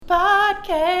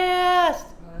Podcast.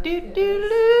 Do.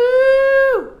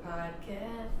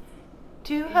 Podcast.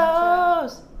 Two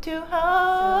hoes.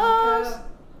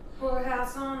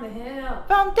 Whorehouse on the hill.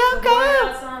 From The Delco.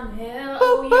 whorehouse on the hill. Boo,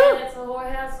 Oh boo. yeah, it's a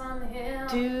whorehouse on the hill.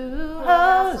 Two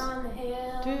Whorehouse hoes. on the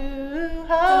hill. Two Don't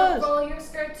hoes. roll your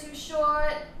skirt too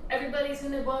short. Everybody's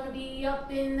gonna wanna be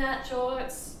up in that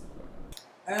shorts.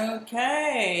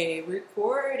 Okay,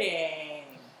 recording.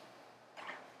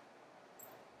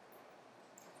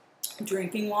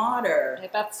 Drinking water.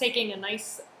 That's taking a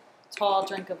nice tall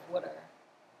drink of water.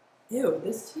 Ew,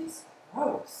 this tastes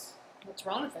gross. What's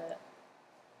wrong with it?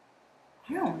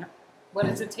 I don't know. What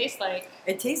does it taste like?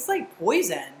 It tastes like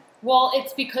poison. Well,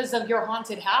 it's because of your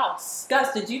haunted house.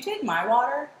 Gus, did you take my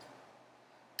water?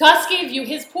 Gus gave you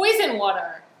his poison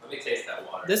water. Let me taste that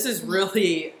water. This is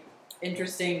really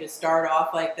interesting to start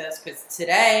off like this because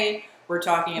today we're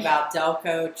talking about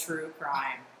Delco True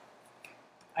Crime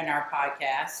in our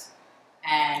podcast.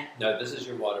 And No, this is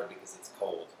your water because it's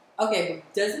cold. okay,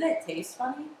 but doesn't it taste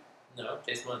funny? No,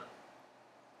 taste mine.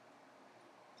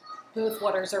 Both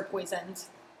waters are poisoned.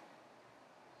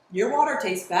 Your water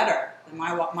tastes better than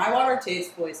my water. My water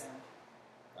tastes poisoned.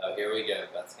 Oh, here we go.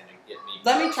 That's gonna get me.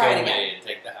 Let me try it kill again. me and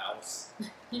take the house.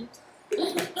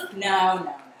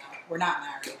 No. We're not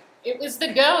married. It was the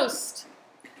ghost.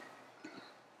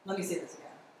 Let me see this again.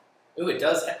 Ooh, it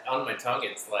does on my tongue.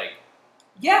 It's like,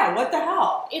 Yeah, what the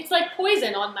hell? It's like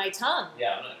poison on my tongue.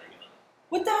 yeah, I'm not drinking it.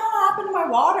 What the hell happened to my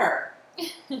water?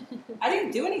 I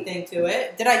didn't do anything to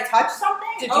it. Did I touch something?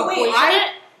 Did you oh wait, poison I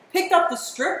it? picked up the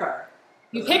stripper.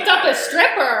 You Doesn't picked up a matter.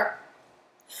 stripper.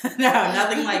 No,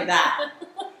 nothing like that.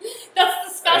 That's I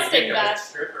disgusting, picked up a Beth.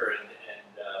 stripper and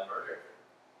murdered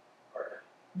her.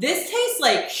 This tastes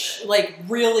like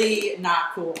really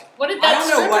not cool. What did I that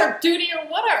don't know stripper do to your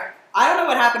water? I don't know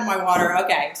what happened to my water.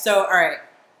 Okay, so all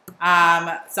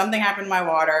right, something happened to my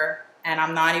water, and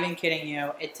I'm not even kidding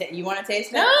you. You want to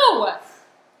taste it? No.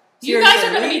 You guys Seriously,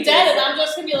 are going to will be you dead, taste and I'm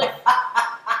just going to be like,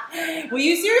 it? Will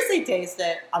you seriously taste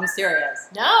it? I'm serious.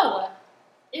 no.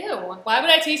 Ew. Why would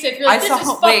I taste it if you're like, this is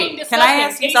fucking wait. disgusting? Can I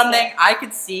ask you Taste something? it. I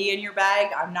could see in your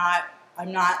bag. I'm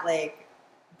not like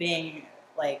being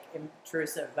like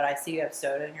intrusive, but I see you have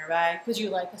soda in your bag. Would you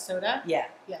like a soda? Yeah.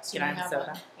 Yes, you Can I can have have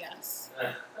soda? one. Yes.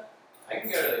 I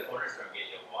can go to the corner store and get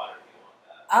you water if you want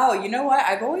that. Oh, you know what?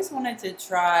 I've always wanted to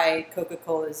try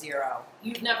Coca-Cola Zero.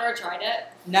 You've never tried it?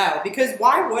 No, because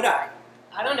why would I?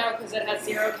 I don't know, because it has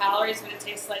 0 calories, but it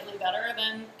tastes slightly better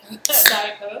than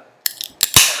Diet Coke.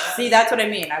 See, that's what I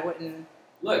mean. I wouldn't.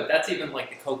 Look, that's even like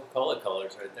the Coca-Cola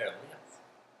colors right there. Look at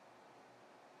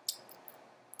that.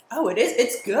 Oh, it is.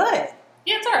 It's good.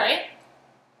 Yeah, it's all right.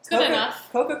 It's good enough.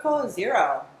 Coca-Cola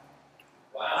Zero.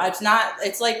 Wow. It's not.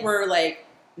 It's like we're like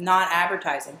not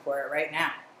advertising for it right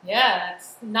now. Yeah,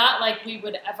 it's not like we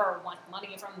would ever want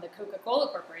money from the Coca-Cola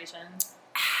Corporation.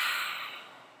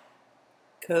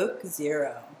 Coke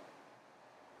Zero.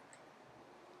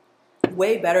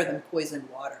 Way better than poisoned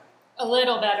water. A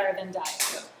little better than Diet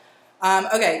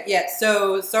Coke. Okay, yeah.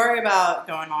 So sorry about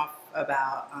going off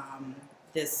about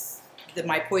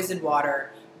my poisoned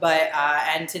water, but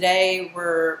and today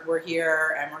we're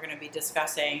here and we're going to be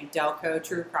discussing Delco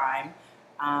True Crime.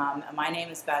 My name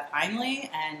is Beth Heinley,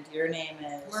 and your name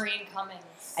is Maureen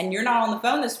Cummings. And you're not on the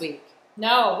phone this week.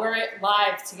 No, we're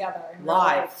live together. In real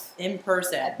Live life in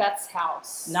person, at Beth's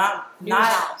house. not New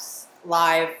house.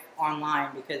 live online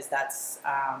because that's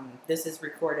this is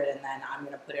recorded and then I'm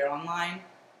going to put it online,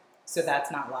 so that's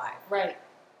not live. Right.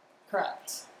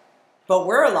 Correct. But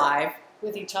we're live.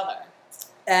 With each other.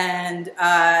 And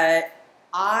I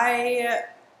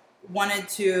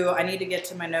need to get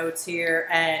to my notes here,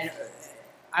 and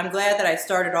I'm glad that I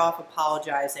started off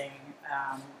apologizing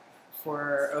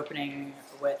for opening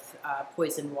with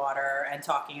poisoned water and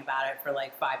talking about it for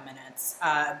like 5 minutes,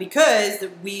 because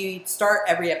we start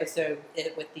every episode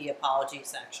with the apology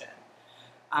section.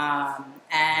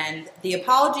 And the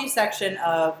apology section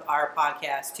of our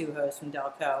podcast, Two Hosts from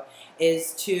Delco,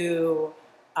 is to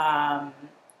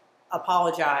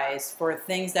apologize for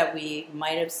things that we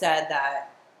might have said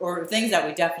or things that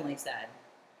we definitely said,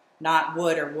 not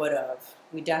would or would have.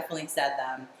 We definitely said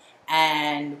them,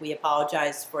 and we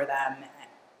apologize for them.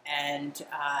 And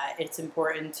it's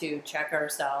important to check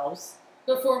ourselves.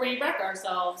 Before we wreck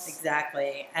ourselves.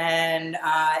 Exactly. And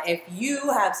if you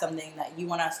have something that you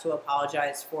want us to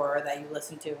apologize for that you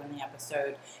listened to in the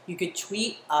episode, you could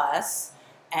tweet us,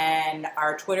 and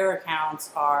our Twitter accounts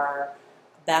are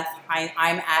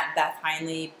I'm at Beth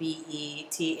Heinley,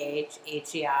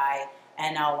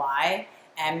 BETHHEINLY,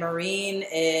 and Maureen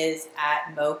is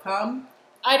at Mocum.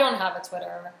 I don't have a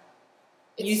Twitter.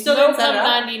 It's You still didn't set it up?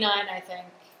 Mocum99, I think.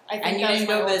 I think And you that was didn't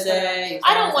my go old visit. Twitter. You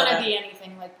I don't said want to that- be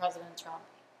anything like President Trump.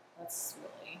 That's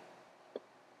really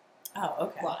Oh,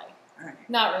 okay. why. All right.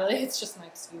 Not really. It's just an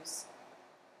excuse.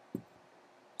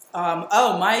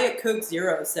 Oh, my Coke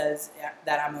Zero says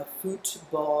that I'm a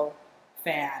football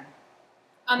fan.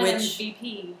 I'm an Which-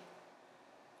 MVP.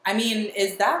 I mean,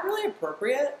 is that really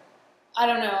appropriate? I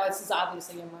don't know. This is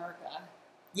obviously America.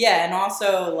 Yeah, and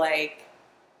also, like,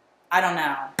 I don't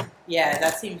know. Yeah,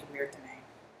 that seems weird to me.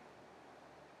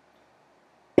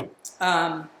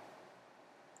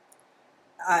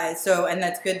 And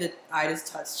that's good that I just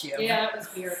touched you. Yeah, it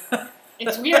was weird.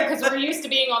 It's weird because we're used to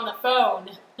being on the phone.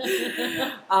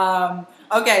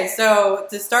 Okay, so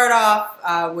to start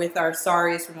off with our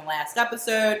sorries from the last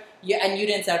episode, and you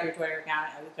didn't set up your Twitter account.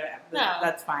 No.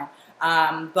 That's fine.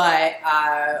 But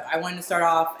I wanted to start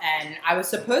off, and I was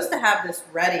supposed to have this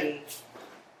ready.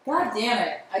 God damn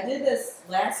it! I did this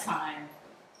last time.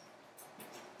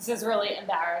 This is really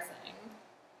embarrassing.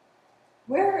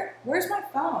 Where's my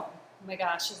phone? Oh my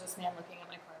gosh, is this man looking at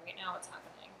my car right now? What's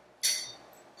happening?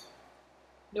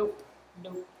 Nope.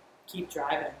 Nope. Keep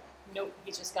driving. Nope.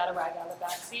 He just got a rag out of the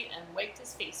back seat and wiped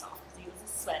his face off because he was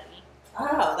sweaty.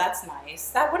 Oh, that's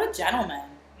nice. What a gentleman.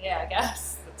 Yeah, I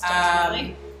guess. That's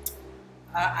gentlemanly.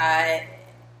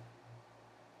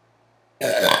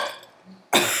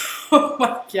 Oh my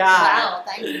god. Wow,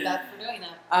 thank you, Beth, for doing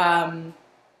that.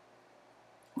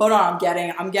 Hold on,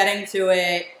 I'm getting to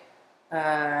it.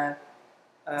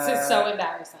 This is so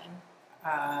embarrassing.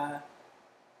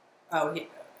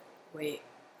 Wait.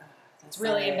 It's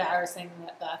really embarrassing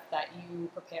that Beth, that you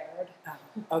prepared.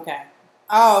 Oh, okay.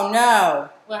 Oh no.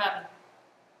 What happened?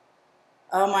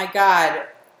 Oh my god.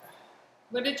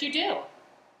 What did you do?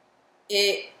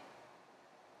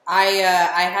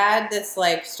 I had this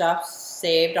like stuff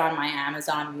saved on my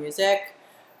Amazon Music,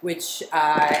 which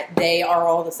they are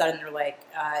all of a sudden they're like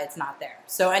it's not there.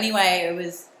 So anyway,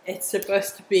 it's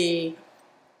supposed to be.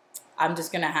 I'm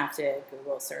just gonna have to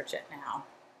Google search it now.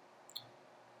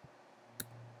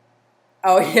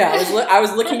 Oh yeah, I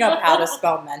was looking up how to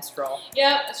spell menstrual.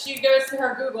 Yep, she goes to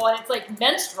her Google and it's like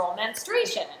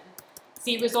menstruation.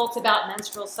 See results about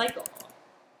menstrual cycle.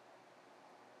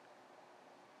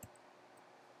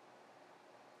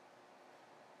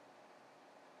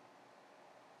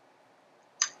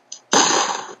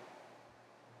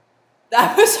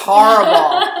 That was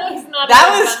horrible. It's not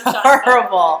That a was gunshot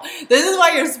horrible. This is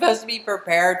why you're supposed to be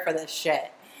prepared for this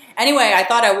shit. Anyway, I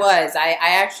thought I was. I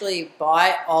actually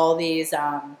bought all these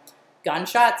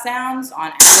gunshot sounds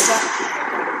on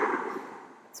Amazon.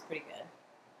 It's pretty good.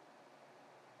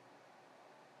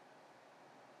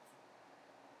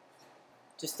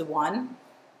 Just the one?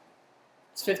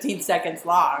 It's 15 seconds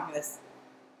long. This.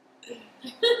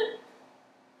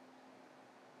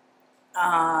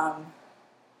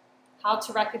 How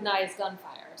to recognize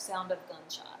gunfire, sound of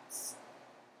gunshots.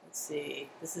 Let's see.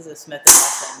 This is a Smith &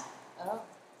 Wesson. Oh.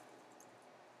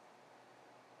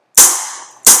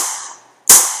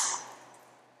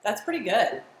 That's pretty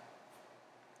good.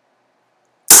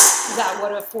 Is that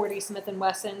what a 40 Smith &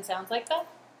 Wesson sounds like, though?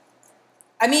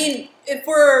 I mean, if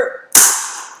we're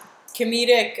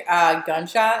comedic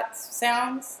gunshots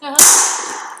sounds,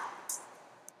 Uh-huh.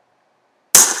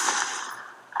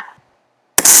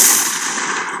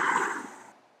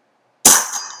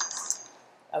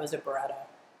 that was a Beretta.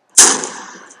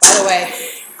 By the way,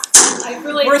 I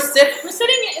really... we're sitting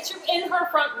It's in her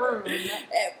front room.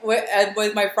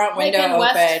 with my front Like window in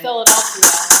West open. Philadelphia.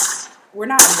 We're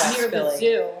not in West Near the Philly.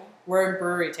 zoo. We're in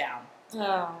Brewery Town.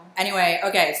 Oh. Anyway,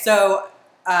 okay, so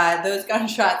those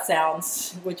gunshot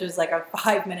sounds, which was like a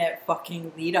 5-minute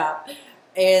fucking lead up,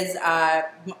 is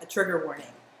trigger warning.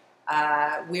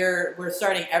 We're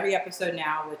starting every episode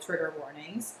now with trigger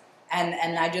warnings,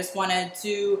 and I just wanted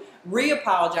to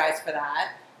re-apologize for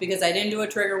that because I didn't do a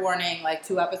trigger warning like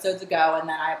 2 episodes ago, and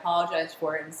then I apologized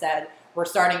for it and said we're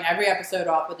starting every episode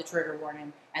off with a trigger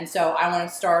warning, and so I want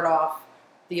to start off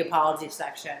the apology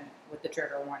section with the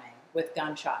trigger warning with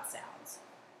gunshot sounds.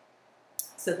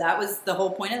 So that was the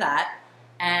whole point of that,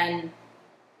 and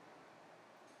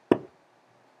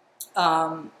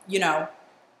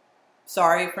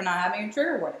sorry for not having a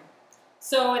trigger warning.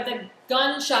 So the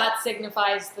gunshot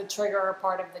signifies the trigger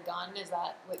part of the gun. Is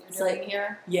that what you're It's doing like-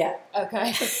 here? Yeah.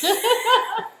 Okay.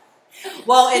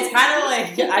 Well, it's kind of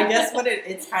like, I guess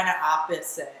it's kind of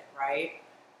opposite, right?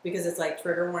 Because it's like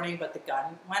trigger warning, but the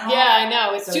gun went off. Yeah, I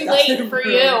know. It's So too it late doesn't for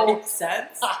really you. make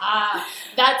sense.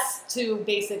 That's to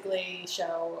basically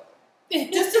show...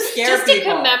 Just to scare just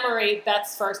people. to commemorate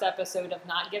Beth's first episode of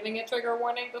not giving a trigger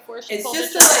warning before she It's pulled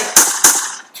just the to trigger.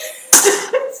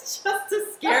 like, it's just to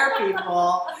scare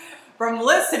people from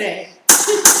listening.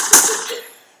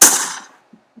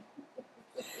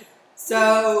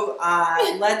 So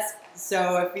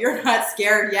So if you're not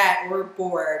scared yet or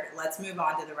bored, let's move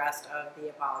on to the rest of the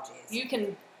apologies. You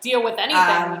can deal with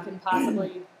anything we can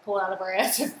possibly pull out of our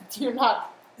ass if you're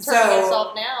not turning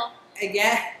yourself now.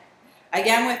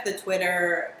 Again with the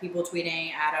Twitter, people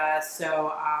tweeting at us.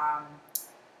 So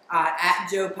at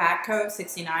Joe Patco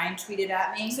 69 tweeted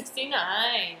at me.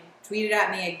 69. Tweeted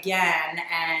at me again,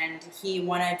 and he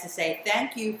wanted to say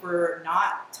thank you for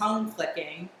not tongue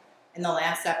clicking in the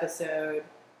last episode.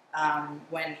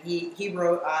 When he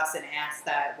wrote us and asked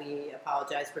that we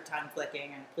apologize for tongue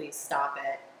clicking and please stop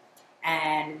it.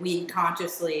 And we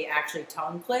consciously actually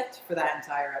tongue clicked for that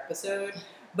entire episode.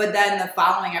 But then the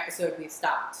following episode we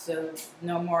stopped. So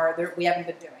no more, we haven't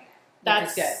been doing it. Which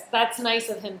is good. That's nice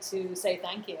of him to say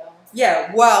thank you.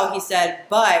 Yeah, well, he said,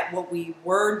 but what we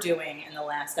were doing in the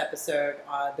last episode,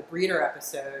 the breeder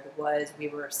episode, was we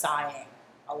were sighing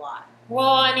a lot. Well,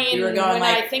 I mean, we were going when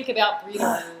I think about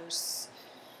breeders...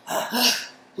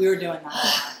 we were doing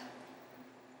that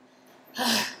a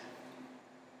lot.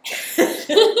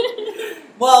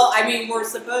 Well, I mean, we're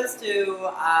supposed to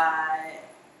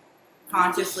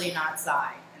consciously not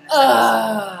sigh in this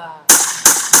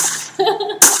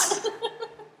episode.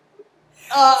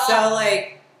 So,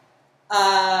 like,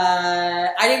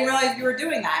 I didn't realize you were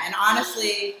doing that. And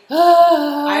honestly,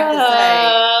 I have to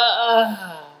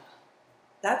say,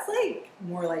 that's like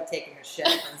more like taking a shit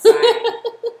than sighing.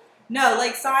 No,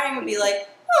 like sighing would be like,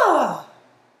 oh,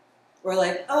 or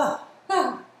like, oh,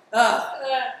 oh, oh.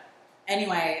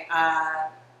 Anyway,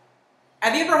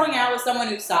 have you ever hung out with someone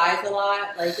who sighs a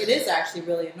lot? Like, it is actually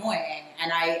really annoying,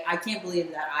 and I can't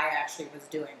believe that I actually was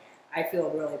doing it. I feel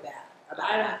really bad about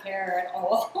it. I don't care at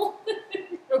all.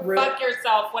 Fuck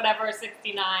yourself, whatever,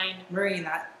 69. Maureen,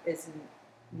 that is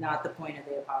not the point of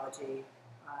the apology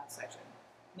section.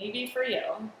 Maybe for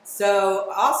you. So,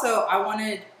 also, I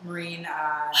wanted Maureen,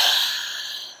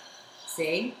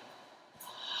 see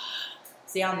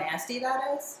how nasty that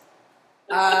is?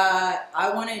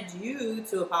 I wanted you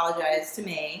to apologize to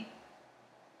me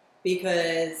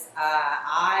because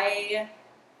I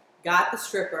got the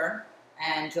stripper,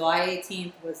 and July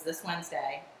 18th was this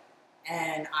Wednesday,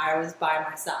 and I was by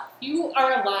myself. You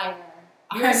are a liar.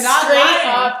 You're I'm a not straight lying.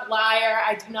 up liar.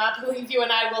 I do not believe you,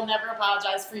 and I will never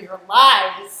apologize for your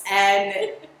lies.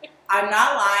 And I'm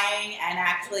not lying, and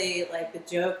actually, like, the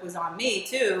joke was on me,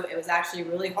 too. It was actually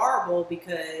really horrible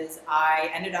because I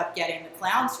ended up getting the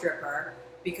clown stripper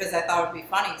because I thought it would be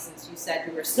funny since you said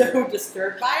you were so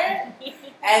disturbed by it.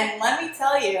 And let me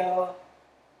tell you,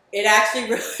 it actually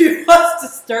really was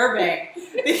disturbing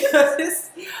because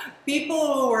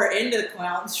people who were into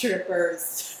clown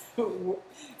strippers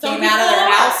came out of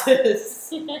their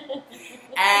houses.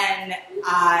 And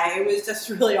it was just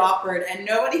really awkward, and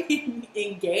nobody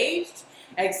engaged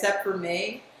except for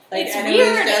me. Like, it's and weird.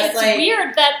 It was just it's like,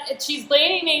 weird that she's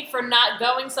blaming me for not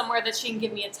going somewhere that she can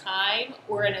give me a time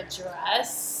or an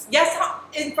address. Yes,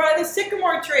 in front of the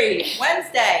sycamore tree,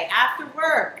 Wednesday, after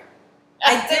work.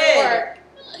 After I did. work.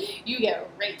 You get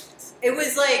raped. It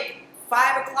was like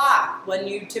 5 o'clock when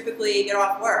you typically get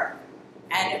off work.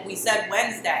 And we said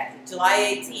Wednesday,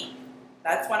 July 18th.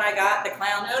 That's when I got the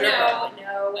clown stripper.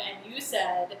 No. And you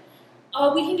said,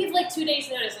 oh, we can give like 2 days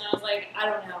notice. And I was like, I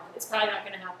don't know. It's probably not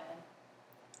going to happen.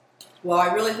 Well,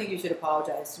 I really think you should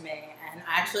apologize to me. And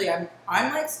actually, I'm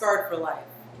like scarred for life.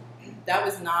 That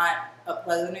was not a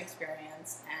pleasant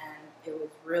experience. And it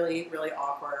was really, really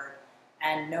awkward.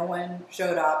 And no one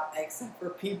showed up except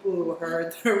for people who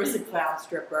heard there was a clown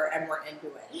stripper and were into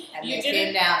it. And they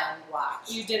came down and watched.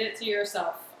 You did it to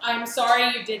yourself. I'm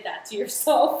sorry you did that to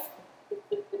yourself.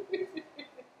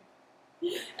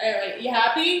 Alright, you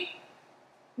happy?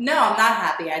 No, I'm not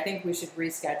happy. I think we should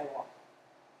reschedule.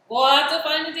 We'll have to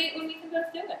find a date when we can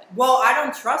both do it. Well, I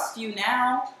don't trust you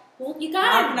now. Well, you How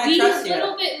gotta can I be a trust you?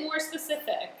 little bit more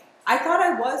specific. I thought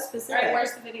I was specific. Alright,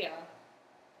 where's the video?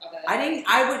 Okay.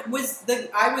 I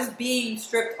was being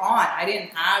stripped on. I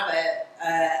didn't have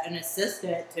an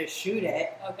assistant to shoot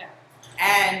it. Okay.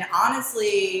 And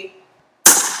honestly,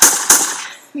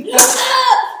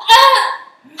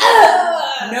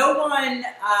 no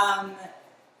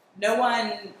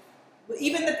one,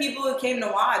 even the people who came to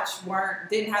watch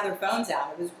didn't have their phones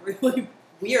out. It was really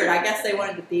weird. I guess they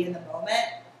wanted to be in the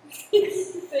moment.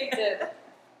 They did.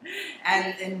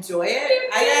 And enjoy it,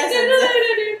 I guess.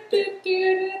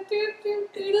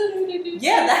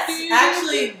 Yeah, that's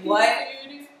actually what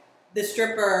the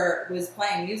stripper was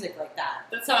playing music like that.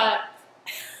 That's hot.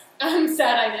 I'm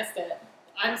sad I missed it.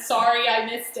 I'm sorry I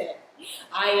missed it.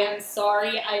 I am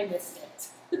sorry I missed it.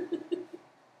 He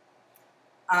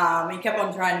kept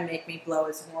on trying to make me blow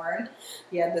his horn.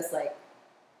 He had this like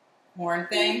horn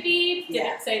thing. Beep beep. Did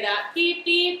Yeah. it say that? Beep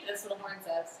beep. That's what the horn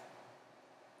says.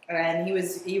 And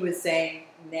he was saying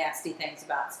nasty things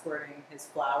about squirting his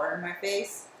flour in my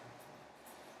face.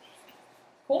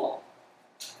 Cool.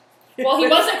 Well, he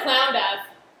wasn't clown deaf.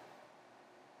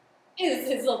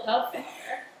 His little pelt flower.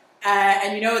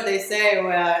 And you know what they say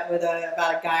about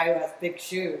a guy who has big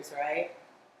shoes, right?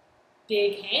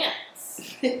 Big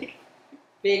hands.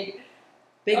 big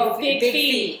Big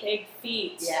feet. Big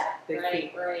feet. Yeah, big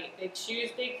feet. Right. Big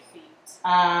shoes, big feet.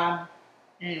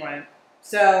 Anyway,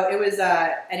 so it was.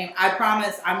 Anyway, I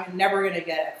promise I'm never gonna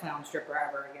get a clown stripper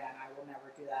ever again. I will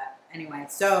never do that. Anyway,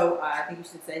 so I think you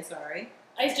should say sorry.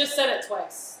 I just said it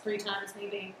twice, 3 times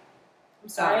maybe. I'm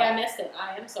sorry I missed it.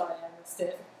 I am sorry I missed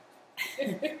it.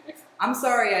 I'm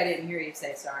sorry I didn't hear you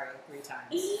say sorry 3 times.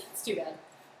 It's too bad.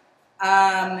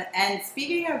 And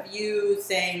speaking of you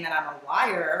saying that I'm a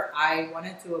liar, I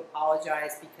wanted to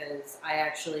apologize because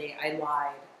I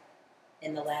lied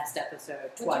in the last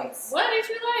episode twice. What did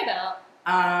you lie about?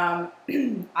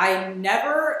 I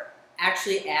never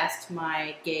actually asked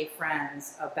my gay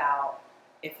friends about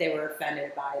if they were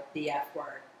offended by the F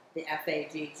word, the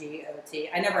FAGGOT.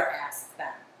 I never asked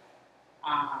them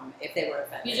if they were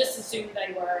offended. You just assumed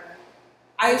they were.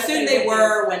 I assumed they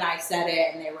were when I said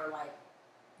it, and they were like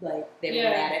they were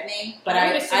mad at me. But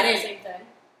I didn't. didn't. The same thing.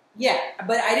 Yeah,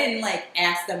 but I didn't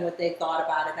ask them what they thought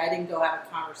about it. I didn't go have a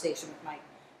conversation with my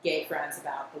gay friends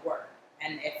about the word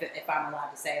and if I'm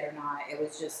allowed to say it or not. It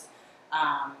was just,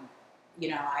 I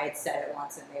had said it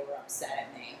once and they were upset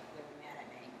at me. They were mad at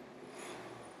me.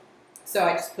 So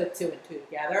I just put 2 and 2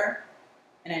 together.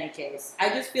 In any case, I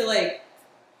just feel like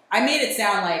I made it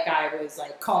sound like I was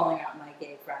calling out my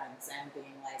gay friends and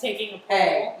being like, taking a poll.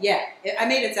 hey, yeah. I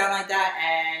made it sound like that,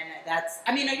 and that's.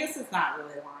 I mean, I guess it's not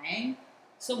really lying.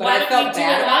 So but why I don't felt we do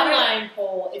bad an about it. online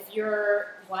poll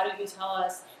why don't you tell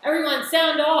us, everyone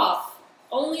sound off,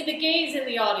 only the gays in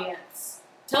the audience.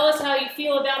 Tell us how you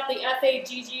feel about the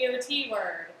FAGGOT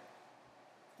word.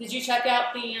 Did you check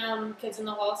out the Kids in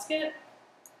the Hall skit?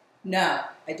 No,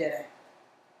 I didn't.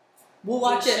 We'll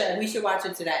watch it. We should watch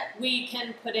it today. We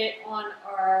can put it on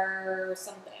our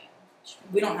something.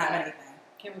 We don't have anything.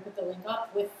 Can we put the link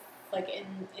up with in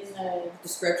the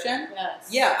Description? yes?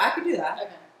 Yeah, I could do that.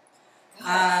 Okay.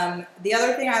 The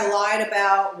other thing I lied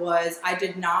about was I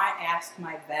did not ask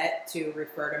my vet to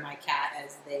refer to my cat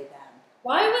as they, them.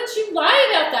 Why would you lie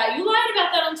about that? You lied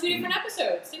about that on 2 different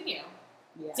episodes, didn't you?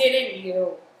 Yeah. Didn't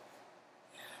you?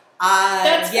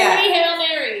 That's 40 Hail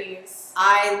Marys.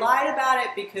 I lied about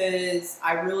it because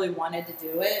I really wanted to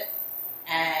do it.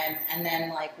 And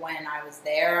then when I was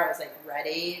there, I was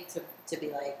ready to be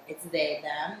it's they,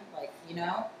 them,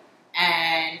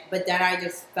 but then I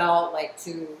just felt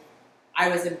I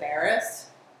was embarrassed,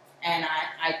 and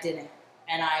I didn't,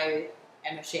 and I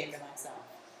am ashamed of myself.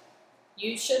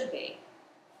 You should be.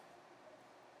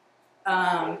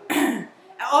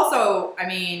 Also, I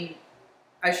mean,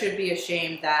 I should be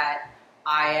ashamed that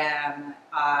I am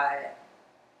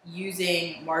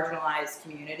using marginalized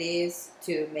communities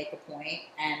to make a point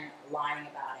and lying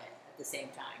about it at the same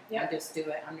time. Yep. I'm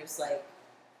just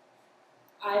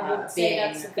I would say being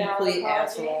that's a a valid complete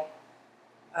apology.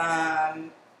 asshole.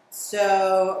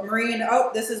 So, Maureen,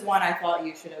 this is one I thought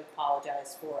you should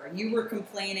apologize for. You were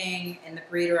complaining in the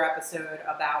breeder episode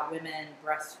about women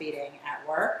breastfeeding at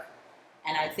work,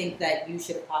 and I think that you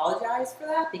should apologize for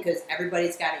that because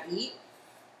everybody's got to eat,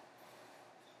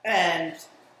 and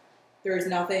there's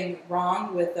nothing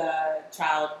wrong with a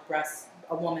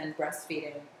woman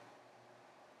breastfeeding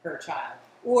her child,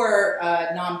 or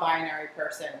a non-binary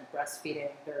person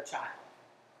breastfeeding their child.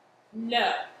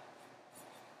 No.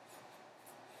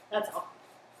 That's all.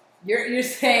 You're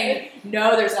saying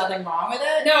no, there's nothing wrong with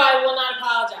it? No, I will not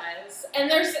apologize.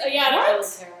 And there's I don't What? really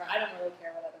care. I don't really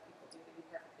care what other people do, to be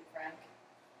perfectly frank.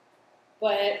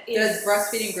 But Does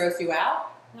breastfeeding gross you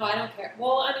out? No, I don't care.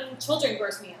 Well, I mean, children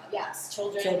gross me out. Yes,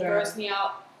 children gross me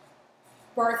out.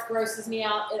 Birth grosses me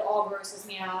out. It all grosses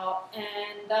me out,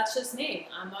 and that's just me.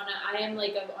 I am on a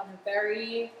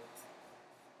very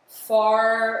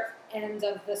far end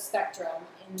of the spectrum.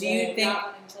 Do you think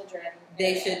not wanting children?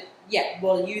 they should? Yeah.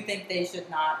 Well, you think they should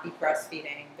not be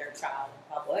breastfeeding their child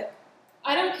in public?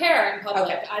 I don't care in public.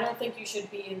 Okay. I don't think you should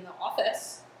be in the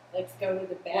office. Go to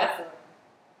the bathroom.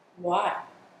 Why?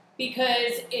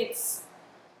 Because it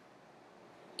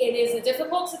is a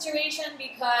difficult situation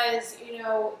because,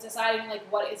 deciding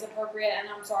what is appropriate, and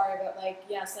I'm sorry, but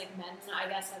yes, men, I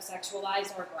guess, have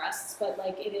sexualized our breasts, but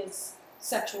it is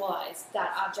sexualized,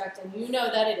 that object, and you know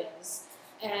that it is.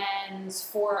 And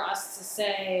for us to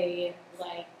say,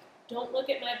 don't look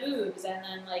at my boobs, and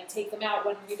then like take them out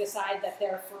when you decide that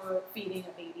they're for feeding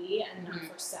a baby and not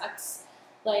for sex.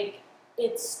 Like,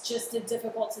 it's just a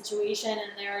difficult situation,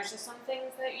 and there's just some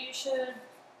things that you should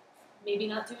maybe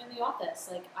not do in the office.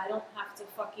 Like, I don't have to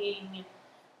fucking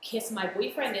kiss my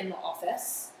boyfriend in the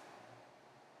office.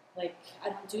 Like, I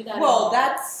don't do that. Well, at all.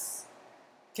 that's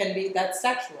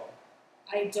sexual.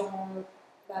 I don't.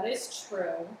 That is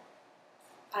true.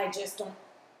 I just don't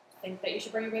think that you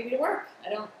should bring your baby to work. I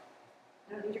don't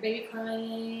need your baby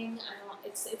crying.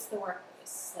 It's the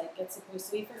workplace. Like, it's supposed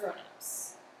to be for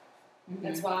grown-ups.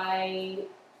 That's why.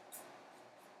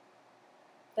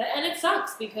 And it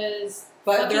sucks because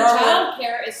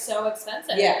childcare is so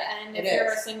expensive. Yeah, and if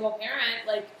you're a single parent,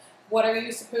 like, what are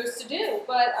you supposed to do?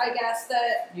 But I guess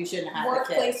that you shouldn't have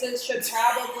workplaces should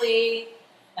probably.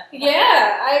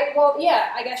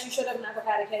 I guess you should have never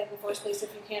had a kid in the first place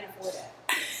if you can't afford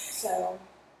it. So.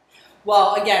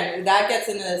 Well, again, that gets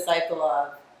into the cycle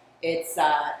of it's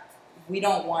we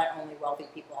don't want only wealthy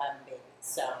people having babies.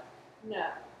 So no,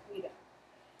 we don't.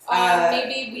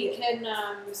 Maybe we can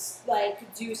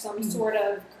like do some sort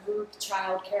of group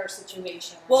childcare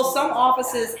situation. Well, some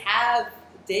offices have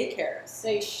daycares.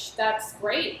 That's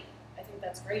great. I think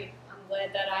that's great. I'm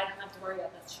glad that I don't have to worry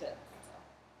about that shit.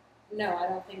 So, no, I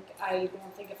don't think if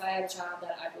I had a child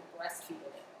that I would breastfeed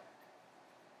it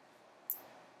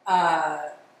at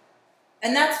work.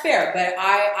 And that's fair, but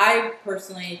I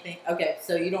personally think, okay,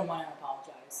 so you don't want to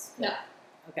apologize. No.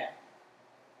 Okay.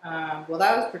 Well,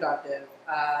 that was productive.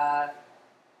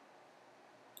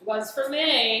 Was for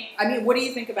me. I mean, what do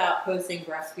you think about posting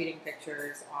breastfeeding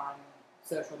pictures on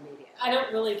social media? I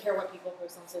don't really care what people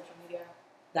post on social media.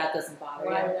 That doesn't bother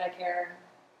you? Why would I care?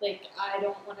 Like, I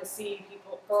don't want to see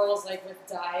girls, like, with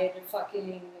dyed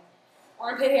fucking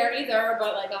armpit hair either,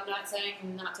 but, like, I'm not saying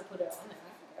not to put it on there.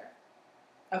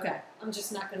 Okay. I'm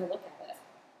just not going to look at it.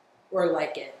 Or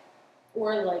like it.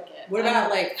 What about,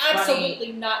 like, absolutely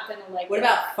funny, not going to like what it.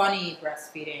 about funny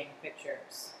breastfeeding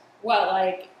pictures? What,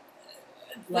 like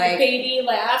the baby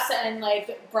laughs and,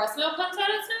 like, breast milk comes out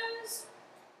its nose?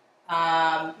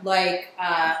 Like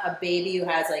a baby who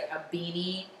has, like, a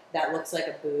beanie that looks like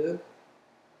a boob.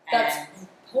 That's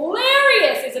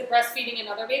hilarious. Is it breastfeeding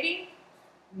another baby?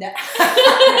 No.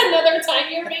 Another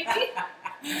tinier baby?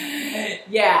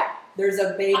 Yeah. There's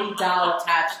a baby doll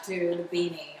attached to the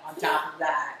beanie on top of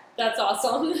that. That's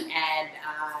awesome. And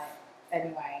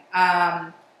anyway,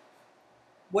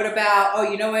 what about? Oh,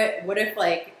 you know what? What if,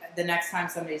 like, the next time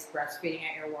somebody's breastfeeding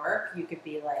at your work, you could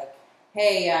be like,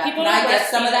 "Hey, can I get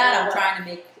some of that? I'm trying to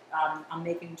make. I'm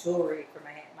making jewelry for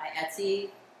my Etsy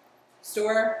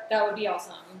store." That would be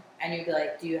awesome. And you'd be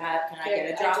like, "Do you have? Can I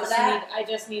get a drop of that?" I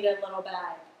just need a little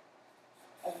bag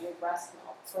of your breast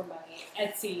milk for my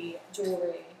Etsy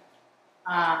jewelry.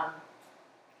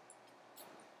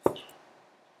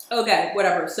 Okay,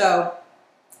 whatever. So,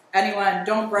 anyone,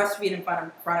 don't breastfeed in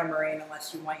front of Maureen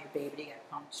unless you want your baby to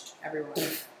get punched. Everyone.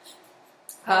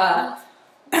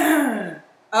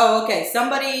 Oh, okay.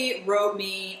 Somebody wrote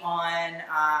me on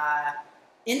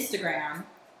Instagram,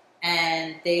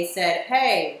 and they said,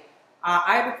 "Hey,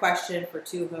 I have a question for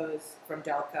two hoes from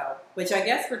Delco," which I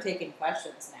guess we're taking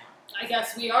questions now. I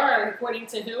guess we are. According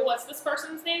to who? What's this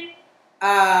person's name?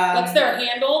 What's their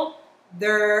handle?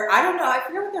 I don't know. I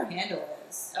forget what their handle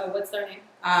is. Oh, what's their name?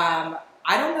 I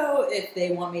don't know if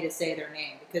they want me to say their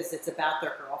name because it's about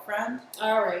their girlfriend.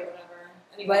 All right, whatever.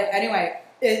 But anyway,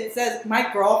 it says,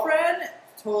 my girlfriend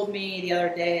told me the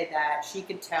other day that she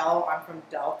could tell I'm from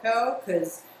Delco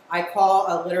because I call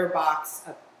a litter box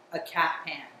a cat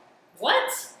pan.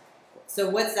 What? So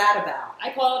what's that about?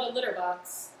 I call it a litter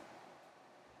box.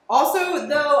 Also,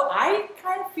 though, I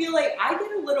kind of feel like I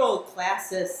get a little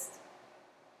classist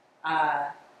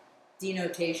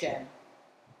denotation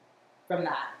from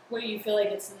that. What, do you feel like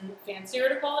it's fancier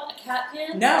to call it a cat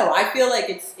pan? No, I feel like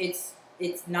it's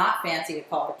not fancy to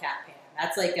call it a cat pan.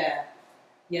 That's like a,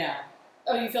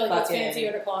 Oh, you feel like it's fucking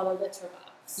fancier to call it a litter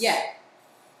box? Yeah.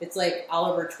 It's like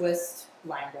Oliver Twist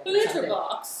language. Litter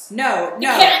box. No.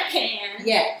 Cat pan.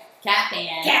 Yeah, cat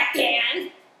pan. Cat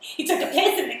pan. He took a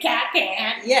piss in the cat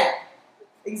pan. Yeah,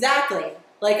 exactly.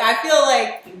 Like, I feel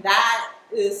like that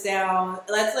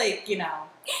that's like,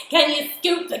 Can you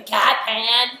scoop the cat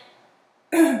pan?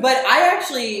 But I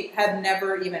actually have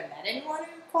never even met anyone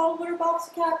who called a litter box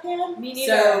a cat pan. Me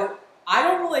neither. So I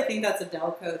don't really think that's a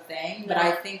Delco thing, but No.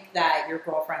 I think that your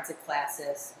girlfriend's a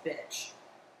classist bitch.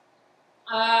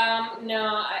 No,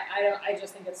 I don't. I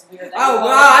just think it's weird. That Oh, you call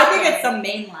well, it a I cat think pan. it's some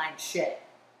mainline shit.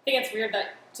 I think it's weird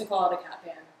to call it a cat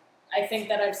pan. I think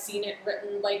that I've seen it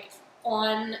written, like,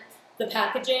 on the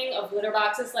packaging of litter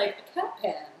boxes, like, a cat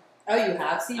pan. Oh, you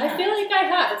have seen that? I feel like I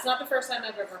have. It's not the first time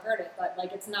I've ever heard it, but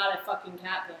like it's not a fucking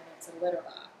cat ban, it's a litter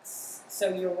box. So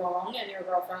you're wrong, and your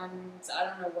girlfriend, I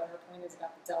don't know what her point is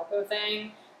about the Delco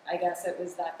thing. I guess it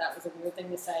was that was a weird thing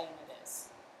to say, and it is.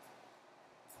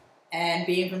 And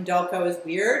being from Delco is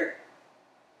weird?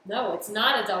 No, it's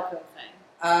not a Delco thing.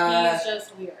 He's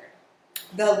just weird.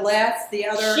 The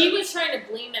other... She was trying to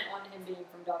blame it on him being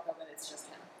from Delco, but it's just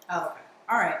him. Oh, okay.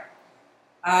 All right.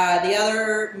 The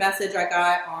other message I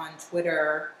got on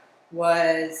Twitter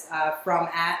was from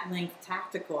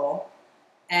 @LinkTactical,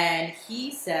 and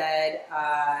he said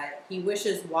he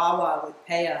wishes Wawa would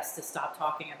pay us to stop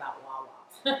talking about Wawa.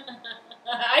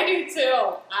 I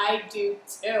do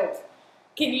too.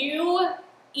 Can you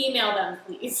email them,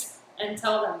 please, and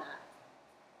tell them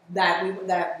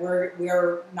that?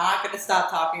 We're not going to stop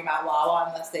talking about Wawa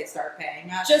unless they start paying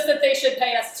us. Just that they should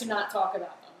pay us to not talk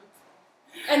about them.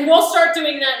 And we'll start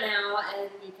doing that now, and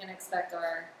you can expect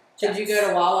our checks. Did you go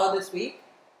to Wawa this week?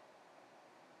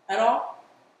 At all?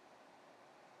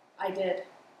 I did.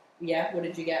 Yeah, what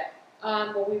did you get?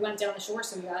 Well, we went down the shore,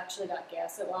 so we actually got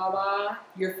gas at Wawa.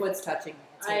 Your foot's touching me.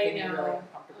 It's I making me know. really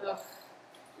uncomfortable. Ugh,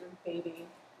 your baby.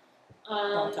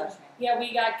 Don't touch me. Yeah,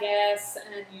 we got gas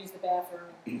and used the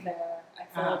bathroom there. I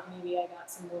feel like maybe I got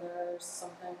some water or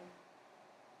something.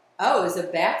 Oh, it was a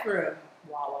bathroom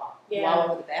Wawa. Yeah.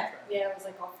 Wawa with a bathroom. Yeah, it was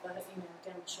like off the, down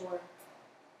the shore.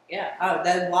 Yeah. Oh,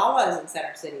 the Wawas in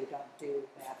Center City don't do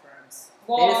bathrooms.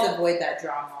 Well, They just avoid that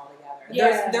drama altogether.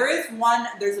 Yeah.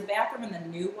 There's a bathroom in the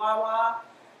new Wawa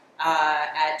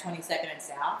at 22nd and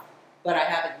South, but I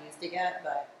haven't used it yet,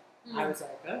 but I was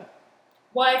like, oh.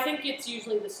 Well, I think it's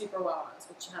usually the Super Wawas,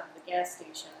 which have the gas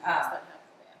stations that have the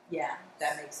bathroom. Yeah,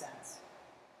 that makes sense.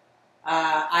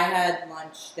 I had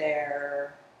lunch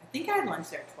there. I think I had lunch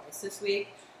there twice this week,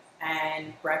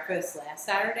 and breakfast last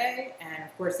Saturday. And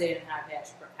of course, they didn't have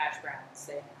hash browns.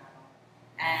 They didn't have them.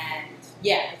 And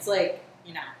yeah, it's like,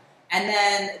 And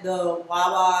then the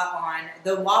Wawa on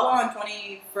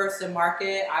 21st and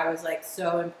Market, I was like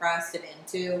so impressed and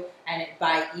into. And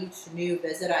by each new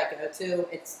visit I go to,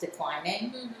 it's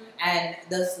declining. Mm-hmm. And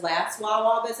this last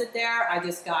Wawa visit there, I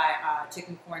just got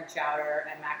chicken corn chowder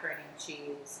and macaroni and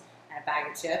cheese and a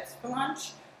bag of chips for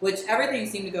lunch, which everything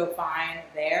seemed to go fine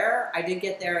there. I did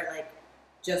get there at like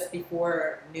just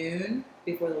before noon,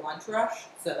 before the lunch rush,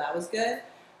 so that was good.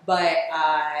 But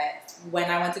when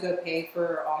I went to go pay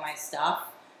for all my stuff,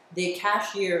 the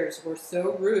cashiers were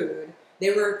so rude.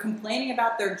 They were complaining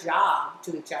about their job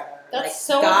to each other. That's like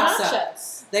so gossip.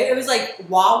 obnoxious. It was like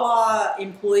Wawa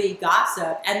employee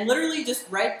gossip, and literally just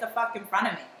right the fuck in front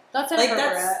of me. That's Like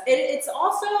inappropriate. it's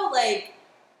also like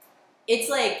it's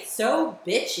like so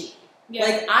bitchy. Yeah.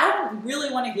 Like I don't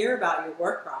really want to hear about your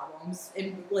work problems,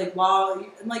 and like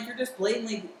you're just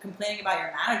blatantly complaining about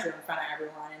your manager in front of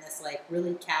everyone in this like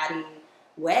really catty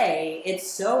way. It's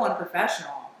so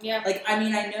unprofessional. Yeah. Like, I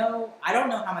mean, I don't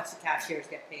know how much the cashiers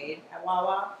get paid at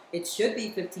Wawa. It should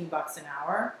be $15 an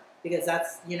hour because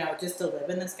that's, just to live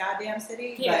in this goddamn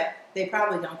city. Yeah. But they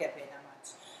probably don't get paid that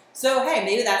much. So, hey,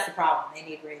 maybe that's the problem. They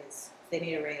need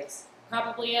a raise.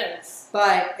 Probably is.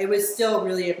 But it was still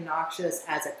really obnoxious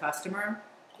as a customer.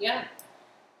 Yeah.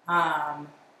 And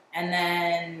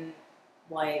then,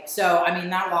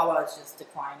 that Wawa is just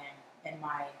declining in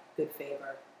my good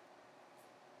favor.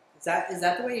 Is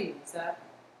that the way you use that?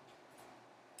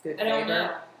 Good I don't favor?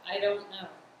 know. I don't know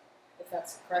if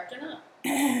that's correct or not.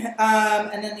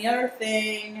 And then the other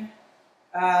thing,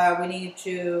 I only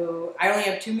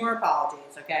have 2 more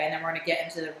apologies, okay? And then we're going to get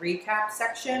into the recap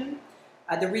section.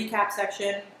 The recap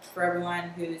section, for everyone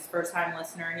who's first-time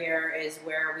listener here, is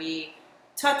where we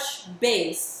touch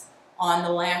base on the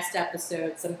last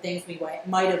episode, some things we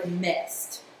might have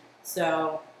missed.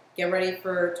 So get ready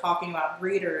for talking about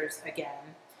breeders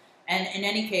again. And in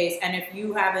any case, and if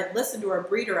you haven't listened to our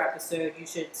breeder episode, you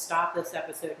should stop this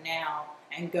episode now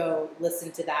and go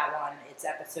listen to that one. It's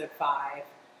episode 5.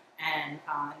 And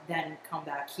then come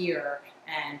back here.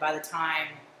 And by the time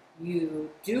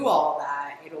you do all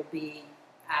that, it'll be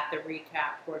at the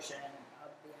recap portion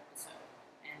of the episode.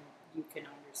 And you can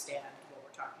understand what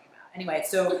we're talking about. Anyway,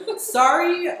 so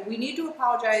sorry, we need to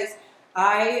apologize.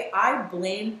 I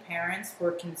blame parents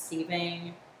for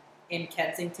conceiving in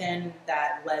Kensington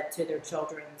that led to their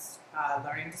children's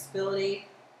learning disability,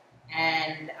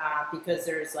 and because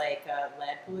there's like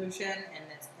lead pollution in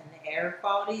the air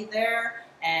quality there,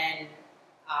 and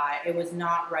it was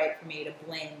not right for me to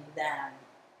blame them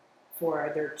for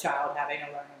their child having a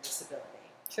learning disability.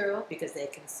 True. Because they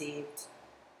conceived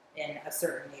in a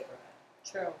certain neighborhood.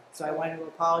 True. So I wanted to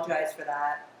apologize for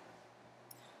that.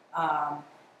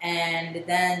 And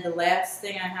then the last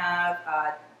thing I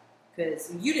have,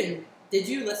 because you didn't Did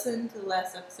you listen to the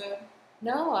last episode?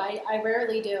 No, I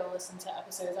rarely do listen to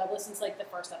episodes. I listened to like the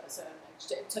first episode.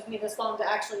 It took me this long to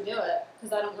actually do it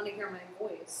because I don't want to hear my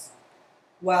voice.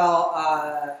 Well,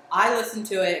 I listened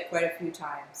to it quite a few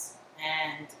times,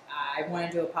 and I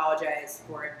wanted to apologize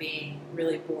for it being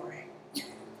really boring.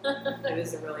 It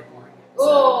was a really boring episode.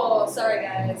 Oh, sorry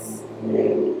guys.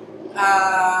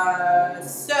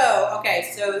 So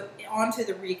on to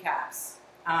the recaps.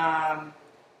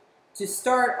 To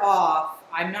start off,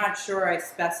 I'm not sure I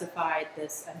specified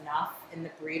this enough in the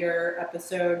breeder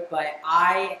episode, but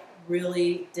I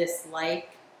really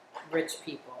dislike rich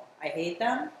people. I hate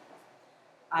them.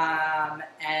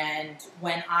 And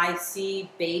when I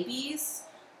see babies,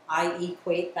 I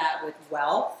equate that with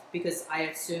wealth because I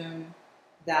assume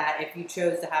that if you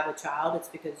chose to have a child, it's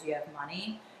because you have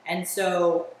money. And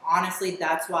so, honestly,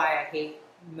 that's why I hate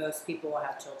most people who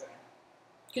have children.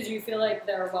 Because you feel like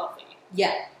they're wealthy.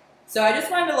 Yeah. So I just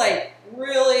wanted to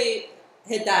really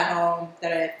hit that home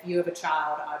that if you have a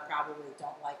child, I probably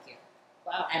don't like you.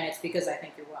 Wow. And it's because I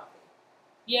think you're wealthy.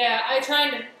 Yeah, I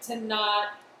try to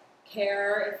not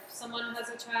care if someone has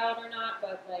a child or not,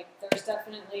 but there's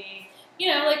definitely,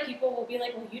 people will be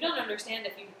like, well, you don't understand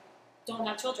if you don't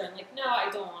have children. Like, no, I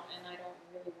don't, and I don't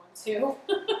really want to.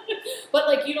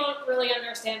 But you don't really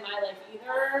understand my life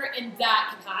either in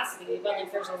that capacity.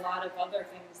 But there's a lot of other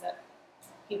things that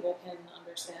people can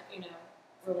understand,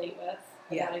 relate with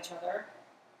about each other.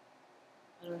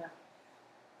 I don't know.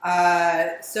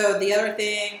 So the other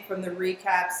thing from the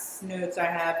recaps notes I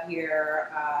have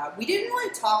here, we didn't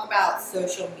really talk about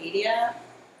social media,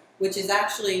 which is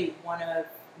actually one of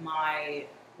my,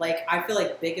 I feel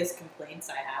like biggest complaints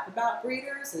I have about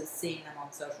breeders is seeing them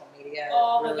on social media.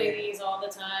 All the babies all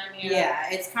the time. Yeah,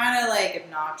 it's kind of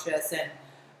obnoxious, and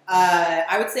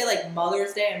I would say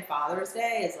Mother's Day and Father's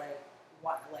Day is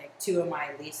two of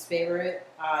my least favorite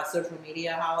social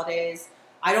media holidays.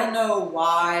 I don't know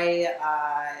why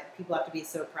people have to be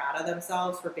so proud of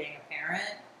themselves for being a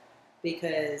parent,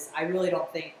 because I really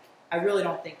don't think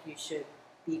you should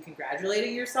be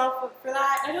congratulating yourself for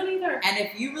that. I don't either. And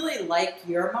if you really like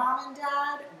your mom and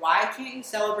dad, why can't you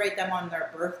celebrate them on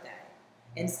their birthday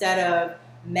instead of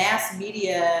mass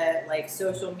media,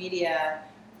 social media,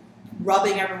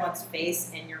 rubbing everyone's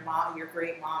face in your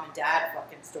great mom and dad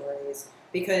fucking stories?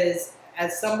 Because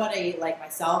as somebody like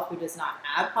myself who does not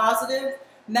have positive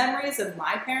memories of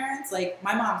my parents,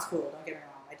 my mom's cool, don't get me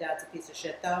wrong, my dad's a piece of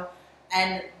shit though,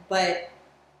 but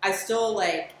I still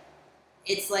I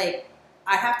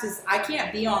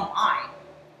can't be online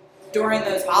during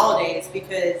those holidays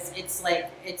because it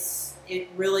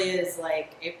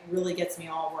really gets me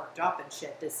all worked up and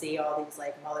shit to see all these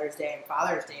Mother's Day and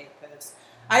Father's Day posts.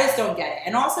 I just don't get it.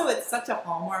 And also it's such a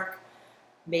Hallmark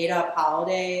made up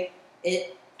holiday.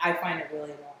 I find it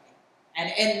really annoying.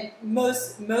 And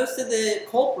most of the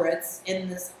culprits in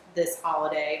this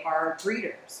holiday are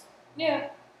breeders. Yeah.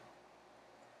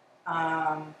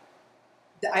 I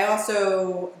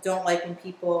also don't like when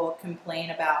people complain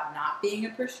about not being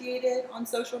appreciated on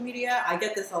social media. I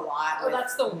get this a lot. Oh, with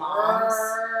that's the moms.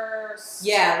 worst.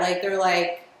 Yeah, they're a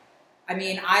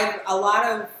lot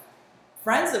of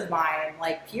friends of mine,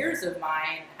 peers of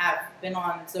mine, have been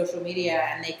on social media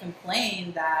and they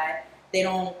complain that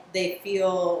they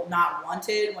feel not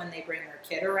wanted when they bring their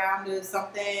kid around to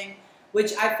something,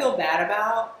 which I feel bad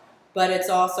about, but it's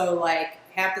also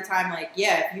half the time,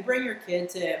 if you bring your kid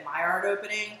to my art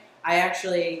opening, I am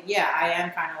kind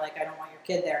of I don't want your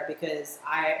kid there because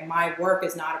my work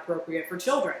is not appropriate for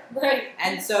children. Right.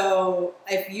 And so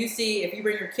if you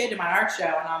bring your kid to my art show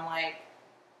and I'm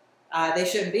they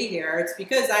shouldn't be here, it's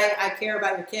because I care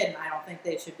about your kid and I don't think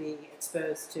they should be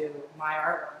exposed to my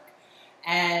artwork.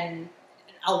 And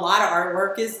a lot of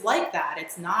artwork is like that.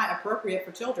 It's not appropriate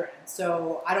for children.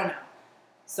 So I don't know.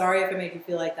 Sorry if I made you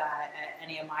feel like that at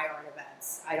any of my art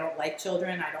events. I don't like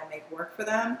children. I don't make work for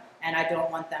them, and I don't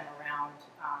want them around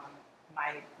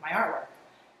my artwork.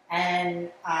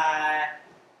 And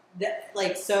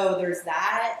so there's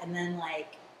that, and then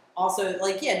also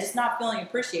just not feeling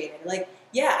appreciated.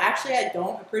 Actually, I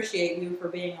don't appreciate you for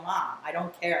being a mom. I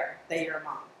don't care that you're a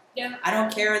mom. Yeah. I don't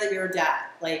care that you're a dad.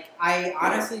 I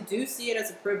honestly do see it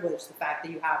as a privilege, the fact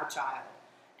that you have a child,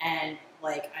 and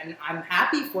I'm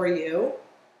happy for you.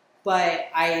 But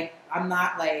I'm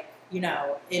not in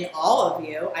all of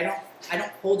you. I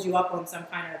don't hold you up on some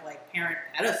kind of parent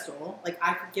pedestal.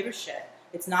 I could give a shit.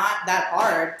 It's not that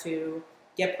hard to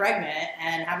get pregnant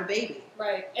and have a baby.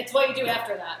 Right. It's what you do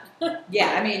after that.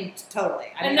 Yeah, I mean,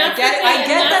 totally. I and mean, that's I get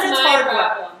that it's hard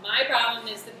problem. work. My problem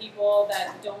is the people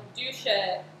that don't do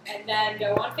shit and then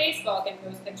go on Facebook and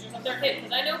post pictures of their kid,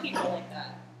 because I know people like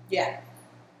that. Yeah.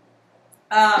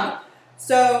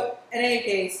 So in any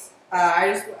case,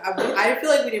 I feel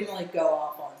like we didn't really go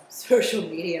off on social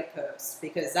media posts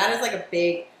because that is like a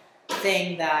big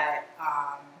thing that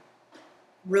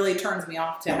really turns me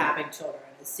off to having children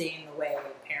is seeing the way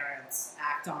parents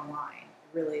act online.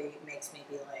 It really makes me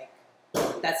be like,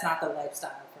 that's not the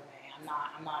lifestyle for me. I'm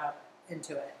not up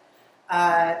into it.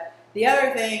 The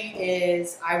other thing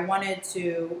is I wanted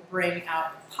to bring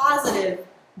out positive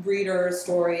breeder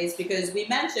stories because we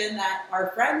mentioned that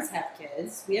our friends have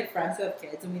kids. We have friends who have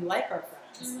kids and we like our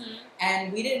friends. Mm-hmm.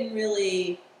 And we didn't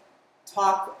really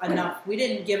talk enough. We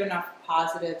didn't give enough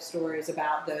positive stories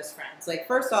about those friends. Like,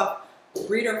 first off,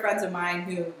 breeder friends of mine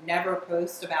who never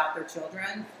post about their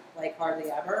children, like hardly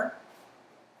ever.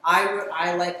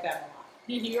 I like them a lot.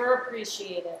 You're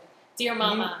appreciated, dear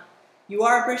mama. You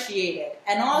are appreciated,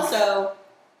 and also,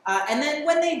 and then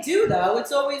when they do, though,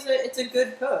 it's a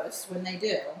good post when they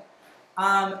do.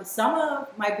 Some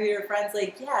of my breeder friends,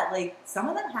 like some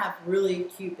of them have really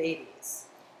cute babies.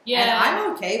 Yeah, And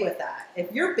I'm okay with that.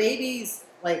 If your baby's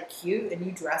like cute and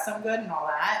you dress them good and all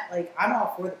that, like I'm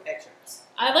all for the pictures.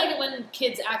 I like it when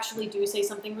kids actually do say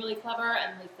something really clever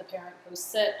and like the parent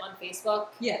posts it on Facebook.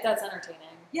 Yeah. That's entertaining.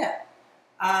 Yeah.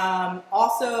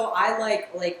 Also, I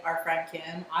like our friend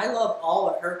Kim. I love all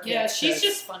of her kids. Yeah, she's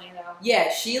just funny though.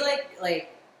 Yeah, she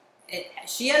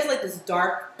she has like this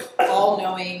dark,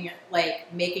 all-knowing,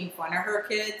 like making fun of her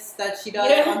kids that she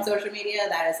does on social media.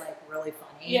 That is like really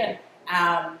funny. Yeah.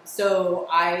 So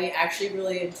I actually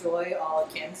really enjoy all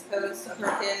of Kim's posts of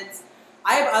her kids.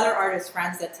 I have other artist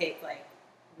friends that take like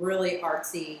really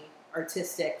artsy,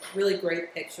 artistic, really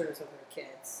great pictures of their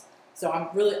kids. So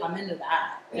I'm into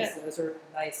that because those are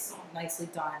nicely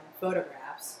done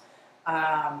photographs.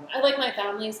 I like my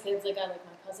family's kids. Like I like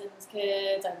my cousin's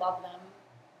kids. I love them.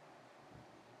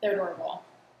 They're adorable.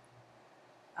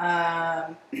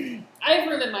 I have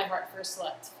room in my heart for a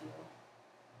select few.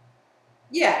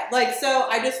 Yeah, so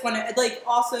I just want to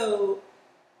also.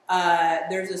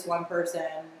 There's this one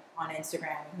person on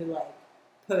Instagram who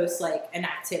posts an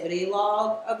activity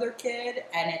log of their kid,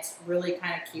 and it's really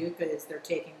kind of cute because they're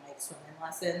taking swimming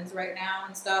lessons right now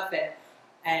and stuff,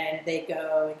 and they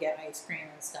go and get ice cream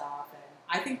and stuff, and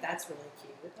I think that's really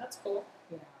cute. That's cool.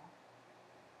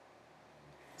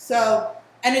 So,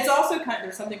 and it's also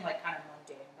there's something kind of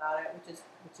mundane about it, which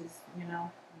is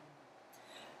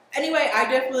Anyway,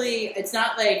 it's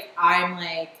not like I'm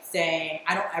saying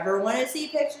I don't ever want to see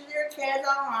pictures of your kids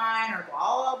online or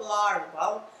blah, blah, blah, or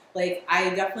blah. I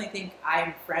definitely think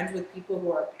I'm friends with people who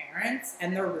are parents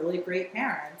and they're really great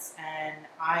parents and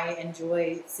I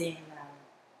enjoy seeing them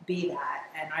be that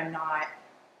and I'm not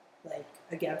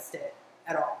against it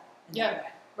at all. Yeah,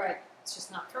 right. It's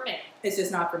just not for me. It's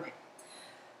just not for me.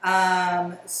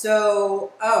 I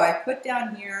put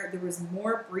down here, there was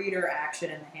more breeder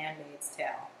action in The Handmaid's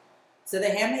Tale. So The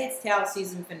Handmaid's Tale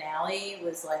season finale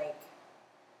was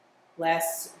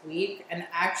last week. And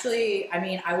actually,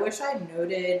 I wish I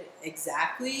noted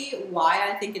exactly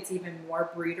why I think it's even more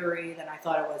breedery than I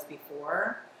thought it was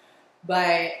before.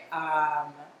 But,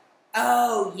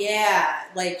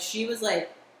 she was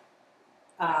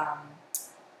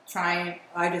trying,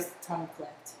 I just tongue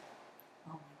clicked.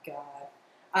 Oh my God.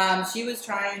 She was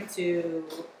trying to,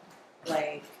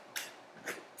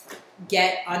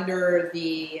 get under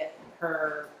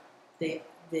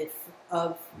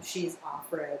she's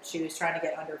off-road. She was trying to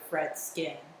get under Fred's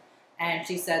skin. And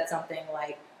she said something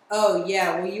like, oh,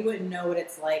 yeah, well, you wouldn't know what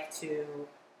it's like to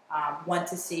want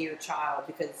to see your child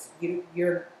because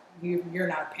you're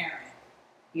not a parent.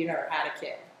 You never had a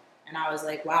kid. And I was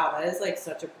like, wow, that is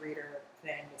such a breeder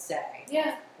thing to say.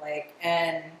 Yeah.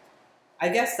 And I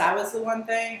guess that was the one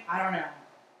thing. I don't know.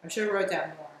 I should have wrote down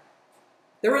more.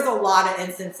 There was a lot of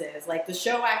instances. The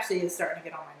show actually is starting to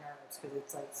get on my nerves because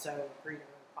it's so breeder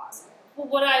positive. Well,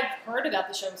 what I've heard about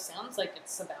the show sounds like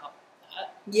it's about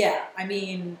that. Yeah,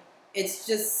 it's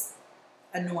just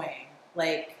annoying.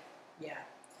 I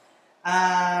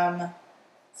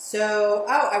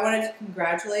wanted to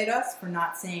congratulate us for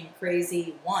not saying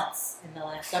crazy once in the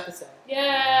last episode.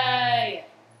 Yay!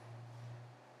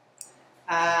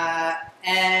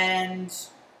 And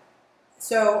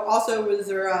so also was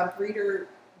there breeder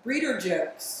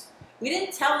jokes. We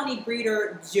didn't tell any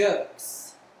breeder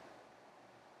jokes.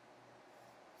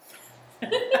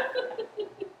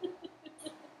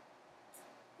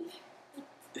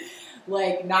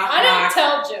 Knock I don't knock.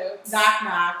 tell jokes. Knock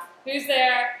knock. Who's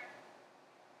there?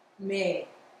 Me.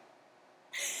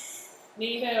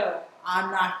 Me who?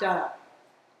 I'm knocked up.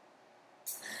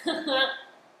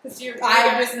 Because you're.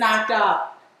 I just knocked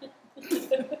up.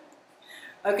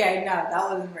 Okay, no, that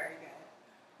wasn't very good.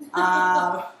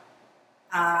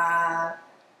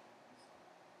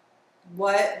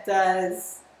 what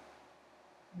does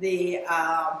the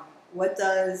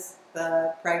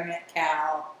pregnant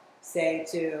cow say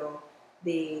to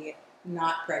the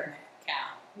not pregnant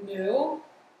cow? Moo.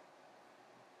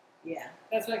 Yeah.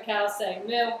 That's what cows say.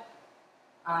 Moo.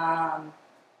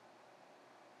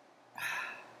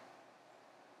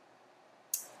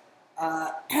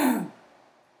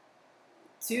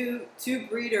 Two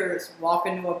breeders walk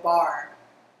into a bar.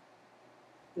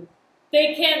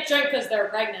 They can't drink because they're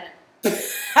pregnant.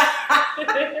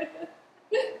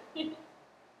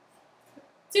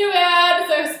 Too bad.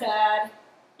 So sad.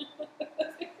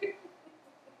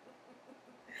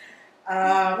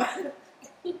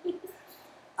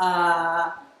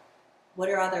 What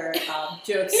are other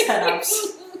joke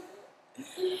setups?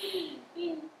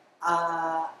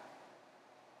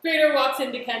 Breeder walks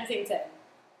into Kensington.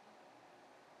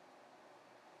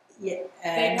 Yeah,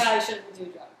 They probably shouldn't do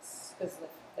drugs because they're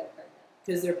pregnant.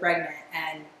 because they're pregnant,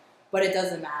 but it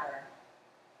doesn't matter.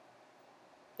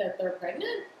 That they're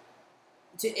pregnant?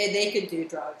 They could do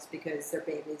drugs because their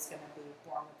baby's going to be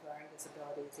born with learning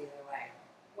disabilities either way.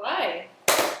 Why?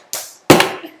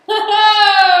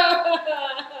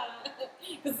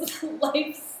 Because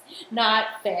life's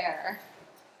not fair.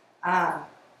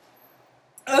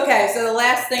 Okay, so the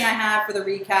last thing I have for the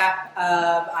recap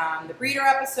of the breeder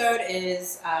episode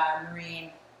is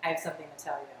Maureen, I have something to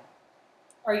tell you.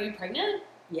 Are you pregnant?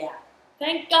 Yeah.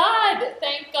 Thank God!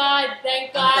 Thank God!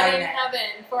 Thank God in pregnant.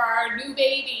 heaven for our new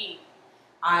baby.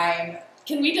 I'm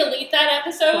Can we delete that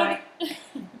episode?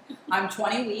 I'm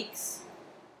 20 weeks.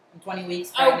 I'm 20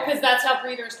 weeks Oh, pregnant. because that's how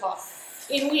breeders talk.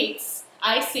 In weeks.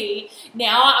 I see.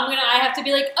 Now I have to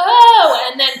be like, oh,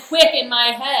 and then quick in my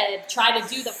head try to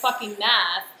do the fucking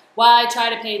math while I try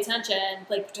to pay attention.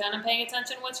 Like pretend I'm paying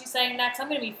attention to what she's saying next. I'm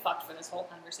gonna be fucked for this whole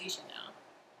conversation now.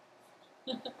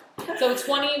 So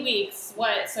 20 weeks.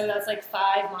 What? So that's like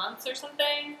 5 months or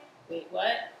something? Wait,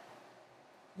 what?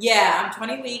 Yeah, I'm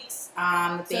 20 weeks.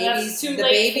 The So that's baby's too the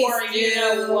late baby's for you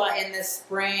know due what. in the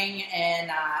spring and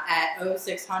at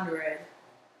 0600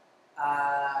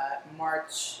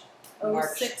 March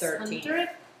 13th. 600?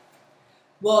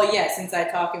 Well, yeah, since I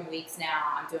talk in weeks now,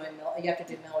 I'm doing you have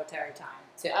to do military time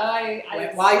too. Only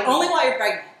while you're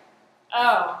pregnant.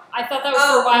 Oh, I thought that was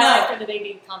Oh, for a while no. after the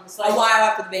baby comes. A while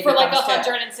after the baby for like comes too.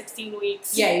 116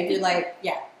 weeks. Yeah, you do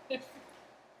yeah.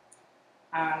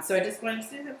 So I just wanted to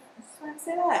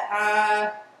say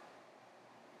that.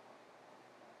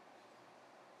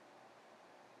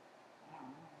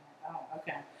 Oh,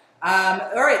 okay.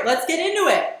 All right, let's get into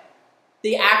it.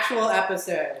 The actual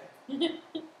episode.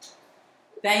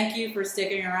 Thank you for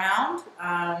sticking around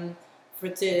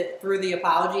through the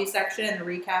apology section and the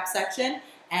recap section.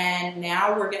 And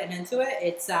now we're getting into it.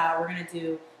 It's we're gonna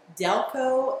do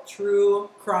Delco True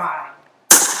Crime.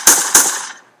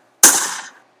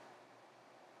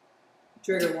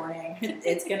 Trigger warning.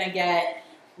 It's gonna get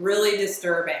really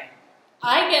disturbing.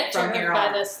 I get From triggered here by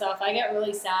on. this stuff. I get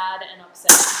really sad and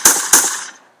upset.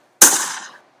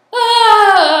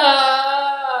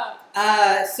 Ah!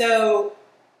 So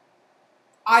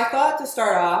I thought to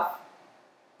start off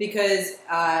because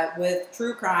with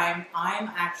true crime, I'm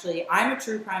a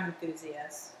true crime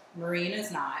enthusiast. Maureen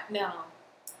is not. No.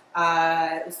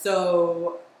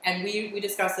 And we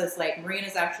discussed this. Like Maureen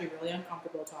is actually really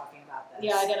uncomfortable talking about this.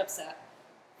 Yeah, I get upset.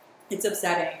 It's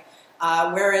upsetting.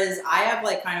 Whereas I have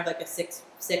kind of a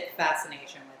sick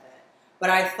fascination with it. But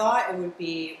I thought it would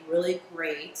be really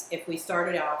great if we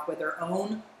started off with our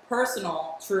own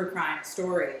personal true crime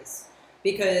stories,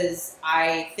 because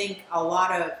I think a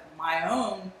lot of my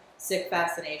own sick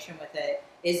fascination with it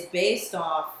is based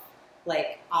off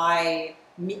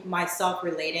myself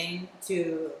relating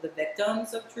to the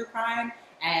victims of true crime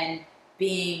and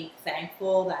being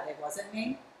thankful that it wasn't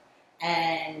me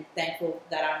and thankful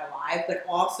that I'm alive, but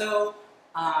also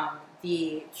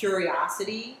the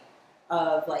curiosity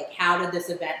of how did this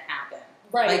event happen?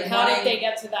 Right. How did they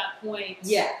get to that point?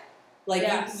 Yeah.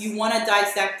 Yes. You want to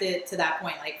dissect it to that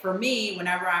point. For me,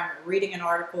 whenever I'm reading an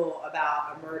article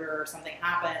about a murder or something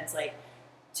happens,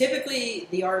 typically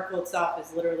the article itself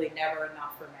is literally never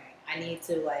enough for me. I need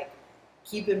to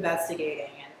keep investigating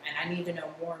and I need to know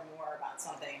more and more about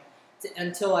something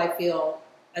until I get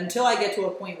to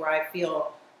a point where I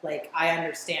feel like I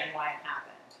understand why it happened.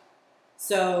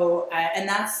 So, and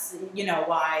that's,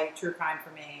 why true crime for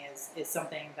me is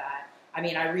something that,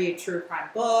 I read true crime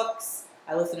books,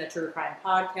 I listen to true crime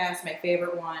podcasts. My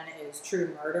favorite one is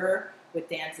True Murder with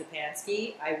Dan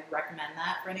Zupansky. I recommend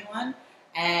that for anyone.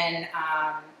 And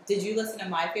did you listen to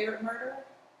My Favorite Murder?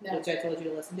 No. Which I told you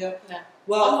to listen to? No.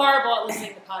 Well, I'm horrible at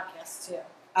listening to podcasts too.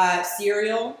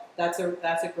 Serial, that's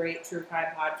a great true crime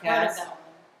Heard of podcast. that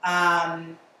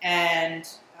one. and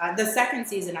the second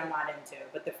season I'm not into,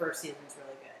 but the first season's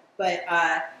really good. But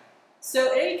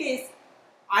so in any case,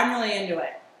 I'm really into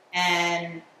it,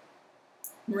 and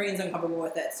Marine's uncomfortable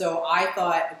with it. So I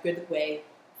thought a good way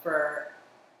for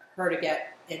her to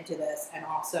get into this, and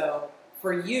also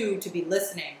for you to be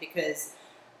listening, because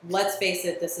let's face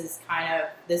it, this is kind of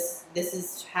this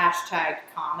is hashtag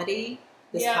comedy,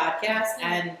 this podcast,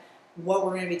 and what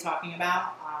we're going to be talking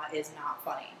about is not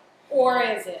funny. Or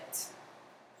is it?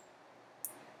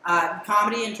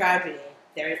 Comedy and tragedy,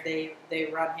 they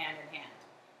run hand in hand.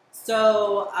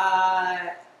 So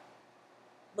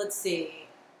let's see.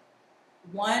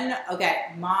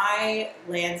 My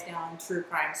Lansdowne true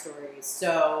crime stories.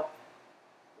 So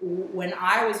when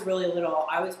I was really little,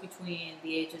 I was between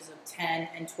the ages of 10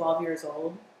 and 12 years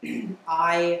old.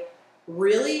 I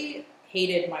really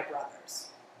hated my brothers.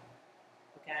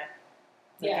 Okay?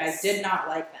 Yes. I did not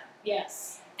like them.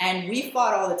 Yes. And we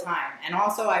fought all the time. And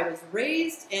also I was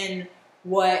raised in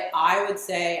what I would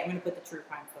say, I'm going to put the true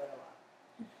crime photo up.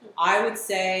 I would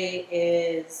say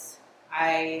is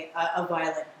a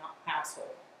violent household.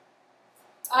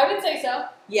 I would say so.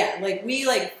 Yeah, like we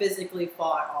physically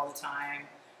fought all the time,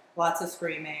 lots of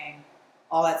screaming,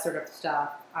 all that sort of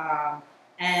stuff,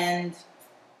 and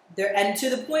to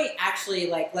the point actually,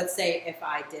 let's say if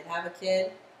I did have a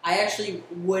kid, I actually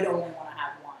would only want to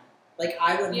have one. Like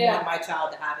I wouldn't want my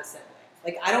child to have a sibling.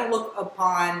 Like I don't look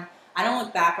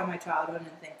back on my childhood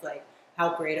and think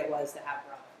how great it was to have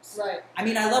brothers. Right. I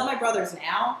mean, I love my brothers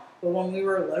now, but when we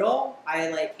were little, I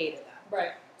hated them.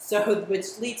 Right. So,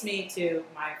 which leads me to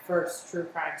my first true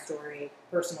crime story,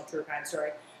 personal true crime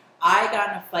story. I got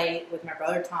in a fight with my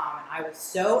brother Tom, and I was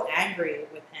so angry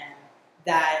with him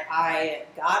that I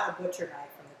got a butcher knife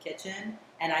from the kitchen,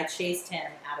 and I chased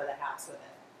him out of the house with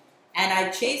it. And I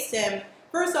chased him,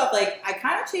 first off, I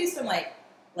kind of chased him like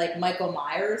Michael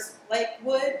Myers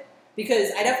would,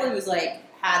 because I definitely was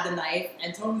had the knife,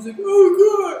 and Tom was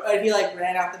oh god, and he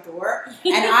ran out the door, and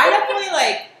I definitely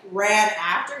ran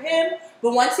after him.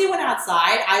 But once he went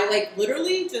outside, I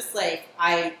literally just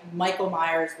I Michael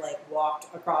Myers walked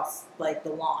across the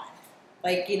lawn,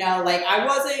 I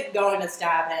wasn't going to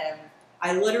stab him.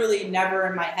 I literally never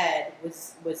in my head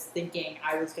was thinking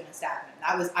I was going to stab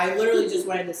him. I literally just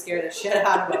wanted to scare the shit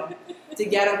out of him to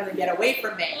get him to get away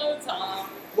from me. Oh, Tom.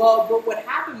 Well, but what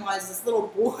happened was this little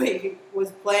boy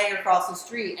was playing across the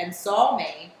street and saw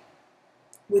me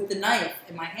with the knife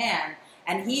in my hand,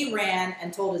 and he ran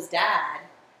and told his dad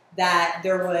that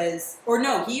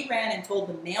he ran and told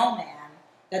the mailman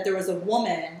that there was a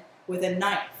woman with a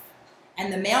knife.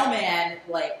 And the mailman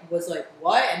was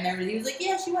what? And then he was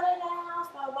yeah, she went in the house,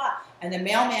 blah, blah, blah. And the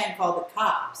mailman called the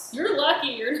cops. You're lucky.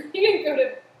 You didn't go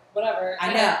to whatever.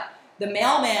 I know. The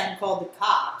mailman called the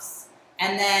cops,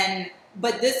 and then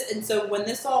so when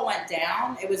this all went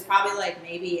down, it was probably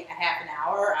maybe a half an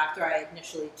hour after I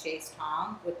initially chased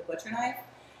Tom with the butcher knife.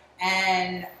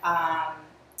 And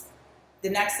the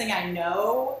next thing I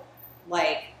know,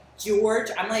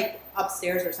 George, I'm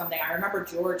upstairs or something. I remember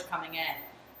George coming in,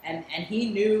 and he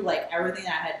knew everything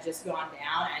that had just gone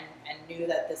down, and knew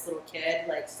that this little kid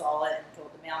saw it and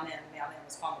told the mailman. The mailman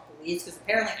was calling the police, because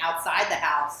apparently outside the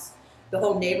house, the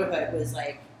whole neighborhood was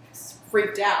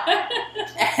freaked out.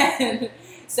 And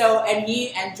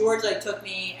George took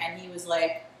me, and he was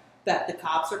that the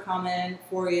cops are coming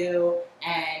for you,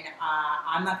 and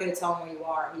I'm not going to tell them where you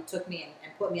are. He took me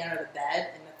and put me under the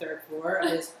bed in the third floor of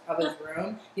his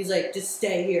room. He's just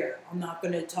stay here. I'm not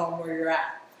going to tell them where you're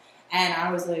at. And I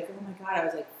was oh my God, I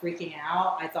was freaking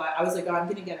out. I thought, I was oh, I'm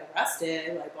going to get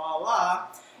arrested, blah, blah.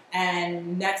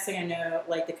 And next thing I know,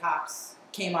 the cops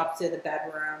came up to the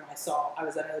bedroom. I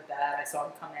was under the bed. I saw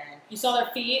them come in. You saw their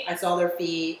feet? I saw their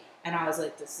feet, and I was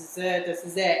this is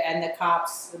it. And the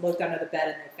cops looked under the bed,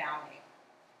 and they found me.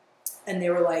 And they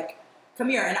were come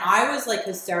here. And I was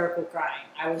hysterical crying.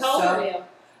 I was How old were you?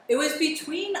 It was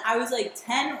between, I was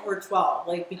 10 or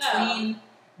 12, between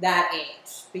that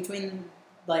age. Between,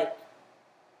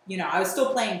 I was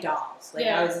still playing dolls.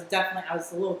 I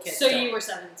was a little kid. So still. you were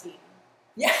 17.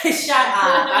 Yeah, shut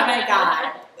up. Oh my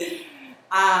God.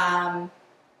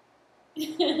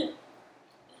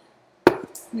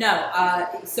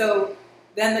 So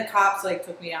then the cops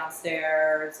took me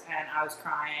downstairs, and I was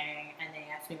crying, and they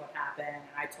asked me what happened,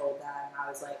 and I told them, and I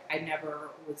was I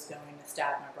never was going to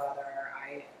stab my brother.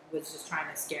 I was just trying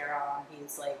to scare him.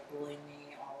 He's bullying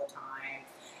me all the time.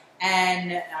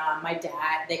 And my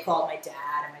dad, they called my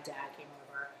dad, and my dad came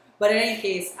over. But in any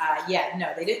case,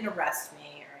 they didn't arrest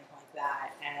me or anything like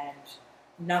that, and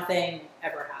nothing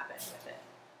ever happened with it.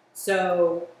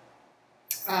 So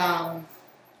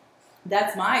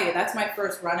that's my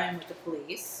first run-in with the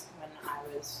police when I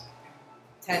was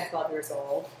 10, 12 years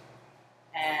old,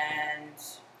 and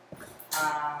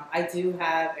I do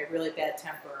have a really bad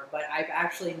temper, but I've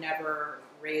actually never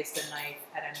raised a knife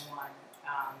at anyone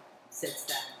since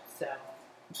then, so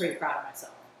I'm pretty proud of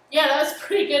myself. Yeah, that was a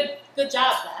pretty good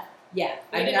job, Beth. Yeah,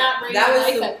 I did not raise that a was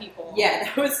knife the- at people. Yeah,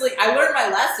 that was like, I learned my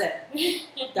lesson,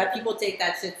 that people take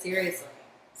that shit seriously.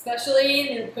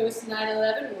 Especially in the post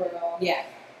 9/11 world. Yeah.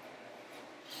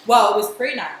 Well, it was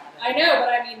pre 9/11. I know, but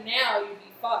I mean now you'd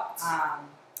be fucked.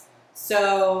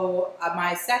 So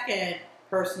my second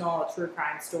personal true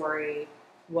crime story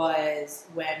was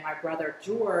when my brother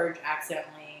George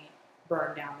accidentally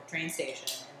burned down the train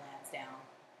station in Lansdowne.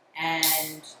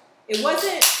 And it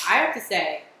wasn't, I have to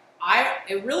say,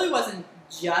 it really wasn't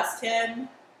just him,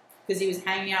 because he was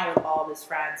hanging out with all of his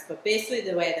friends, but basically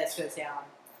the way this goes down,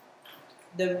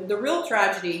 the real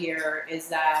tragedy here is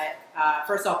that,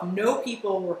 first off, no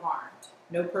people were harmed.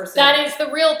 No person. That is the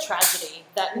real tragedy,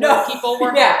 that No. people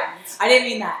were Yeah. harmed. I didn't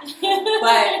mean that.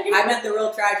 But I meant the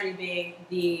real tragedy being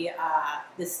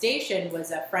the station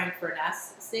was a Frank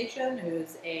Furness station,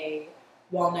 who's a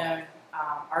well-known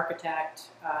architect,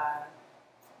 has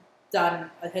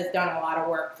done a lot of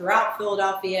work throughout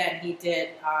Philadelphia, and he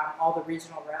did all the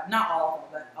regional rail, not all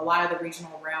of them, but a lot of the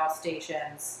regional rail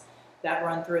stations that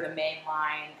run through the main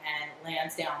line, and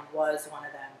Lansdowne was one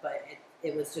of them, but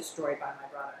it was destroyed by my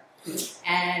brother.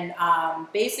 And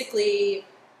basically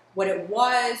what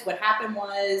happened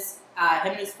was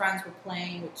him and his friends were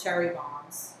playing with cherry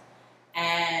bombs,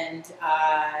 and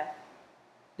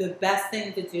the best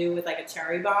thing to do with like a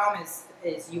cherry bomb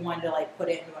is you want to like put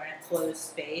it into an enclosed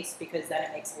space, because then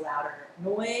it makes a louder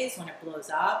noise when it blows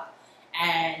up.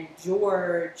 And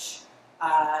George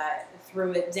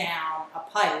threw it down a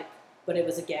pipe, but it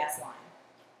was a gas line,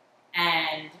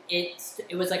 and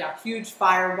it was like a huge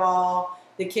fireball.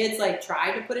 The kids like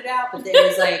tried to put it out, but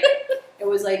it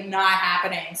was like not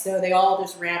happening. So they all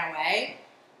just ran away.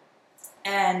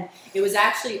 And it was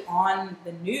actually on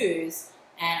the news.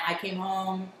 And I came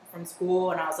home from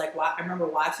school and I was like, I remember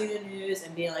watching the news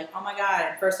and being like, oh my God.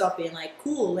 And first off being like,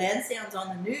 cool, Lansdowne's on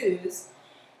the news.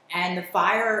 And the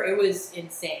fire, it was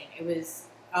insane.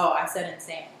 I said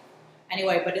insane.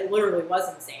 Anyway, but it literally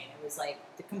was insane. It was like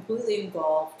completely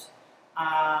engulfed.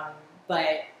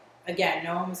 But again,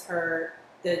 no one was hurt.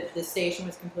 The station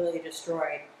was completely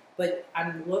destroyed. But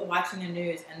I'm watching the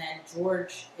news, and then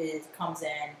George comes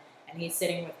in, and he's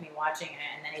sitting with me watching it,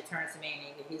 and then he turns to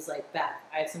me and he's like, Beth,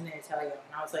 I have something to tell you.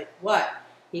 And I was like, what?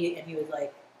 He was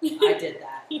like, I did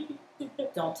that.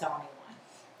 Don't tell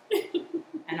anyone.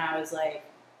 And I was like,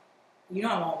 you know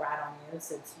I won't rat on you,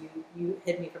 since you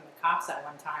hid me from the cops that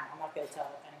one time. I'm not going to tell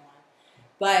anyone.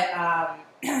 But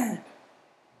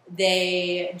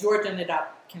George ended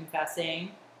up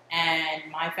confessing, and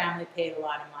my family paid a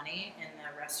lot of money in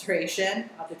the restoration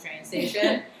of the train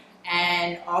station.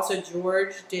 And also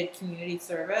George did community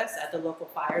service at the local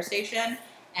fire station,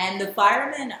 and the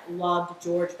firemen loved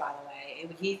George, by the way.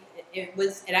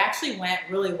 It actually went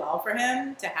really well for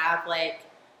him to have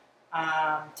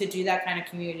to do that kind of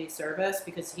community service,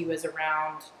 because he was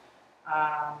around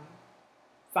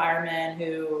firemen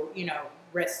who,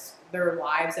 risk their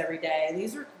lives every day.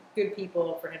 These were good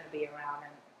people for him to be around,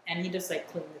 and he just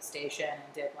cleaned the station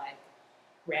and did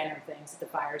random things at the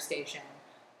fire station.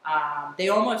 They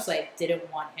almost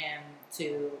didn't want him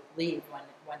to leave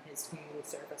when his community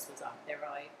service was up. They were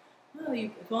like, "Oh,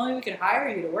 if only we could hire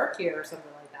you to work here," or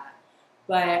something like that.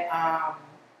 But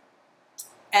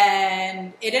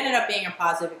and it ended up being a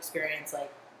positive experience,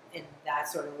 in that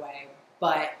sort of way.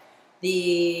 But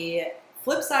the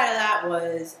flip side of that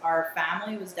was our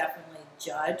family was definitely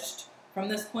judged from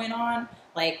this point on.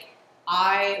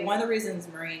 One of the reasons,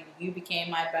 Maureen, you became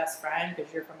my best friend,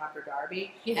 because you're from Upper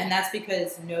Darby, and that's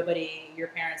because your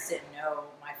parents didn't know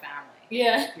my family.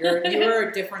 Yeah. You were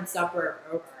a different suburb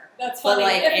over. That's But,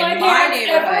 funny. If in my my parents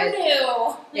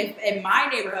neighborhood- ever knew. In my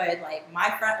neighborhood, my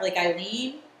friend,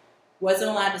 Eileen,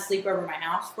 wasn't allowed to sleep over my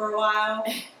house for a while.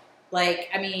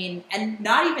 And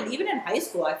not even in high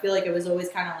school, I feel like it was always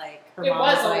kind of her It mom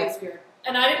was was always weird.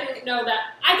 And I didn't know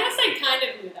that. I guess I kind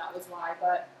of knew that was why,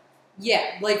 but...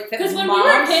 yeah, Because when we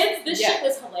were kids, this yeah. shit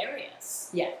was hilarious.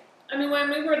 Yeah. I mean, when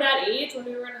we were that age, when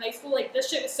we were in high school, this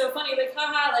shit was so funny.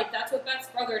 Haha, that's what Beth's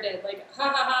brother did. Ha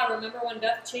ha ha, remember when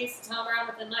Beth chased Tom around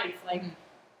with a knife?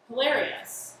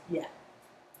 Hilarious. Yeah.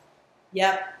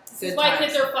 Yep. This is why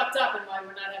kids are fucked up and why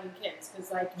we're not having kids.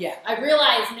 Because, yeah. I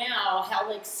realize now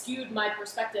how, skewed my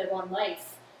perspective on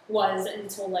life was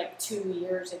until, 2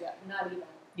 years ago. Not even.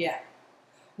 Yeah.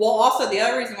 Well, also, the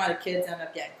other reason why the kids end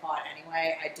up getting caught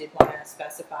anyway, I did want to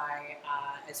specify,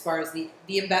 as far as the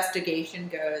investigation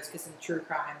goes, because in true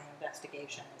crime, the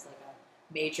investigation is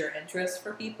major interest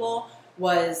for people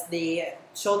was the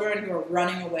children who were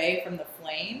running away from the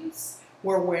flames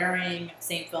were wearing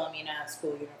St. Philomena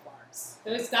school uniforms.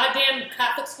 Those goddamn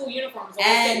Catholic school uniforms always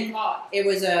And getting caught. It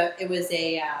was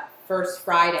a First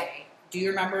Friday. Do you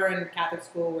remember in Catholic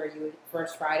school where you would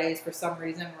First Fridays for some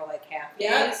reason were like half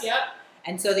days? Yep.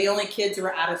 And so the only kids who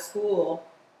were out of school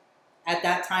at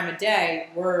that time of day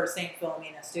were St.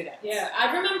 Philomena students. Yeah,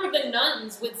 I remember the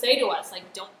nuns would say to us,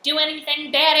 like, don't do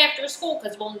anything bad after school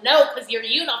because we'll know because your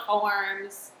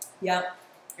uniforms. Yep.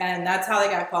 And that's how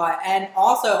they got caught. And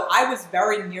also, I was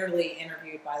very nearly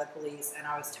interviewed by the police, and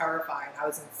I was terrified. I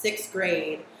was in 6th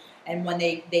grade, and when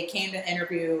they came to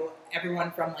interview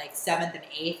everyone from like 7th and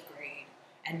 8th grade,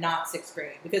 and not 6th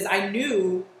grade, because I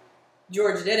knew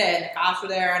George did it, and the cops were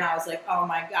there, and I was like, oh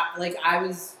my God. Like, I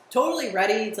was totally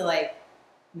ready to, like,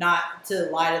 not to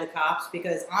lie to the cops,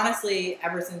 because honestly,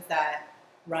 ever since that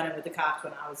run-in with the cops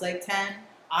when I was like 10,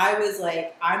 I was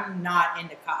like, I'm not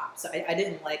into cops. I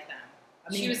didn't like them.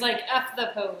 I mean, She was like, F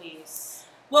the police.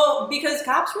 well, because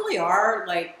cops really are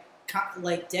like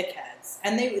dickheads,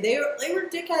 and they were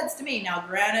dickheads to me. Now,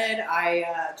 granted,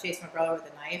 I chased my brother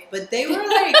with a knife, but they were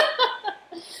like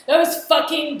Those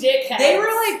fucking dickheads. they were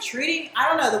like treating. I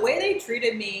don't know, the way they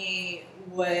treated me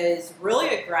was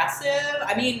really aggressive.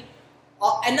 I mean,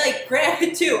 and like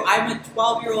granted too, I'm a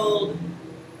 12-year-old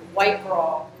white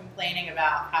girl complaining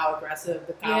about how aggressive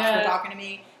the cops were talking to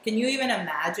me. Can you even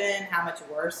imagine how much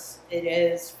worse it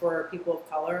is for people of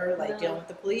color, like dealing with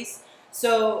the police?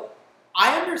 So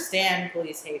I understand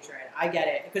police hatred. I get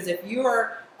it. Because if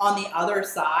you're on the other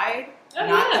side,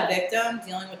 the victim,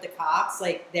 dealing with the cops,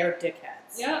 like, they're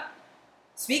dickheads. Yeah.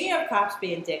 Speaking of cops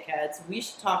being dickheads, we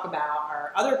should talk about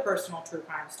our other personal true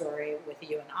crime story with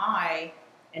you and I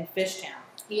in Fishtown.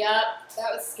 Yep,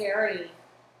 that was scary.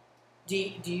 Do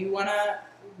you want to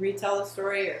retell the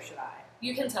story, or should I?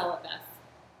 You can tell it, Beth.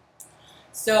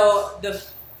 So the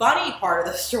funny part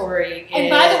of the story is... And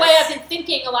by the way, I've been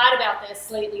thinking a lot about this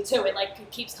lately, too. It,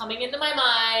 like, keeps coming into my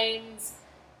mind.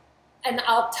 And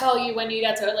I'll tell you when you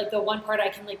get to it, like, the one part I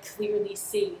can, like, clearly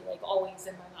see, like, always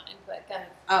in my mind. But go ahead.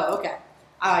 Oh, okay.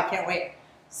 Oh, I can't wait.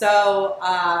 So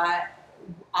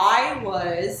I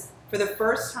was, for the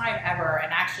first time ever,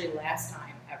 and actually last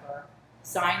time ever,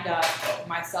 signed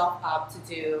myself up to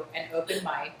do an open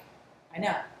mic. I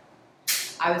know.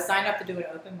 I was signed up to do an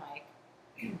open mic.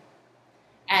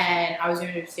 And I was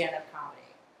going to do stand-up comedy.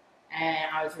 And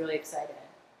I was really excited.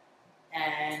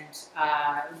 And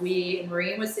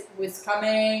Maureen was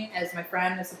coming as my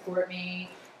friend to support me.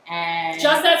 And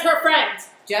Just as her friend.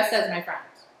 Just as my friend.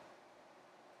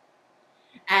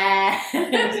 And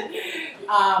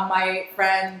my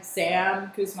friend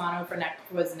Sam Cusmano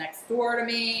was next door to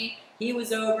me. He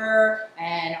was over,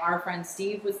 and our friend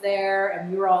Steve was there,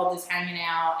 and we were all just hanging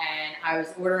out, and I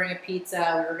was ordering a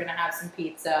pizza. We were going to have some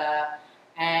pizza,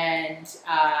 and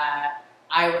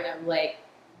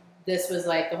this was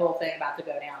like the whole thing about to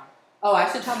go down. Oh, I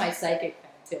should tell my psychic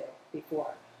thing, too,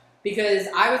 before. Because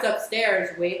I was upstairs,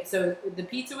 so the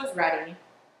pizza was ready,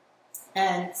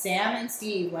 and Sam and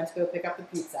Steve went to go pick up the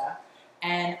pizza,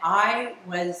 and I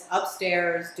was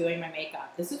upstairs doing my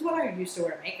makeup. This is when I used to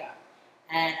wear makeup.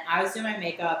 And I was doing my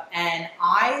makeup, and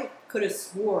I could have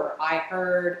swore I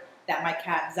heard that my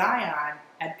cat Zion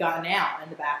had gotten out in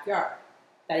the backyard,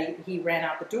 that he ran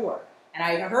out the door. And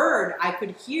I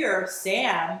could hear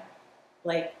Sam,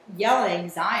 like, yelling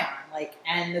Zion, like,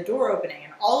 and the door opening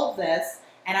and all of this.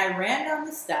 And I ran down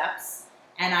the steps,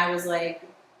 and I was like,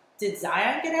 did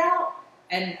Zion get out?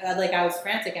 And, I was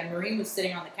frantic, and Maureen was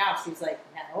sitting on the couch. She was like,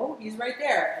 no, he's right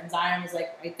there. And Zion was,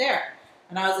 like, right there.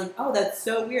 And I was like, oh, that's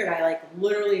so weird. I, like,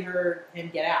 literally heard him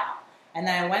get out. And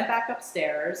then I went back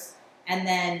upstairs, and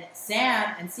then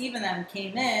Sam and Steve and them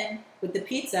came in with the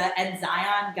pizza, and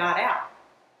Zion got out.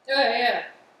 Oh, yeah.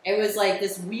 It was, like,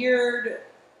 this weird,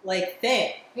 like,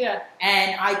 thing. Yeah.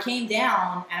 And I came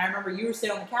down, and I remember you were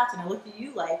sitting on the couch, and I looked at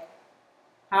you like,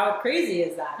 how crazy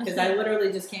is that? Because I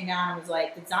literally just came down and was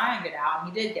like, did Zion get out?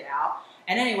 And he did get out.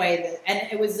 And anyway,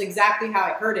 and it was exactly how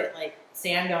I heard it, like,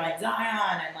 Sam going,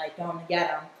 Zion, and, like, going to get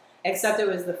him. Except it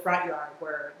was the front yard,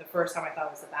 where the first time I thought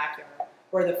it was the backyard,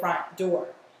 or the front door.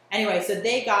 Anyway, so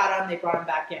they got him, they brought him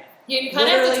back in. Yeah, you kind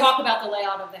of have to talk about the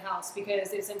layout of the house,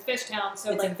 because it's in Fishtown,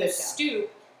 so, like, the stoop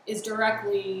is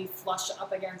directly flush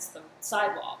up against the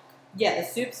sidewalk. Yeah, the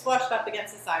soup's flushed up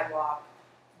against the sidewalk.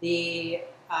 It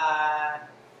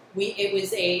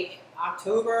was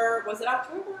October, was it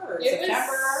October or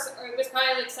September? It was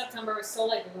probably like September. It was still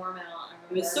like warm out. I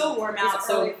remember. It was still warm out,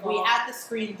 so we had the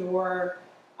screen door.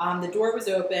 The door was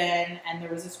open, and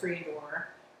there was a screen door.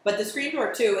 But the screen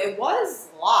door too, it was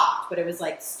locked, but it was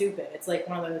like stupid. It's like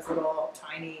one of those little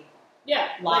tiny Yeah,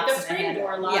 locks like a in the screen handle.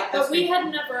 door lock. Yeah, a but we screen-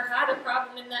 had never had a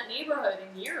problem in that neighborhood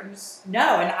in years.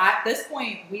 No, and at this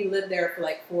point, we lived there for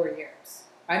like 4 years.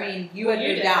 I mean, you Well, had you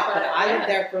moved did, out, but but I yeah. lived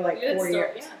there for like You had 4 still-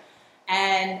 years.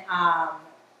 yeah.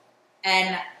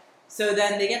 And so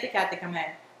then they get the cat to come in.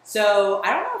 So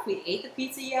I don't know if we ate the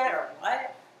pizza yet or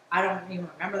what. I don't even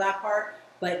remember that part.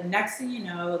 But next thing you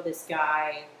know, this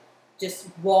guy just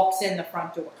walks in the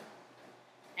front door.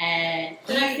 And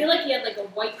And I feel like he had like a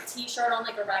white t-shirt on,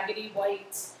 like a raggedy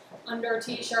white under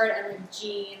t-shirt and like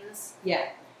jeans. yeah.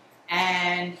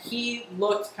 And he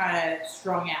looked kind of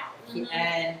strung out. Mhm.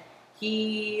 And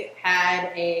he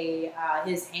had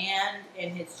his hand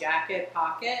in his jacket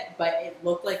pocket, but it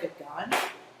looked like a gun.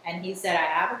 And he said, I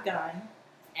have a gun,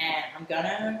 and I'm going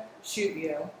to shoot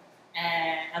you,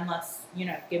 and unless,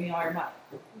 give me all your money.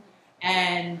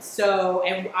 And so,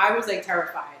 and I was like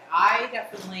terrified. I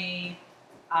definitely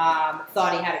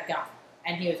thought he had a gun,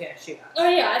 and he was going to shoot us. Oh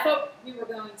yeah, I thought we were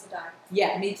going to die.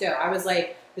 Yeah, me too. I was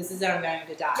like, this is it, I'm going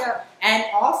to die. Yeah. And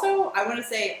also, I want to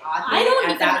say, oddly, I don't at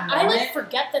even. that I moment, like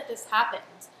forget that this happened.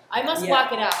 I must Yeah.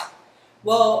 block it out.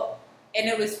 well, and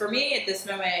it was for me at this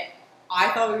moment, I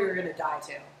thought we were going to die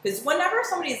too. Because whenever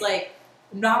somebody's like,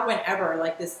 not whenever,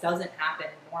 like this doesn't happen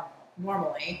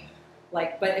normally,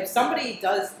 like, but if somebody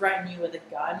does threaten you with a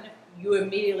gun, you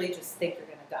immediately just think you're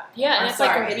going to die. Yeah, and I'm it's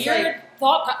sorry, like a it's weird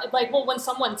thought. Like, well, when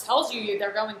someone tells you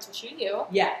they're going to shoot you,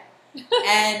 Yeah.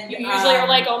 And you usually are um,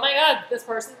 like, oh my god, this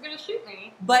person's going to shoot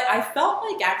me. but I felt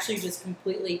like actually just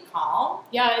completely calm.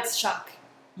 Yeah, it's shock.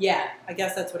 Yeah, I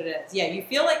guess that's what it is. Yeah, you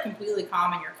feel like completely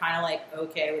calm and you're kind of like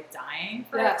okay with dying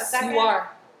for a Yes, second. you are.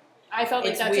 I felt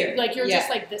like It's that weird. too. Like, you're Yeah. just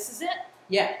like, this is it?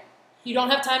 Yeah, You don't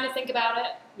have time to think about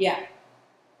it. yeah.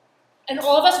 And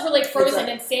all of us were like frozen, like-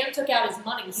 and Sam took out his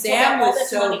money. He took Sam out all was this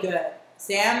so money. good.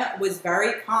 Sam was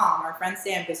very calm. Our friend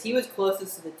Sam, because he was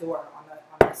closest to the door on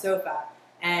the sofa,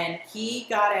 and he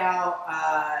got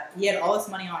out. He had all this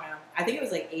money on him. I think it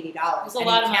was like $80. It was a and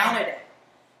lot he of money. counted it,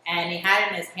 and he had it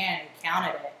in his hand. He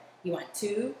counted it. He went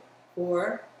 2,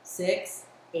 4, 6,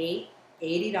 8,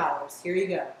 $80. Here you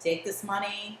go. Take this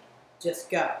money. Just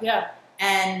go. Yeah.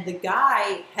 And the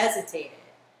guy hesitated.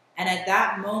 And at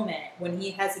that moment, when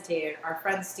he hesitated, our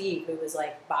friend Steve, who was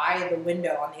like by the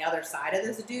window on the other side of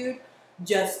this dude,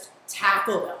 just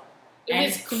tackled him It and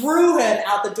was threw him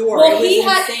out the door. Well, it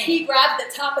was insane. he grabbed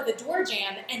the top of the door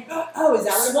jamb and Oh, is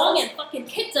that what it swung was? and fucking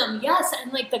kicked him. Yes,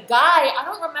 and like the guy, I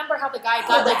don't remember how the guy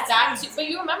got like that's that, right. but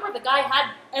you remember the guy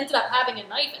ended up having a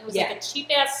knife and it was Yeah. like a cheap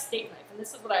ass steak knife, and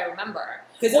this is what I remember.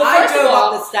 Because Well, I first of drove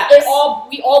all, up the steps.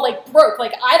 We all like broke.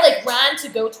 Like I like ran to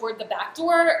go toward the back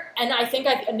door, and I think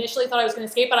I initially thought I was going to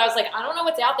escape, but I was like, I don't know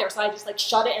what's out there, so I just like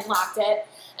shut it and locked it.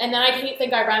 And then I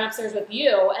think I ran upstairs with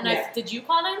you, and Yeah. did you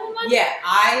call 911? Yeah,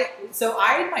 I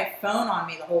had my phone on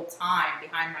me the whole time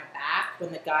behind my back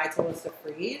when the guy told us to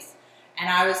freeze, and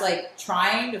I was like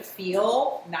trying to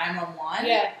feel 911.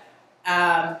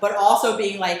 Yeah. But also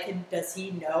being like, does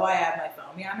he know I have my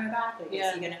phone behind my back? Like, Yeah.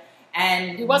 is he gonna?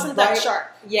 And He wasn't that right-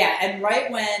 sharp. Yeah, and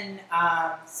right when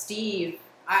Steve,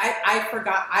 I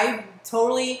forgot. I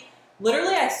totally,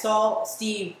 literally, I saw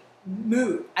Steve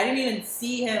move. I didn't even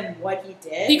see him what he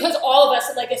did. Because all of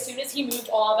us, like, as soon as he moved,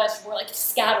 all of us were, like,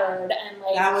 scattered, and,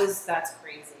 like, that's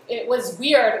crazy. it was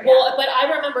weird. Yeah. Well, but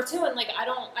I remember, too, and, like,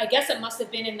 I guess it must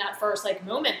have been in that first, like,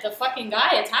 moment, the fucking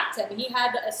guy attacked him. He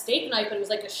had a steak knife, but it was,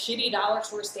 like, a shitty dollar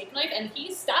store steak knife, and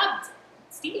he stabbed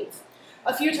Steve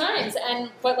a few times,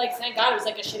 but, like, thank God it was,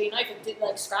 like, a shitty knife. It did,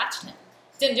 like, scratched him.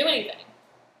 Didn't do anything.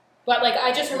 But, like,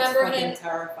 I just remember it's him... fucking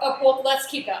terrifying. Oh, well, let's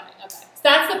keep going. Okay. So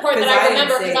that's the part that 'Cause I I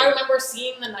remember, didn't see because I it. remember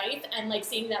seeing the knife and, like,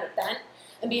 seeing that it bent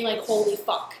and being like, holy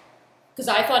fuck. Because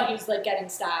I thought he was, like, getting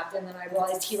stabbed, and then I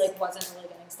realized he, like, wasn't really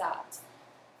getting stabbed.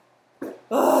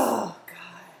 Oh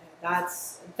God,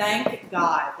 thank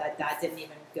God that didn't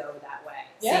even go that way.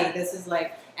 Yeah. See, this is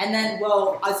like, and then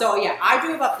so yeah, I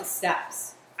drove up the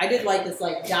steps. I did like this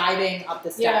like diving up the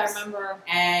steps. Yeah, I remember.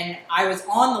 And I was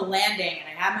on the landing, and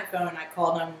I had my phone. I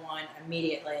called 911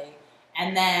 immediately,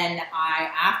 and then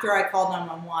after I called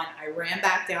 911, I ran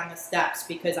back down the steps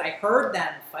because I heard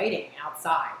them fighting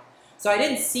outside. So I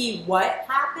didn't see what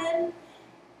happened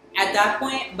at that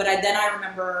point, but then I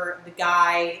remember the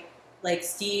guy, like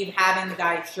Steve, having the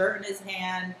guy's shirt in his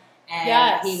hand, and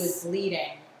Yes. he was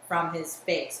bleeding from his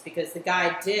face because the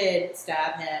guy did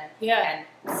stab him Yeah.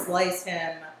 and slice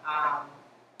him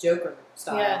Joker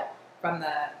style Yeah. from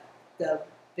the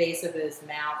base of his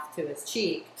mouth to his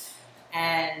cheek,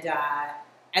 and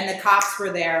the cops were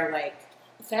there like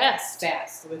Fast.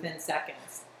 within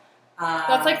seconds.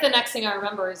 That's, like, the next thing I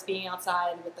remember is being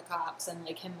outside with the cops and,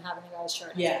 like, him having the guy's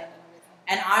shirt in his Yeah. hand and everything.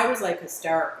 and I was like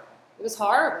hysterical. It was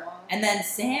horrible. And then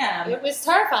Sam, It was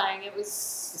terrifying. It was.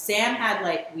 Sam had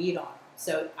like weed on him.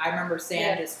 So I remember Sam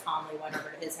Yeah. just calmly went over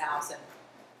to his house and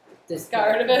just Got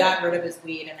rid of it? got rid of his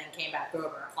weed and then came back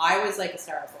over. I was like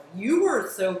hysterical. You were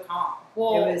so calm.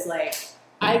 Well, it was like,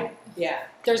 yeah.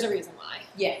 There's a reason why.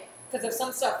 Yeah. Because of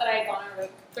some stuff that I had gone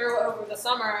through over the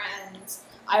summer, and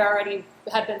I already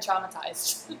had been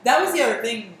traumatized. That was the other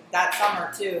thing that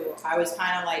summer too. I was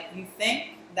kind of like, you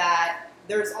think that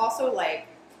there's also like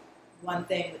one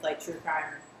thing with like true crime,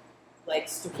 like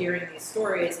hearing these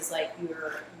stories is like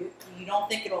you don't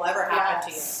think it'll ever happen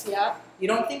to you. Yeah. You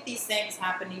don't think these things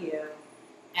happen to you,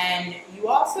 and you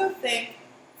also think,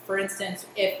 for instance,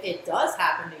 if it does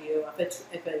happen to you, if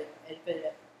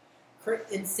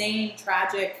insane,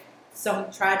 tragic,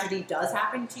 some tragedy does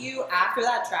happen to you after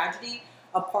that tragedy,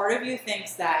 a part of you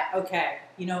thinks that, okay,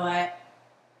 you know what,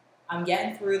 I'm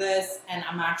getting through this, and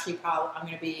I'm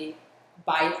going to be,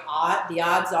 the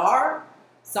odds are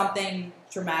something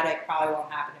traumatic probably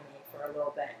won't happen to me for a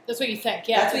little bit. That's what you think.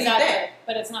 Yeah, That's what you exactly. think.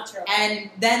 But it's not true. And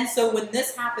then, so when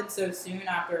this happened so soon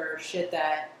after shit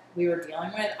that we were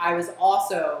dealing with, I was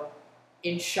also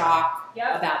in shock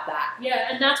Yeah. about that. Yeah,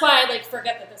 and that's why I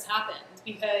forget that this happened,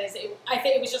 because I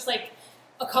think it was just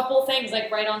a couple things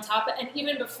right on top of, and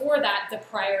even before that, the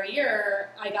prior year,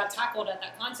 I got tackled at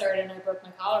that concert and I broke my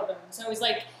collarbone. So it was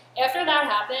after that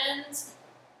happened,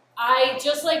 I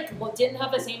just didn't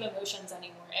have the same emotions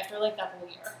anymore after that whole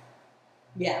year.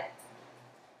 Yeah,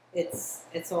 it's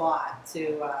a lot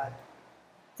to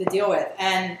deal with,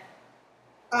 and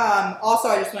also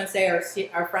I just want to say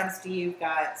our friend Steve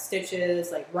got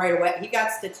stitches right away. He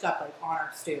got stitched up on our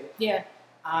stoop. Yeah.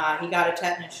 He got a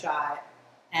tetanus shot,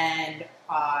 and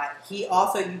he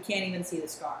also, you can't even see the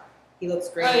scar. He looks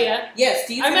great. Oh yeah. Yeah,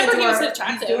 Steve's I remember he was he's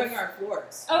attractive. doing our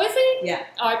floors. Oh, is he? Yeah.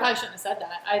 Oh, I probably shouldn't have said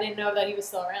that. I didn't know that he was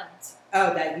still around.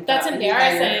 Oh, that you. That's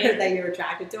embarrassing. That you're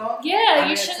attracted to him. Yeah, I'm you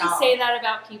gonna shouldn't tell say him. that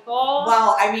about people.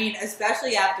 Well, I mean,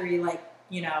 especially after he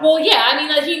Well, yeah, I mean,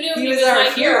 he knew he was our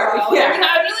my hero. Yeah. And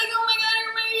I'd be like, oh my god,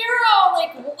 you're my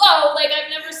hero! Whoa, I've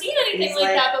never seen anything He's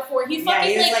that before. He Yeah,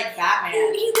 fucking, he was like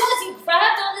Batman. he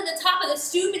grabbed onto the top of the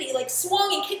stoop and he,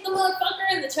 swung and kicked the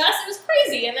motherfucker in the chest. It was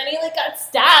crazy. And then he, got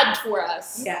stabbed for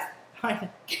us. Yeah.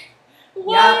 What?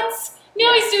 Yeah.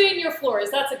 Now he's doing your floors.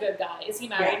 That's a good guy. Is he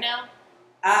married now?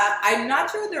 I'm not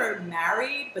sure they're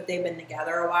married, but they've been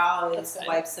together a while. His That's good.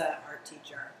 wife's an art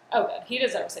teacher. Oh, good. He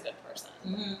deserves a good person.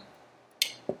 Mm-hmm.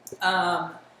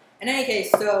 In any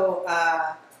case, so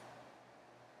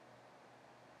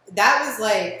that was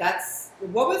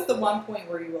what was the one point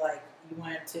where you you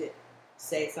wanted to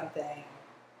say something?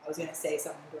 I was going to say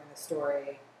something during the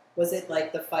story. Was it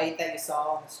the fight that you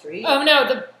saw on the street? Oh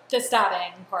no, the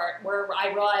stabbing part where I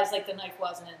realized the knife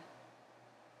wasn't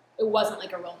a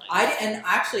real knife. And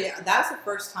actually that was the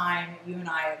first time you and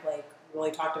I have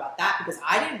really talked about that, because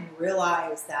I didn't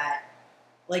realize that.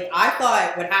 I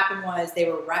thought what happened was they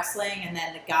were wrestling and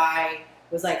then the guy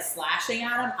was slashing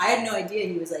at him. I had no idea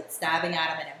he was stabbing at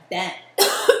him and it bent.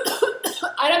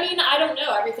 I don't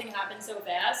know. Everything happened so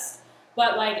fast,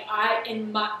 but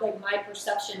my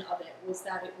perception of it was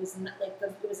that it was not, it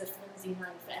was a flimsy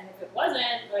knife, and if it wasn't,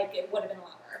 it would have been a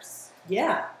lot worse.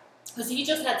 Yeah. Because he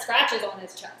just had scratches on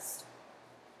his chest.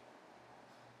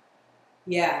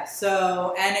 Yeah.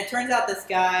 So, and it turns out this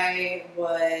guy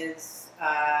was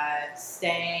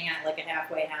staying at a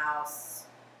halfway house,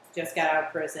 just got out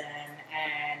of prison,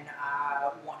 and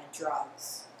wanted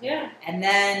drugs. Yeah. And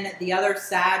then the other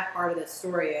sad part of the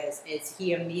story is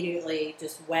he immediately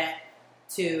just went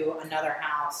to another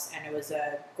house, and it was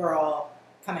a girl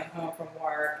coming home from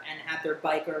work and had their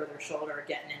bike over their shoulder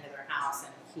getting into their house,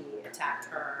 and he attacked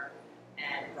her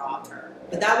and robbed her.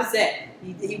 But that was it.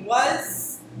 He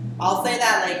was, I'll say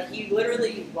that, he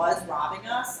literally was robbing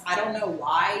us. I don't know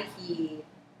why he...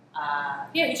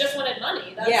 Yeah, he just wanted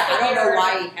money. That's I don't know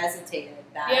why he hesitated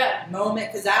that moment,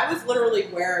 because that was literally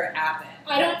where it happened.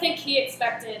 I don't think he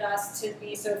expected us to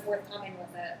be so forthcoming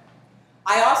with it.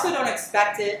 I also don't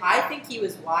expect it. I think he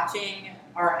was watching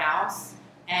our house,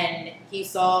 and he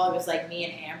saw it was me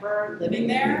and Amber living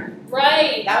there.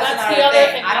 Right. That was That's another the other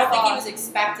thing. thing. I don't think he was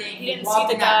expecting. He didn't walked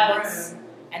see in the that guys. room,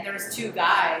 and there was two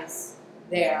guys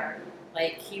there.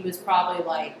 He was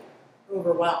probably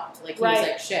overwhelmed. He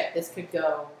Right. was shit, this could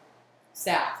go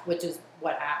south, which is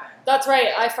what happened. That's right.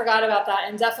 I forgot about that,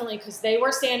 and definitely because they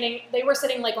were sitting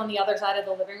on the other side of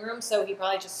the living room, so he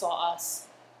probably just saw us.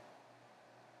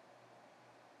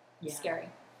 Yeah. Scary.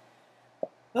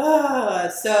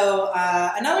 So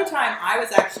another time, I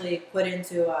was actually put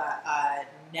into a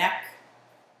neck.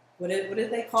 What did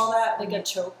they call that? Like a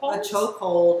chokehold? A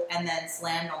chokehold, and then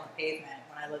slammed on the pavement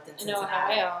when I lived in In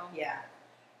Cincinnati. Ohio. Yeah,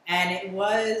 and it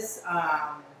was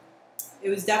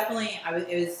definitely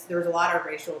there was a lot of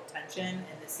racial tension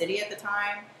in the city at the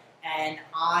time, and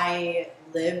I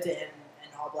lived in an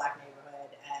all black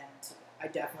neighborhood, and I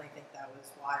definitely think that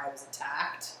was why I was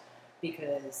attacked,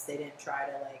 because they didn't try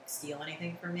to like steal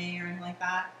anything from me or anything like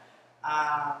that.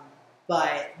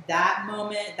 But that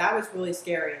moment, that was really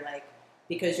scary, like,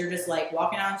 because you're just like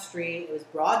walking down the street, it was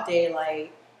broad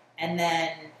daylight, and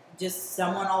then just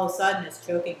someone all of a sudden is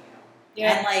choking you.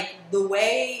 Yeah. And like the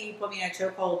way he put me in a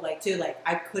chokehold, like too, like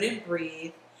I couldn't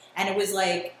breathe, and it was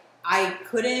like I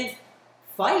couldn't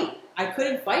fight.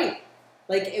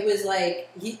 Like it was like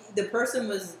the person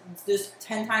was just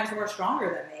 10 times more stronger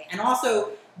than me, and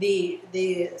also the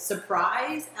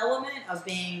surprise element of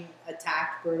being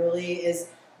attacked brutally is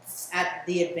at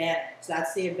the advantage.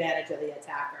 That's the advantage of the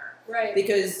attacker, Right.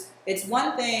 because it's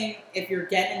one thing if you're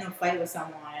getting in a fight with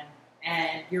someone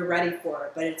and you're ready for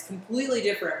it, but it's completely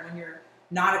different when you're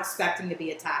not expecting to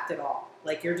be attacked at all.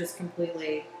 Like you're just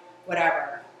completely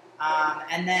whatever.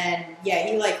 And then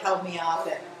he like held me up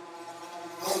and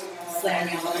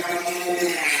slammed me on the ground,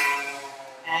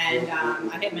 and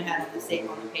I hit my head on the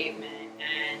pavement,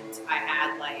 and I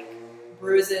had like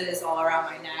bruises all around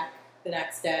my neck the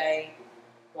next day.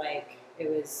 Like it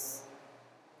was,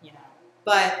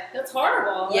 but That's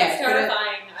horrible. Yeah, That's it could've-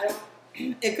 terrifying. I don't.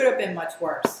 it could have been much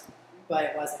worse, but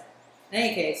it wasn't. In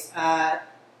any case, do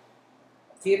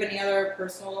you have any other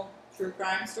personal true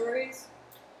crime stories?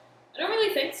 I don't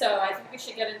really think so. I think we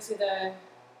should get into the.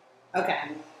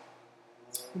 Okay.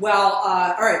 Well,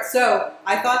 all right. So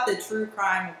I thought the true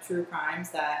crime of true crimes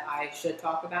that I should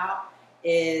talk about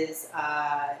is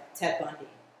Ted Bundy,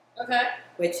 Okay.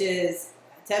 which is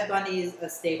Ted Bundy is a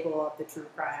staple of the true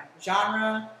crime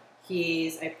genre.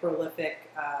 He's a prolific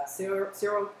serial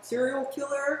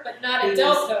killer. But not He a was-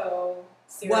 Delco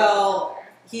serial Well- killer.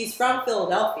 He's from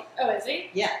Philadelphia. Oh, is he?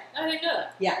 Yeah. I didn't know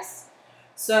that. Yes.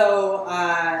 So,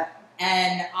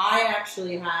 and I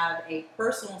actually have a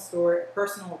personal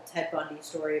Ted Bundy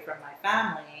story from my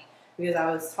family, because I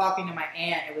was talking to my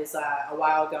aunt. It was a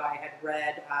while ago. I had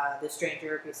read The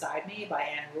Stranger Beside Me by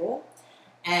Anne Rule,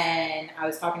 and I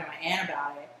was talking to my aunt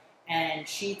about it, and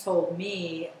she told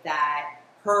me that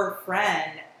her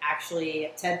friend,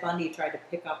 actually, Ted Bundy tried to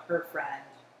pick up her friend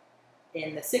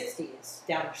in the 60s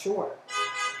down the shore.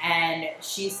 And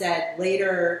she said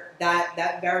later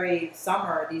that very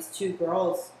summer, these two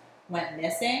girls went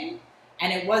missing.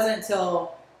 And it wasn't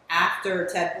until after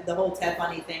the whole Ted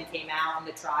Bundy thing came out in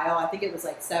the trial, I think it was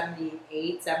like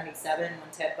 78, 77,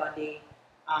 when Ted Bundy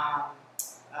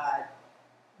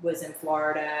was in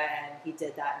Florida and he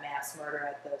did that mass murder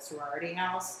at the sorority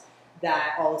house,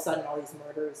 that all of a sudden all these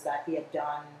murders that he had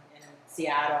done in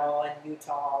Seattle and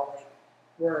Utah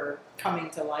were coming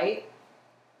to light,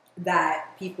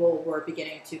 that people were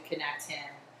beginning to connect him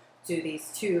to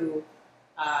these two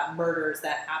murders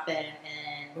that happened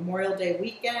in Memorial Day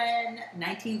weekend,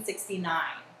 1969.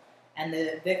 And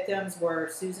the victims were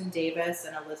Susan Davis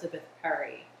and Elizabeth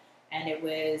Perry. And it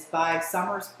was by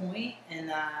Summers Point,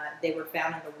 and they were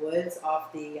found in the woods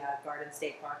off the Garden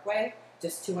State Parkway,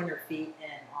 just 200 feet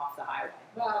in off the highway.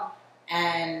 Wow.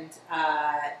 And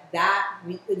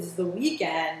it was the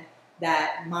weekend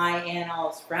that my Aunt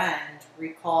Al's friend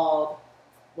recalled,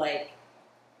 like,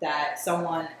 that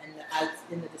someone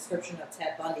in the description of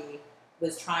Ted Bundy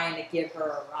was trying to give her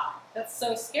a ride. That's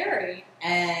so scary.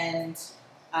 And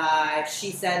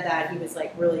she said that he was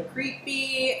like really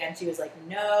creepy, and she was like,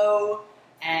 no.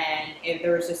 And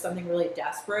there was just something really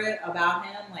desperate about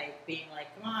him, like being like,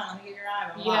 come on, let me get your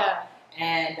eye. Blah, blah. Yeah.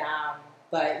 And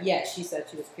but yeah, she said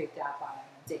she was creeped out by him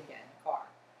and didn't get in the car.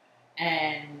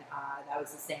 And that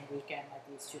was the same weekend that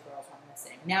these two girls went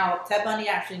missing. Now, Ted Bundy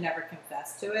actually never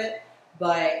confessed to it,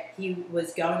 but he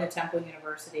was going to Temple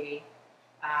University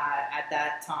at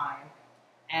that time,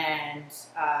 and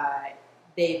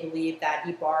they believed that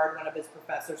he borrowed one of his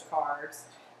professor's cards.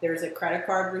 There's a credit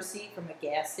card receipt from a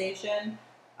gas station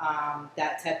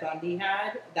that Ted Bundy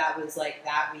had that was like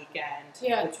that weekend,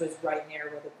 which was right near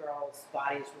where the girls'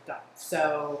 bodies were dumped.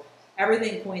 So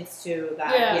everything points to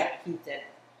that, he did it.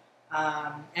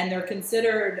 And they're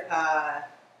considered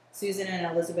Susan and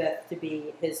Elizabeth to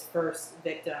be his first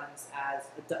victims as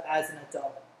an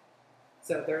adult.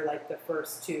 So they're like the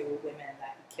first two women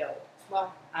that he killed.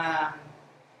 Wow. And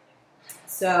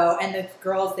the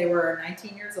girls, they were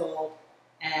 19 years old,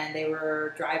 and they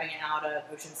were driving out of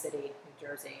Ocean City, New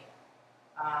Jersey.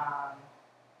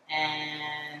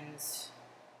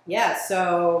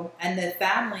 And the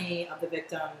family of the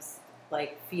victims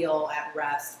like feel at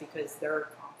rest because they're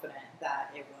confident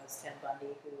that it was Ted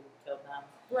Bundy who killed them.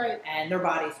 Right. And their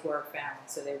bodies were found,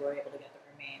 so they were able to get the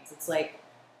remains. It's like,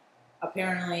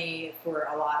 apparently for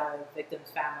a lot of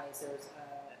victims' families,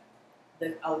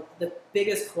 the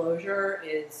biggest closure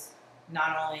is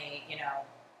not only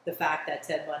the fact that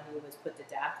Ted Bundy was put to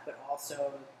death, but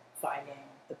also finding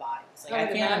the bodies. Like I I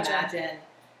would can't imagine. imagine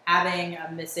having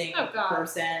a missing Oh, God.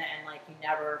 person and like you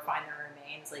never find their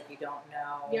remains. Like you don't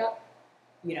know. Yep.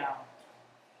 You know.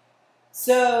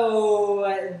 So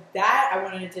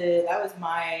that was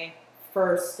my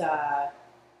first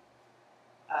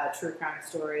true crime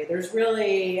story. There's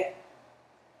really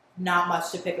not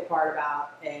much to pick apart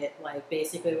about it. Like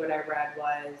basically what I read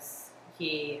was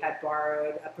he had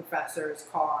borrowed a professor's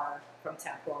car from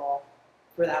Temple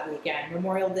for that weekend.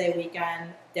 Memorial Day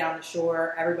weekend, down the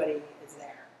shore, everybody is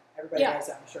there. Everybody Yeah. goes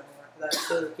down the shore.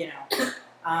 So,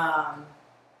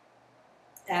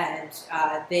 and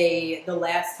the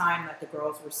last time that the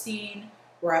girls were seen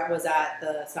was at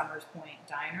the Summers Point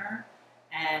Diner,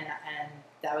 and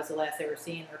that was the last they were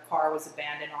seen. Their car was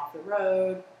abandoned off the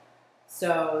road,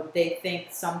 so they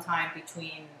think sometime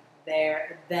between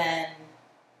then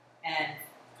and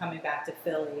coming back to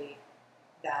Philly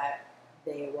that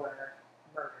they were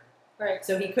murdered. Right.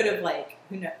 So he could have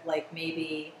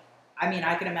maybe. I mean,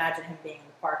 I can imagine him being in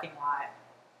the parking lot.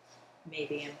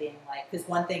 Maybe and being like, because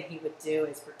one thing he would do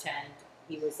is pretend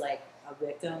he was like a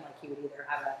victim, like he would either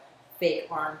have a fake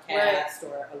arm cast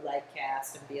or a leg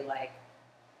cast and be like,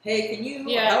 hey, can you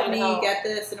help me get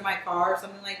this into my car or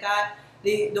something like that.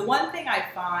 The one thing I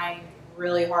find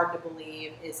really hard to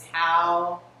believe is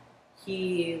how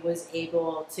he was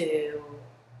able to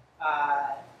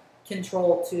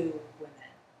control two women.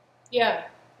 Yeah.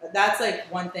 That's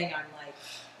like one thing I'm like,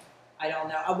 I don't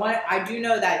know. I do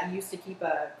know that he used to keep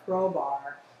a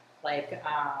crowbar, like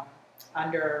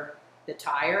under the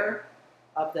tire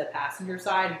of the passenger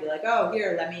side, and be like, "Oh,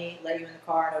 here, let me let you in the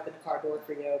car and open the car door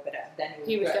for you." But then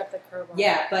He would get the crowbar.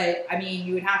 Yeah, but I mean,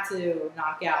 you would have to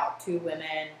knock out two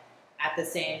women at the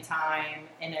same time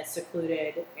in a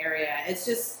secluded area. It's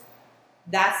just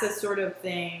that's the sort of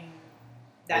thing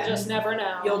that you just never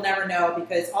know. You'll never know,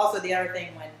 because also the other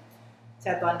thing when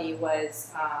Ted Bundy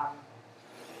was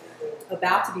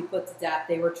about to be put to death,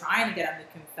 they were trying to get him to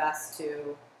confess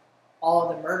to all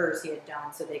the murders he had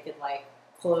done so they could like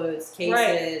close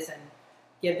cases and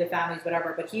give the families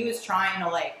whatever. But he was trying to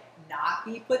like not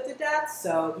be put to death,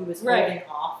 so he was holding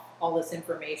off all this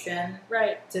information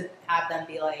to have them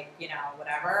be like,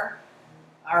 whatever.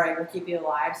 All right, we'll keep you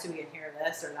alive so we can hear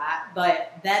this or that.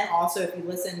 But then also, if you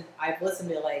listen, I've listened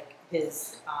to like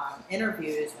his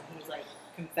interviews when he's like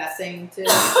confessing to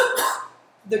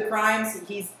the crimes.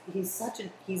 He's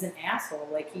an asshole.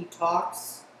 Like he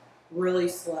talks really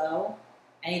slow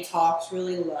and he talks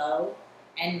really low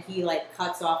and he like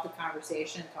cuts off the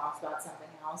conversation and talks about something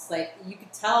else. Like you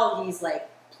could tell he's like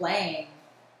playing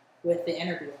with the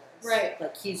interviewers. Right.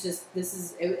 Like he's just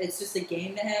it's just a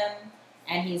game to him,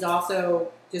 and he's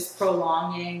also just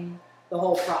prolonging the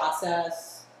whole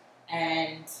process,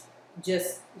 and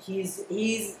just he's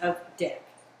a dick.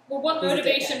 Well, what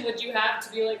motivation would you have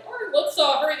to be like, all right, let's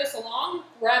hurry this along,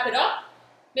 wrap it up,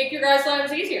 make your guys'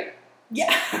 lives easier?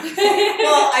 Yeah.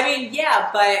 Well, I mean, yeah,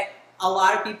 but a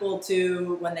lot of people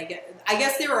too, when they I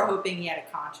guess they were hoping he had a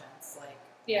conscience, like,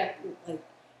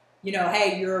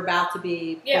 hey, you're about to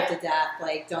be put to death,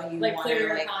 like, don't you want to, clear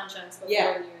your conscience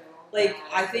before you. Like,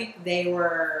 I think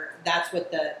that's what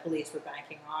the police were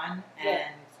banking on,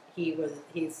 and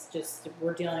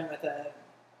we're dealing with a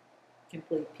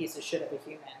complete piece of shit of a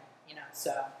human,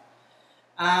 so.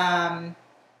 I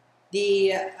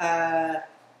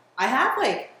have,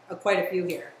 like, quite a few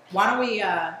here. Why don't we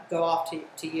go off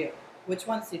to you? Which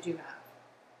ones did you have?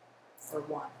 Or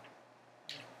one?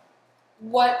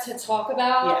 What to talk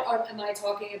about? Yeah. Or am I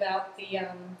talking about the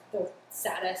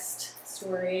saddest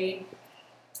story?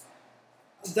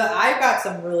 I've got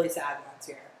some really sad ones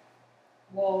here.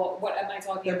 Well, what am I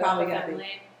talking They're about? probably The gonna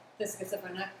family? The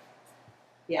schizophrenic?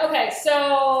 Yeah. Okay,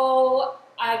 so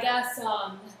I guess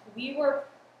we were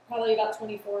probably about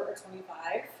 24 or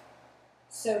 25.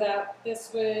 So that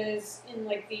this was in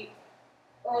like the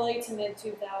early to mid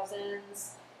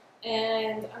 2000s.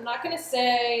 And I'm not going to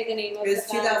say the name of the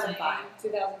family. It was 2005.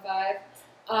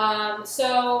 2005.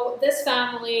 So this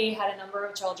family had a number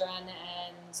of children,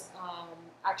 and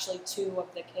actually two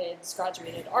of the kids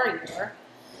graduated our year.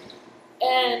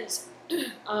 And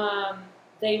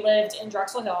they lived in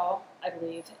Drexel Hill, I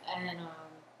believe. And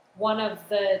one of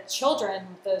the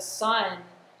children, the son,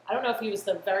 I don't know if he was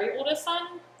the very oldest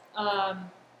son.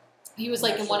 He was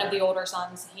like one of the older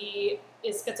sons. He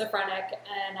is schizophrenic,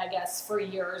 and I guess for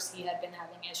years he had been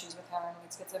having issues with paranoid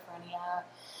schizophrenia.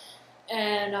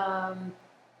 And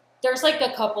there's like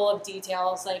a couple of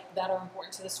details like that are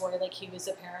important to the story. Like he was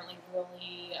apparently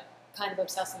really kind of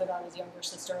obsessive about his younger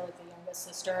sister, like the youngest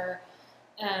sister,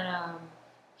 and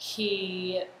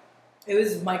he. It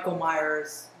was Michael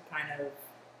Myers kind of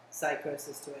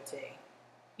psychosis to a T.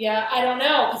 Yeah, I don't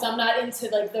know because I'm not into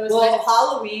like those. Well, kind of,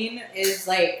 Halloween is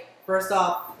like, first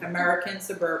off, American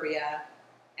suburbia,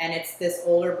 and it's this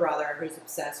older brother who's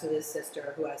obsessed with his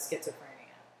sister who has schizophrenia.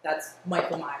 That's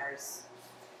Michael Myers.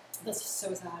 that's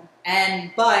so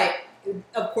sad. But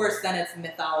of course, then it's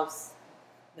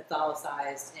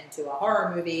mythologized into a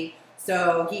horror movie,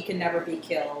 so he can never be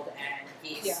killed, and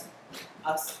he's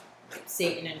a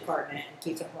Satan incarnate and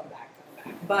keeps on coming back.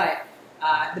 But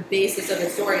the basis of the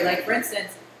story, like for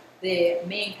instance, the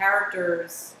main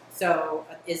characters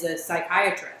is a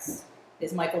psychiatrist,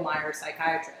 is Michael Myers'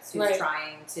 psychiatrist, who's Right.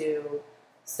 trying to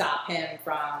stop him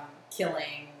from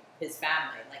killing his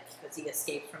family, like because he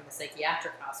escaped from the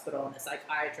psychiatric hospital, and the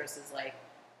psychiatrist is like,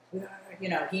 you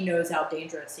know, he knows how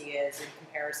dangerous he is in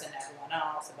comparison to everyone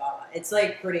else. Blah, blah. It's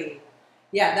like pretty,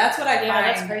 yeah. That's what I Yeah,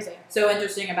 that's find crazy. so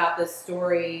interesting about this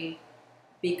story,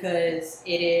 because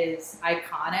it is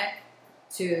iconic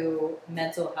to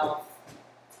mental health,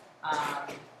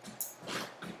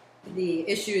 the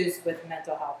issues with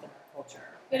mental health in our culture.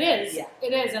 It is. Yeah.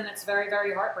 It is, and it's very,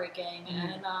 very heartbreaking.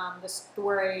 Mhm. And the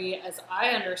story, as I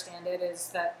understand it, is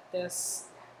that this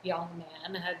young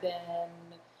man had been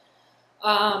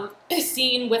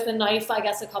seen with a knife, I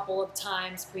guess, a couple of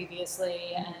times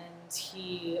previously, Mhm. and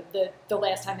the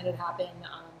last time it had happened,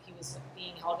 he was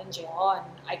being held in jail,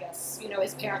 and I guess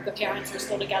the parents are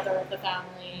still together of the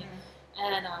family,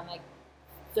 and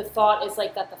the thought is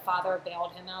like that the father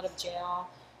bailed him out of jail.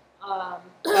 Oh,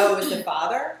 it was the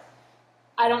father?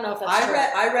 I don't know if that's true.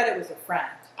 I read it was a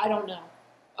friend. I don't know.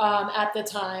 At the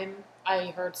time, I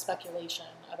heard speculation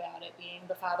about it being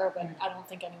the father, but I don't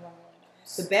think anyone really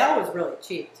knows. The bail was really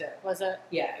cheap too. Was it?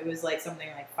 Yeah, it was like something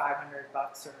like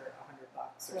 $500 or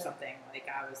 $100 or Right. something. Like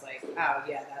I was like, oh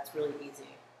yeah, that's really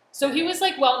easy. So he was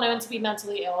like well known to be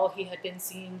mentally ill. He had been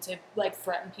seen to like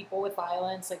threaten people with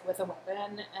violence, like with a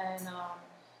weapon. And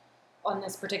on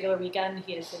this particular weekend,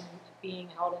 he had been being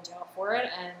held in jail for it,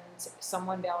 and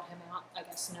someone bailed him out. I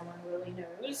guess no one really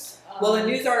knows. Well, the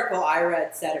news article I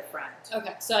read said a friend.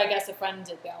 Okay, so I guess a friend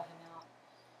did bail him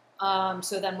out.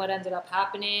 So then what ended up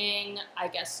happening, I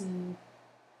guess,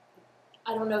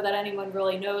 I don't know that anyone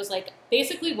really knows. Like,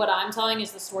 basically what I'm telling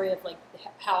is the story of, like,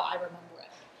 how I remember it.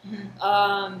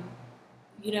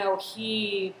 Mm-hmm.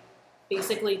 He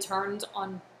basically turned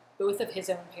on both of his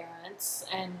own parents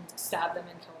and stabbed them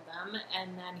and killed them.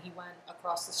 And then he went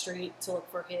across the street to look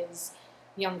for his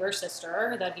younger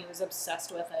sister that he was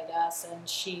obsessed with, I guess. And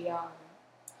she,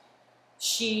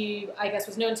 I guess,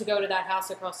 was known to go to that house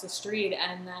across the street.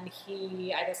 And then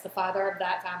I guess the father of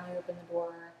that family opened the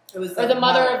door. It was Or the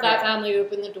mother of that family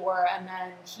opened the door, and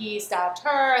then he stabbed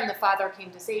her, and the father came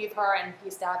to save her, and he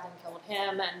stabbed and killed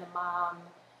him, and the mom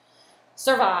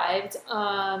survived.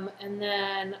 And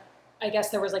then I guess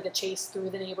there was like a chase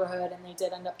through the neighborhood, and they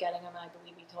did end up getting him, and I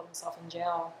believe he killed himself in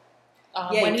jail.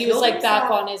 Yeah, when he he was killed like back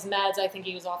himself. on his meds, I think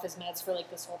he was off his meds for like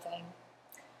this whole thing.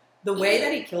 The way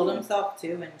that he killed himself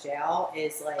too in jail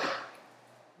is like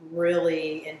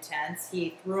really intense.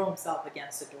 He threw himself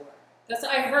against a door.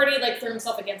 I heard he like threw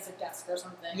himself against a desk or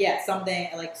something. Yeah, something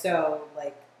like so.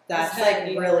 Like that's It's like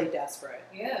heavy. really desperate.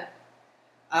 Yeah.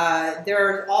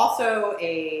 There's also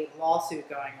a lawsuit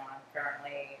going on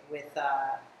currently with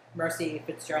Mercy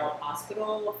Fitzgerald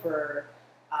Hospital for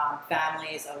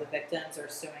families of the victims are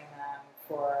suing them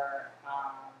for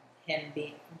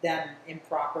them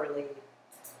improperly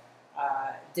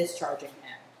discharging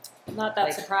him. Not that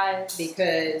Like, surprised.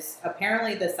 Because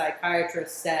apparently the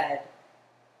psychiatrist said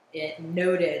it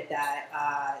noted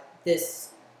that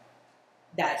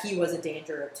that he was a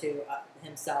danger to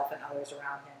himself and others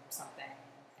around him or something,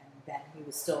 and then he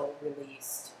was still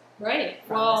released Right.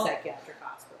 from Well, the psychiatric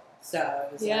hospital. So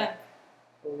it was yeah. like,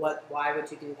 well, why would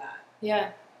you do that?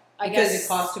 Yeah. I Because guess it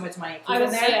costs too much money to keep I him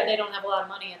would there. say they don't have a lot of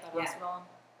money at that Yeah. hospital.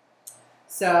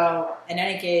 So in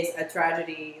any case, a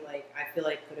tragedy like I feel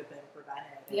like could have been prevented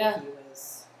Yeah. if he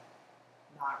was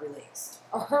not released.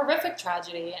 A horrific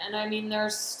tragedy. And I mean,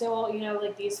 there's still,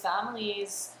 like these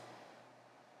families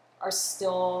are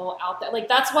still out there. Like,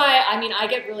 that's why, I mean,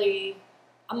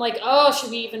 I'm like, oh, should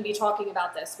we even be talking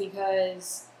about this?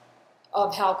 Because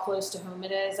of how close to home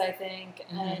it is, I think,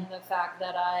 and the fact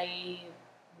that I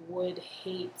would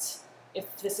hate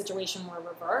if the situation were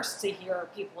reversed to hear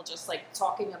people just like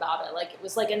talking about it like it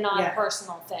was like a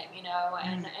non-personal thing,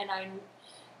 and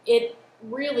it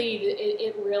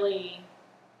really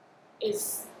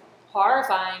is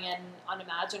horrifying and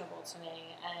unimaginable to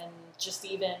me, and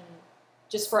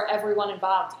just for everyone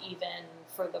involved, even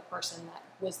for the person that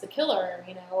was the killer.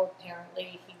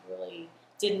 Apparently he really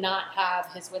did not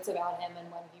have his wits about him,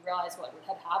 and when he realized what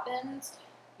had happened,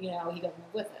 he couldn't live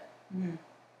with it. Mm.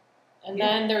 And Yeah.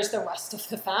 then there's the rest of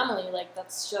the family. Like,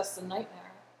 that's just a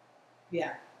nightmare.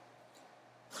 Yeah.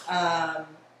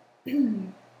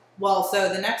 Well, so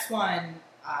the next one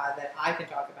that I can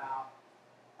talk about,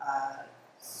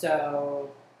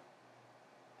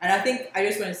 and I think I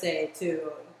just want to say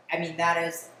too, I mean, that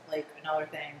is like another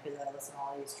thing, because I listen to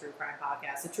all these true crime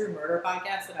podcasts. The True Murder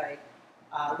podcast that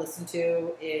I listen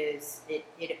to is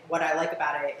what I like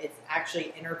about it, it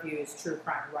actually interviews true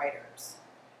crime writers.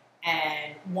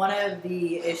 And one of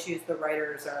the issues the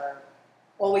writers are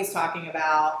always talking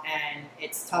about, and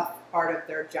it's tough part of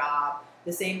their job.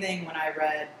 The same thing when I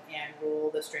read Anne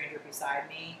Rule, The Stranger Beside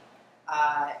Me,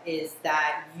 is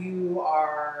that you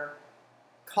are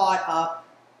caught up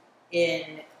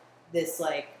in this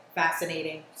like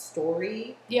fascinating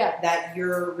story Yeah. that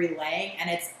you're relaying, and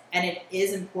it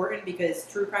is important because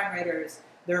true crime writers,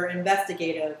 they're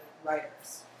investigative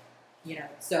writers,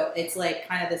 so it's like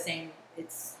kind of the same.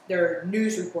 They're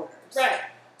news reporters, Right.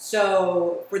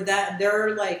 so for that,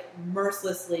 they're like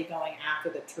mercilessly going after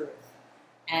the truth.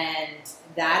 And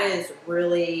that is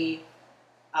really,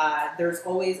 there's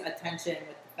always a tension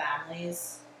with the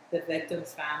families, the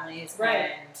victims' families,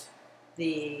 Right. and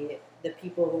the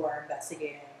people who are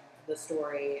investigating the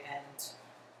story and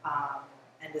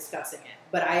discussing it.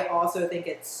 But I also think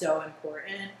it's so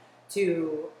important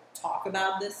to talk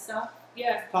about this stuff,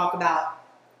 Yeah. talk about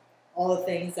all the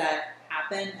things that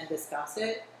happen and discuss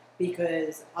it,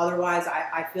 because otherwise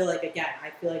I feel like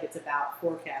it's about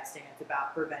forecasting, it's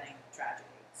about preventing tragedy.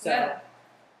 So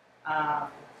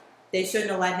they shouldn't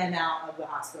have let him out of the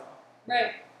hospital.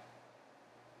 Right.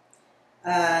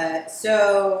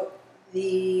 So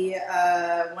the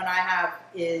one I have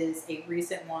is a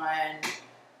recent one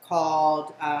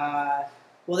called,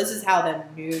 well, this is how the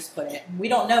news put it. We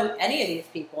don't know any of these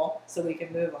people, so we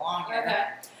can move along here. Okay.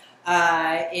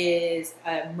 Is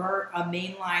a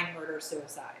mainline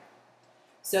murder-suicide.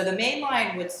 So the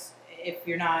mainline, which, if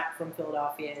you're not from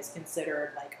Philadelphia, is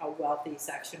considered like a wealthy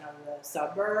section of the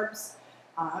suburbs.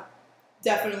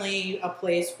 Definitely a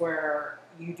place where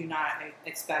you do not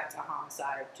expect a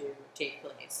homicide to take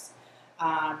place.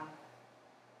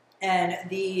 And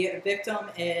the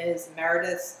victim is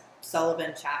Meredith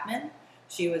Sullivan Chapman.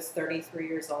 She was 33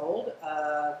 years old,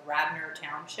 of Radnor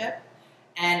Township.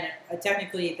 And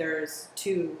technically there's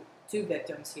two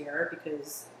victims here,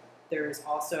 because there's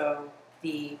also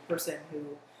the person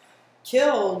who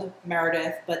killed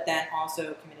Meredith, but then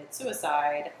also committed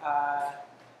suicide. Oh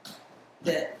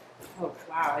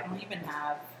wow, I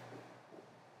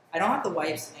don't have the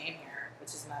wife's name here, which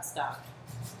is messed up.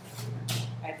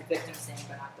 I have the victim's name,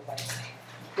 but not the wife's name.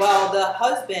 Well, the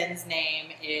husband's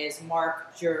name is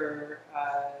Mark Gerardo.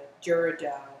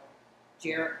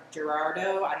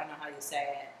 Gerardo, I don't know how you say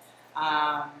it.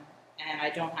 And I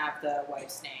don't have the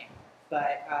wife's name,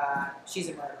 but she's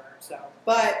a murderer. So,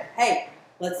 but hey,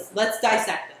 let's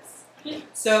dissect this.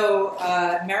 So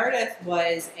Meredith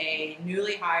was a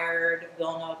newly hired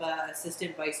Villanova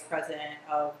assistant vice president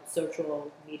of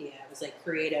social media. It was like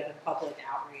creative and public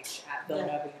outreach at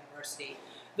Villanova University.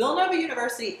 Villanova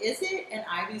University, is it an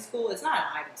Ivy school? It's not an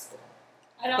Ivy school.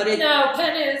 I don't know.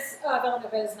 Penn is,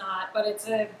 Villanova is not, but it's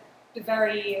a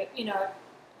very,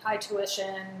 high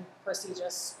tuition,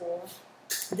 prestigious school.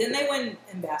 Didn't they win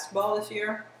in basketball this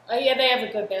year? Yeah, they have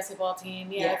a good basketball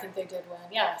team. Yeah, Yeah. I think they did win.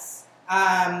 Yes.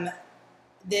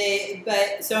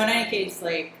 So in any case,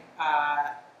 like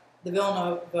the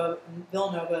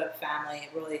Villanova family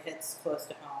really hits close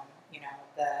to home.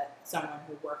 That someone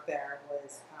who worked there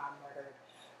was murdered.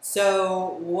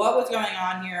 So what was going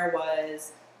on here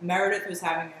was Meredith was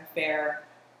having an affair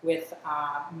with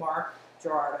Mark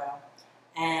Gerardo,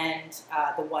 and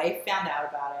the wife found out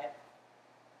about it.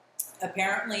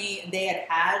 Apparently, they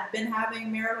had been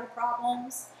having marital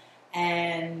problems,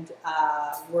 and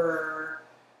were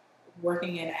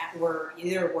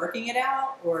either working it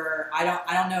out, or I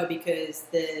don't know, because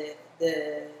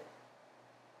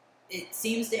it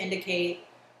seems to indicate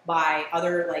by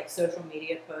other like social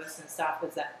media posts and stuff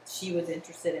was that she was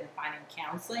interested in finding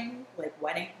counseling, like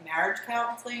marriage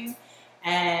counseling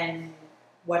and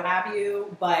what have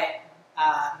you, but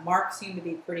Mark seemed to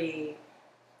be pretty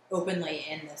openly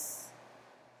in this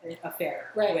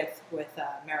affair with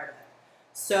Meredith.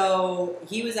 So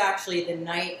he was actually, the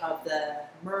night of the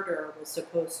murder, was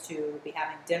supposed to be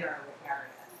having dinner with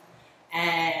Meredith,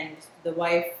 and the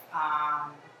wife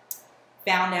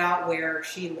found out where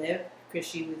she lived because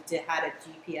she had a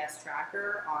GPS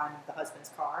tracker on the husband's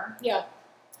car. Yeah.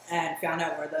 And found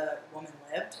out where the woman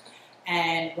lived.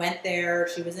 and went there.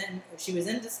 She was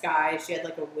in disguise. She had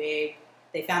like a wig.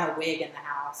 They found a wig in the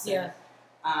house. Yeah.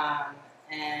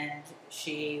 And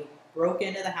she broke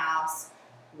into the house,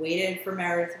 waited for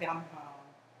Meredith to come home.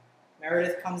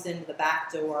 Meredith comes into the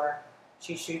back door.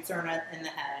 She shoots her in the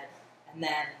head, and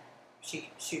then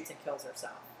she shoots and kills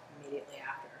herself immediately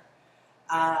after.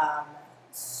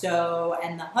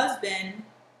 And the husband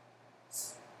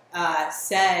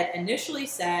initially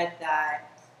said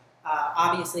that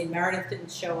obviously Meredith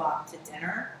didn't show up to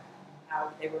dinner.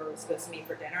 They were supposed to meet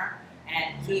for dinner,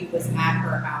 and he was at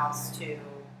her house to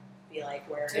be like,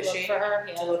 where is she?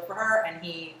 To look for her, and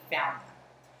he found them.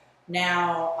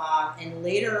 Now, in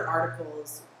later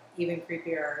articles, even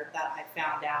creepier that I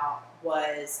found out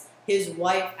was his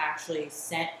wife actually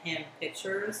sent him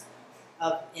pictures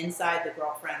of inside the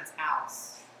girlfriend's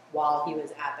house while he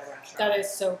was at the restaurant. That is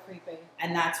so creepy.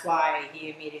 And that's why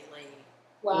he immediately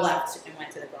left and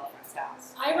went to the girlfriend's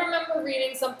house. I remember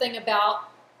reading something about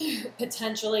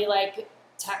potentially like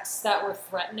texts that were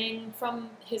threatening from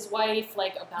his wife,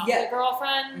 like about the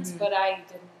girlfriend, Mm-hmm. but I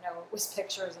didn't know it was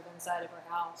pictures of inside of her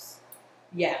house.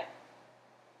 Yeah.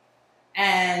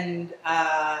 And,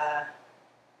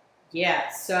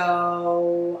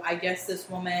 so I guess this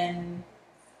woman,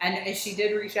 and she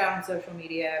did reach out on social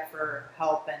media for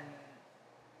help, and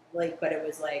like, but it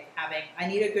was like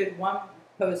one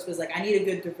post was like, I need a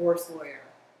good divorce lawyer.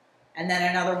 And then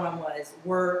another one was,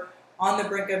 we're on the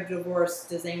brink of divorce.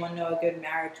 Does anyone know a good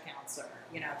marriage counselor?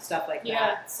 Stuff like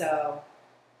that. So,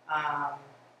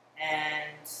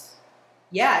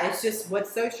 it's just,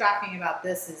 what's so shocking about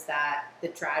this is that the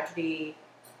tragedy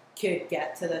could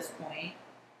get to this point.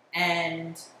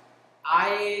 And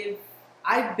I've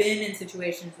been in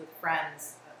situations with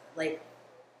friends, like,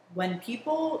 when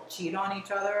people cheat on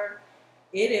each other,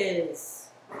 it is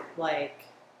like,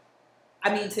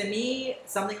 to me,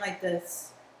 something like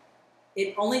this,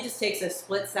 it only just takes a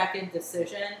split-second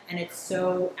decision, and it's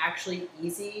so actually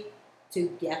easy to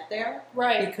get there.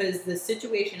 Right. Because the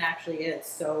situation actually is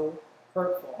so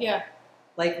hurtful. Yeah.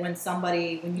 Like, when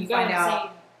you find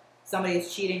out somebody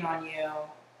is cheating on you,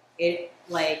 it,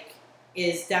 like,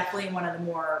 is definitely one of the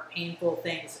more painful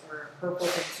things or hurtful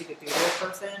things you could do to a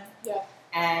person. Yeah.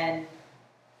 And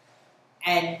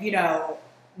I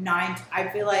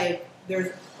feel like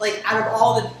there's, like, out of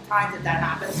all the times that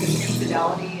happens, because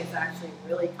infidelity is actually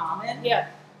really common. Yeah.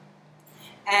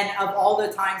 And of all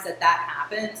the times that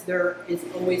happens, there is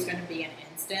always going to be an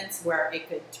instance where it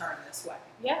could turn this way.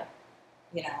 Yeah.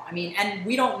 And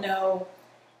we don't know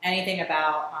anything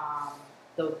about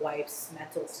the wife's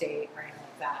mental state or anything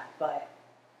like that, but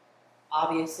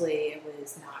obviously it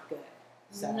was not good.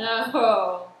 So,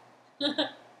 no.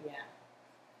 yeah.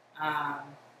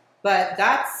 But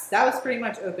that was pretty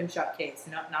much open shut case.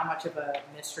 Not much of a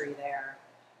mystery there.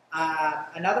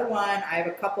 Another one, I have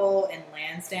a couple in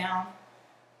Lansdowne.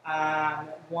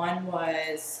 One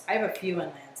was, I have a few in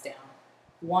Lansdowne.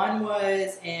 One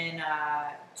was in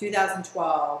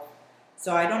 2012.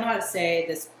 So I don't know how to say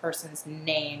this person's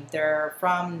name. They're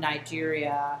from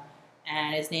Nigeria,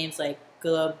 and his name's like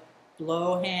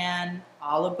Jablohan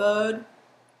Alabode.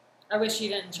 I wish you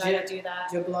didn't try to do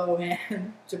that. Jablohan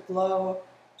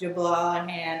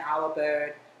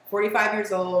Alabode, 45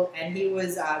 years old, and he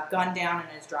was gunned down in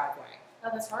his driveway. Oh,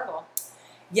 that's horrible.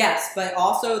 Yes, but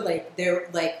also there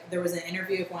was an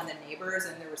interview with one of the neighbors,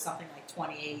 and there was something like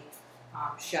 28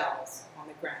 shells on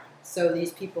the ground. So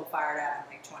these people fired at him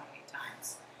like 28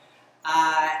 times.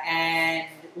 And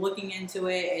looking into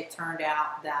it, it turned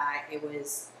out that it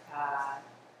was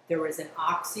there was an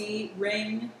oxy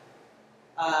ring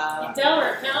in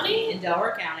Delaware County. In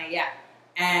Delaware County, yeah,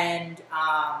 and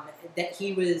that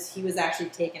he was actually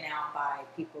taken out by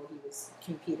people he was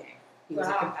competing. He was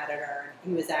a competitor,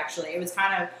 and he was actually, it was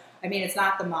kind of, it's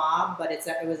not the mob, but it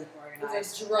was an organized.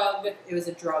 It was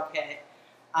a drug hit.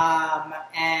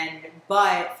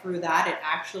 But through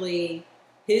that,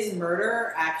 his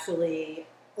murder actually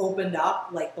opened up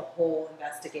like the whole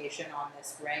investigation on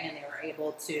this ring, and they were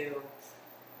able to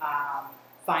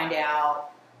find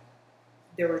out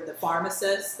there were the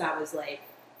pharmacists that was like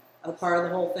a part of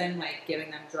the whole thing, like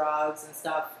giving them drugs and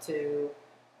stuff to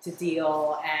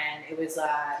deal, and it was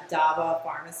Dava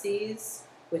Pharmacies,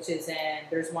 which is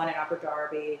there's one in Upper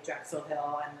Darby, Drexel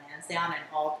Hill, and Lansdowne, and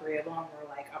all three of them were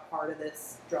like a part of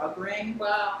this drug ring.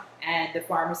 Wow. And the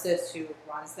pharmacist who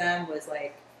runs them was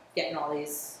like getting all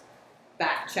these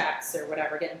back checks or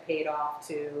whatever, getting paid off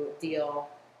to deal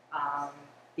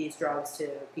these drugs to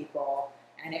people,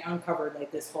 and it uncovered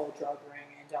like this whole drug ring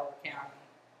in Delaware County,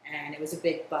 and it was a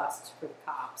big bust for the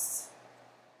cops.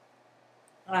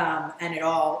 And it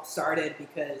all started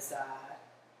because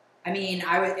I mean,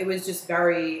 it was just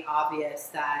very obvious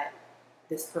that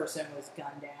this person was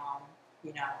gunned down,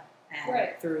 you know, and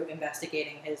Right. through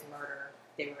investigating his murder,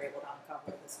 they were able to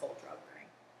uncover this whole drug ring.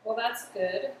 Well, that's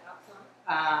good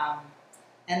outcome.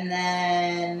 And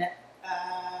then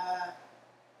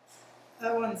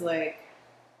that one's like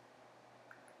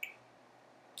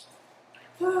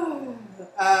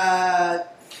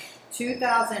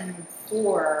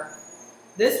 2004.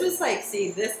 This was like,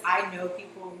 see, this, I know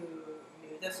people who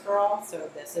knew this girl, so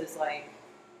this is like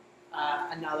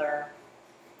another,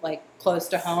 like, close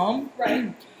to home.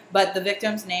 Right. But the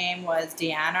victim's name was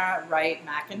Deanna Wright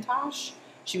McIntosh.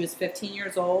 She was 15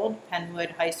 years old,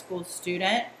 Penwood High School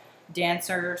student,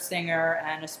 dancer, singer,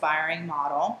 and aspiring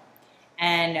model.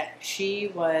 And she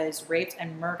was raped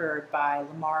and murdered by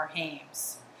Lamar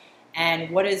Hames.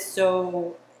 And what is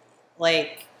so,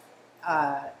 like,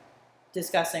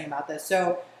 disgusting about this?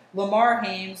 So Lamar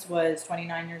Hames was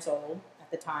 29 years old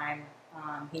at the time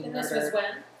he And murdered. this was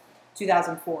when?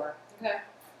 2004. Okay.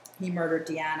 He murdered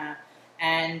Deanna.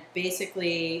 And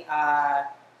basically,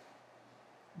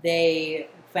 they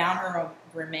found her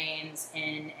remains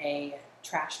in a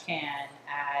trash can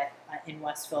in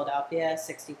West Philadelphia,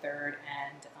 63rd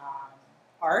and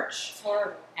Arch. It's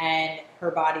horrible. And her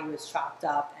body was chopped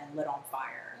up and lit on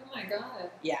fire. Oh my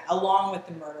god. Yeah, along with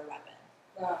the murder weapon.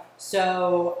 Wow.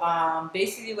 So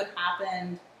basically what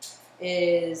happened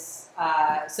is,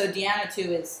 so Deanna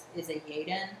too is a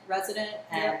Yaden resident,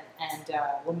 and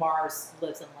Lamar's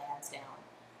lives in Lansdowne.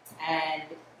 And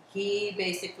he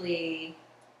basically,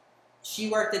 she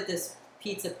worked at this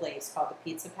pizza place called the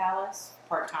Pizza Palace,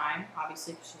 part-time,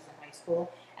 obviously because she's in high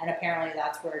school. And apparently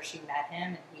that's where she met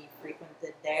him, and he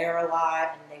frequented there a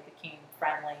lot, and they became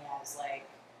friendly as, like,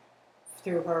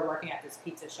 through her working at this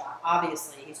pizza shop.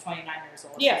 Obviously, he's 29 years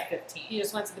old, Yeah. she's 15. You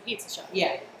just went to the pizza shop.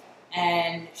 Yeah.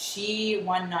 And she,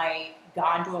 one night,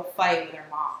 got into a fight with her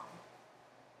mom.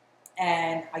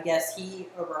 And I guess he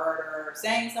overheard her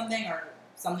saying something or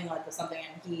something like this, and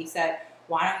he said,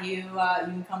 why don't you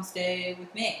can come stay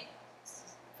with me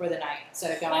for the night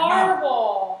instead of going home.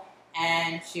 Horrible.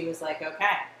 And she was like,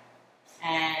 okay.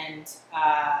 And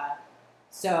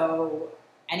so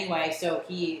anyway, so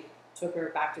he took her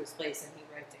back to his place and he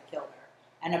raped and killed her.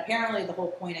 And apparently the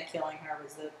whole point of killing her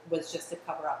was just to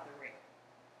cover up the rape.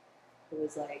 It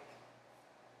was like,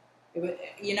 it was,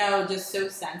 you know, just so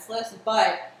senseless.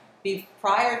 But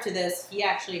prior to this, he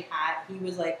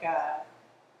was like a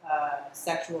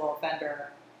sexual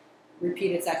offender,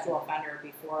 repeated sexual offender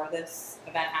before this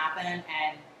event happened.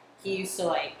 And he used to,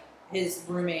 like, his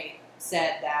roommate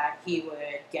said that he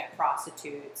would get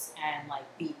prostitutes and, like,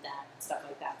 beat them and stuff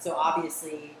like that. So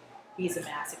obviously he's a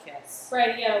masochist.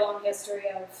 Right, he had a long history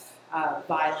of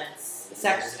Violence,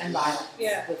 sex and violence,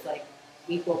 Yeah. with, like,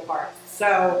 equal parts.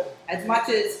 So as much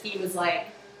as he was like,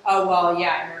 oh, well,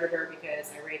 yeah, I murdered her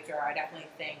because I raped her, I definitely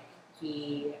think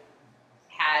he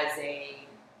has a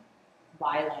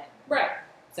violent right,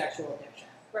 sexual addiction.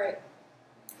 right.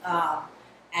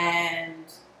 And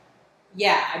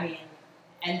yeah, I mean,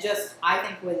 and just, I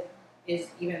think what is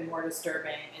even more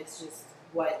disturbing is just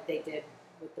what they did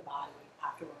with the body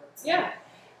afterwards. Yeah.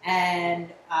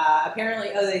 And apparently,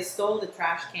 they stole the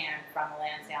trash can from the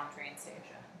Lansdowne train station.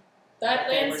 That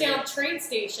Okay, Lansdowne train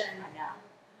station. I know.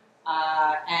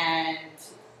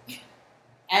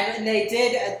 And they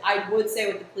did, I would say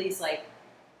with the police, like,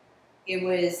 it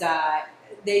was,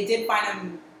 they did find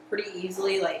him pretty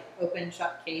easily, like, open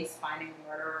shut case finding the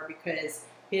murderer, because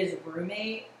his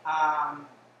roommate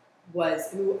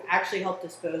who actually helped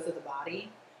dispose of the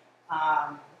body,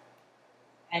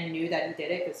 and knew that he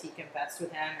did it because he confessed with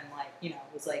him and, like, you know,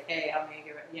 was like, hey, help me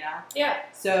give it, you know? Yeah.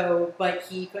 So, but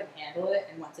he couldn't handle it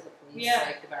and went to the police, Yeah.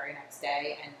 like, the very next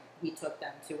day, and he took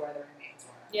them to where the remains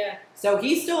were. Yeah. So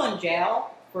he's still in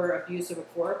jail for abuse of a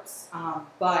corpse,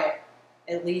 but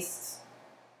at least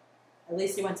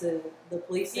he went to the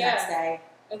police the next day.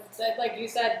 It's, like you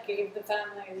said, gave the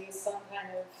family at least some kind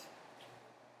of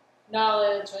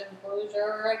knowledge and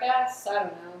closure, I guess. I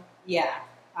don't know. Yeah.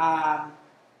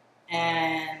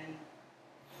 And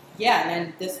yeah, and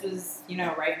then this was, you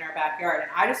know, right in our backyard.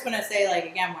 And I just want to say, like,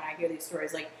 again, when I hear these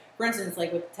stories, like, for instance,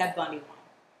 like with Ted Bundy one,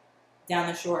 down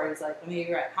the shore, he's like, let me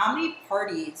figure out, how many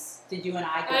parties did you and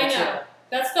I go I to? know.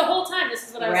 That's the whole time. This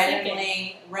is what I was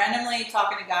thinking. Randomly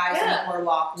talking to guys Yeah. on the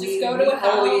boardwalk. Just we go to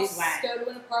a always house, went. go to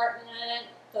an apartment,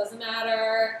 doesn't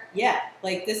matter. Yeah,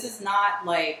 like, this is not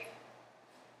like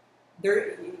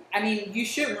there. I mean, you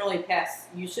shouldn't pass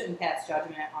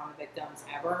judgment on the victims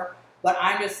ever. But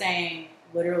I'm just saying,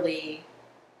 literally,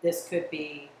 this could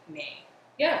be me.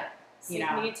 Yeah. You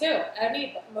know. Me too. I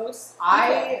mean, most people.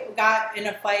 I got in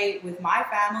a fight with my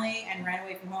family and ran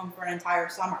away from home for an entire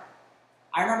summer.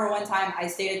 I remember one time I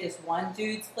stayed at this one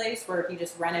dude's place where he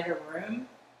just rented a room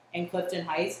in Clifton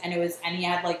Heights, and he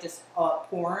had like just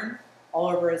porn all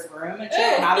over his room and shit.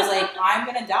 And I was like, I'm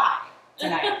gonna die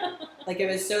tonight. Like, it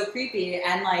was so creepy,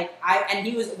 and like and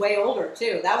he was way older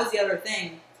too. That was the other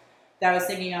thing that I was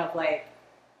thinking of. Like,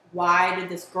 why did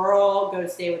this girl go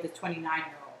stay with this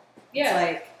 29-year-old? Yeah.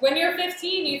 It's like, when you're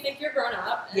 15, you think you're grown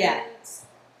up. And Yeah.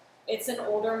 It's an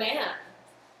older man.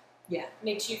 Yeah.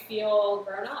 Makes you feel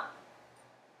grown up.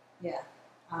 yeah.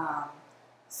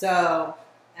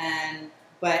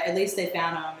 But at least they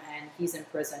found him, and he's in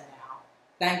prison now.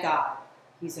 Thank God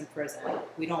he's in prison.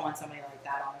 We don't want somebody like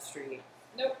that on the street.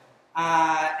 Nope.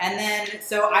 And then,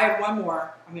 so I have one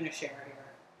more I'm going to share here.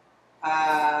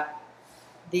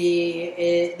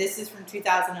 This is from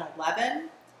 2011,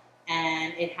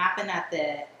 and it happened at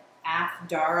the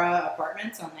Afdara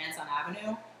Apartments on Lansdowne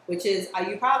Avenue, which is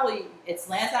it's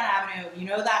Lansdowne Avenue. You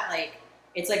know that, like,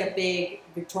 it's like a big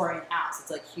Victorian house. It's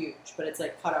like huge, but it's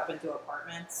like cut up into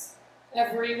apartments.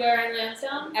 Everywhere in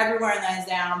Lansdowne? Everywhere in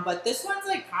Lansdowne, but this one's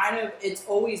like it's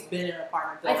always been an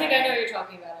apartment I building. think I know what you're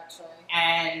talking about, actually.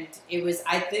 And it's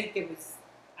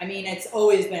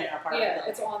always been an apartment Yeah,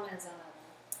 building. it's on Lansdowne Avenue.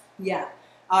 Yeah.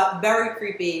 Very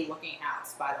creepy looking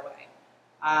house, by the way.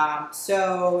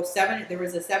 There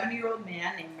was a 70-year-old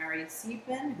man named Murray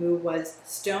Seidman who was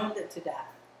stoned to death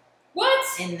What?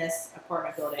 in this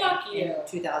apartment building Fuck in you.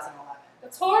 2011.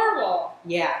 That's horrible.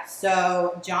 Yeah,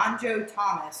 so John Joe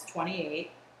Thomas, 28,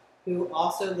 who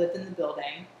also lived in the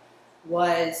building,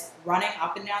 was running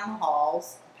up and down the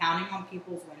halls, pounding on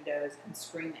people's windows and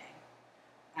screaming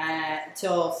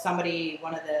until other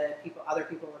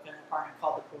people living in the apartment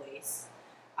called the police.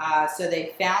 So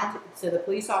the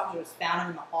police officers found him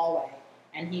in the hallway,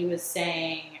 and he was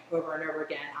saying over and over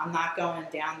again, "I'm not going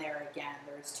down there again.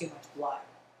 There's too much blood."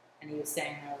 And he was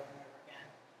saying it over and over again.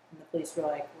 And the police were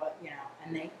like, "What?"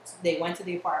 And they went to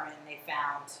the apartment, and they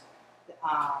found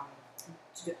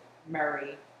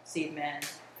Murray Seidman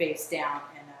face down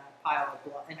in a pile of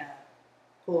blood, in a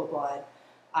pool of blood.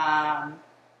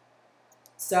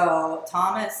 So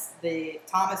Thomas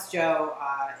Joe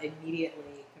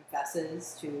immediately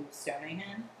confesses to stoning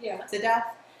him Yeah. to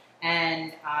death,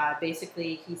 and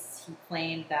basically he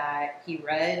claimed that he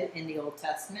read in the Old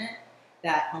Testament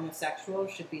that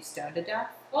homosexuals should be stoned to death,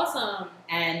 Awesome.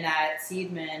 and that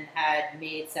Seidman had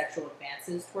made sexual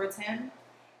advances towards him,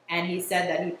 and he said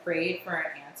that he prayed for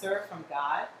an answer from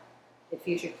God if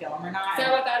he should kill him or not. Is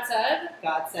that what God said?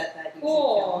 God said that he should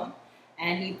Cool. kill him,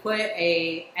 and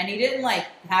he didn't like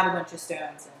have a bunch of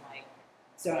stones and like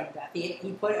stone him to death.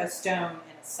 He put a stone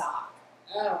in a sock,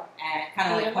 Oh. and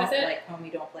kind of Hit him with it?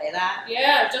 homie, don't play that.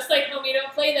 Yeah, just like Homie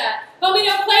Don't Play That. Homie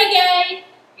Don't Play Gay!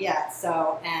 Yeah,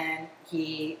 and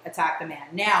he attacked the man.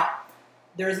 Now,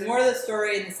 there's more to the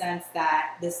story in the sense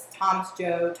that this Thomas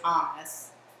Joe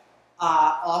Thomas,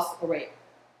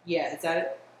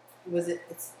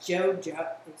 it's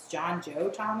John Joe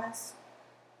Thomas?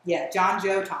 Yeah, John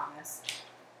Joe Thomas.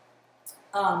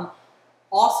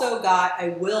 Also got a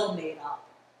will made up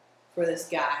for this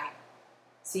guy,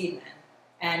 Seidman,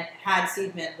 and had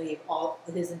Seidman leave all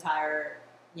his entire,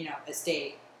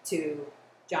 estate to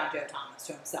John Joe Thomas,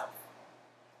 to himself.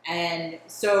 And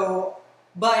so,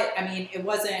 but I mean, it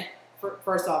wasn't,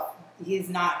 first off, he's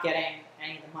not getting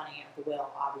any of the money of the will,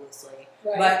 obviously.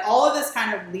 Right. But all of this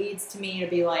kind of leads to me to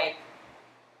be like,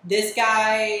 this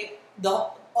guy,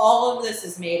 all of this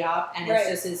is made up, and it's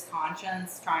Right. just his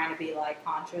conscience trying to be like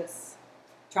conscious,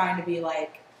 trying to be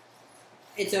like,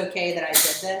 it's okay that I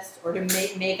did this, or to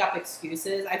make up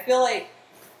excuses. I feel like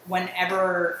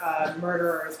whenever a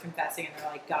murderer is confessing and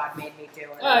they're like, God made me do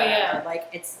it. Oh, yeah. Like,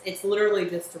 it's literally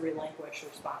just to relinquish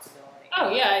responsibility. Oh,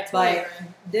 yeah, I totally But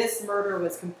agree. this murder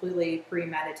was completely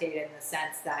premeditated in the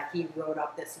sense that he wrote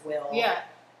up this will Yeah,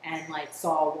 and like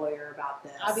saw a lawyer about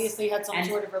this. obviously had some And-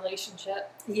 sort of relationship.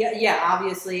 Yeah,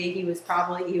 obviously he was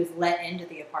let into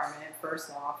the apartment first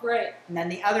off. Right. And then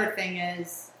the other thing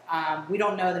is, we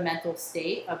don't know the mental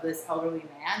state of this elderly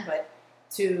man, but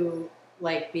to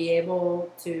like be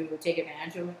able to take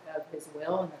advantage of his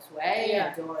will in this way Yeah.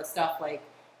 and do all this stuff, like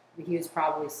he was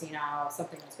probably senile,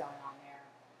 something was going on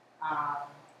there.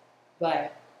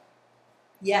 But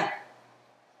yeah,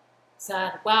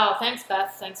 Sad. Wow, thanks,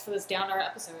 Beth. Thanks for this downer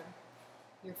episode.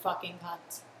 You're fucking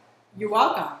cunt. you're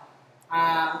welcome.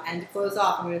 And to close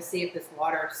off, I'm going to see if this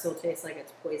water still tastes like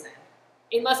it's poison.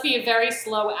 It must be a very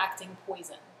slow-acting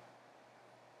poison.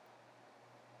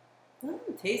 I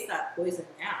don't taste that poison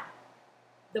now.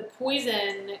 The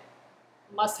poison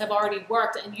must have already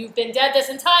worked, and you've been dead this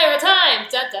entire time.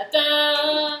 Da da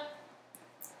da.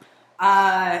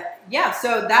 Yeah,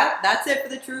 so that's it for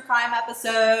the true crime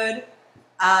episode.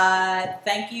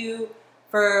 Thank you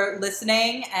for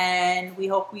listening, and we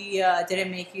hope we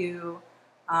didn't make you.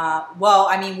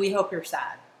 We hope you're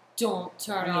sad. Don't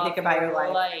turn When you off think about your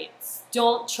life. lights.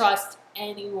 Don't trust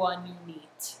anyone you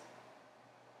meet.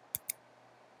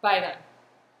 Bye then.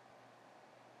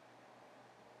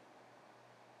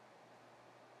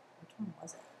 Which one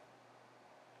was it?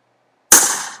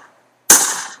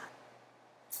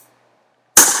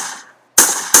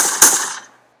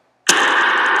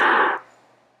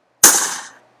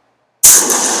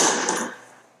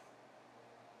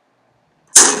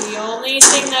 The only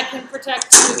thing that can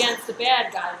protect you against the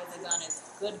bad guy with a gun is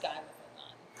the good guy with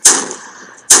a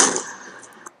gun.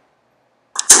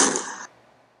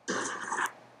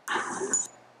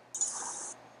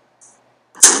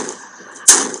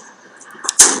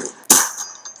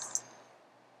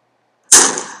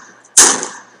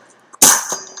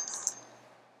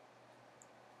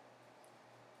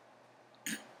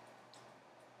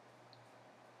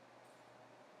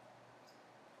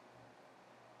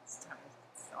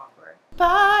 It's awkward.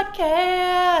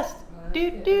 Podcast. Do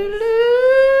do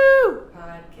do.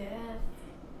 Podcast.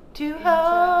 Two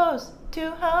hoes.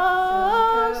 Two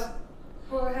hoes.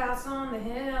 Whorehouse on the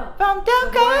hill. From The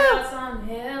Delco. whorehouse on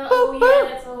the hill. Boop, Oh boop.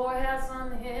 yeah, it's a whorehouse on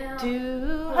the hill.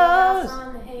 Two Whorehouse hoes.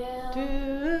 on the hill.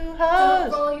 Two Don't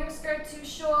hoes. roll your skirt too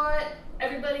short.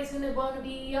 Everybody's gonna wanna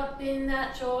be up in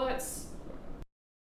that shorts.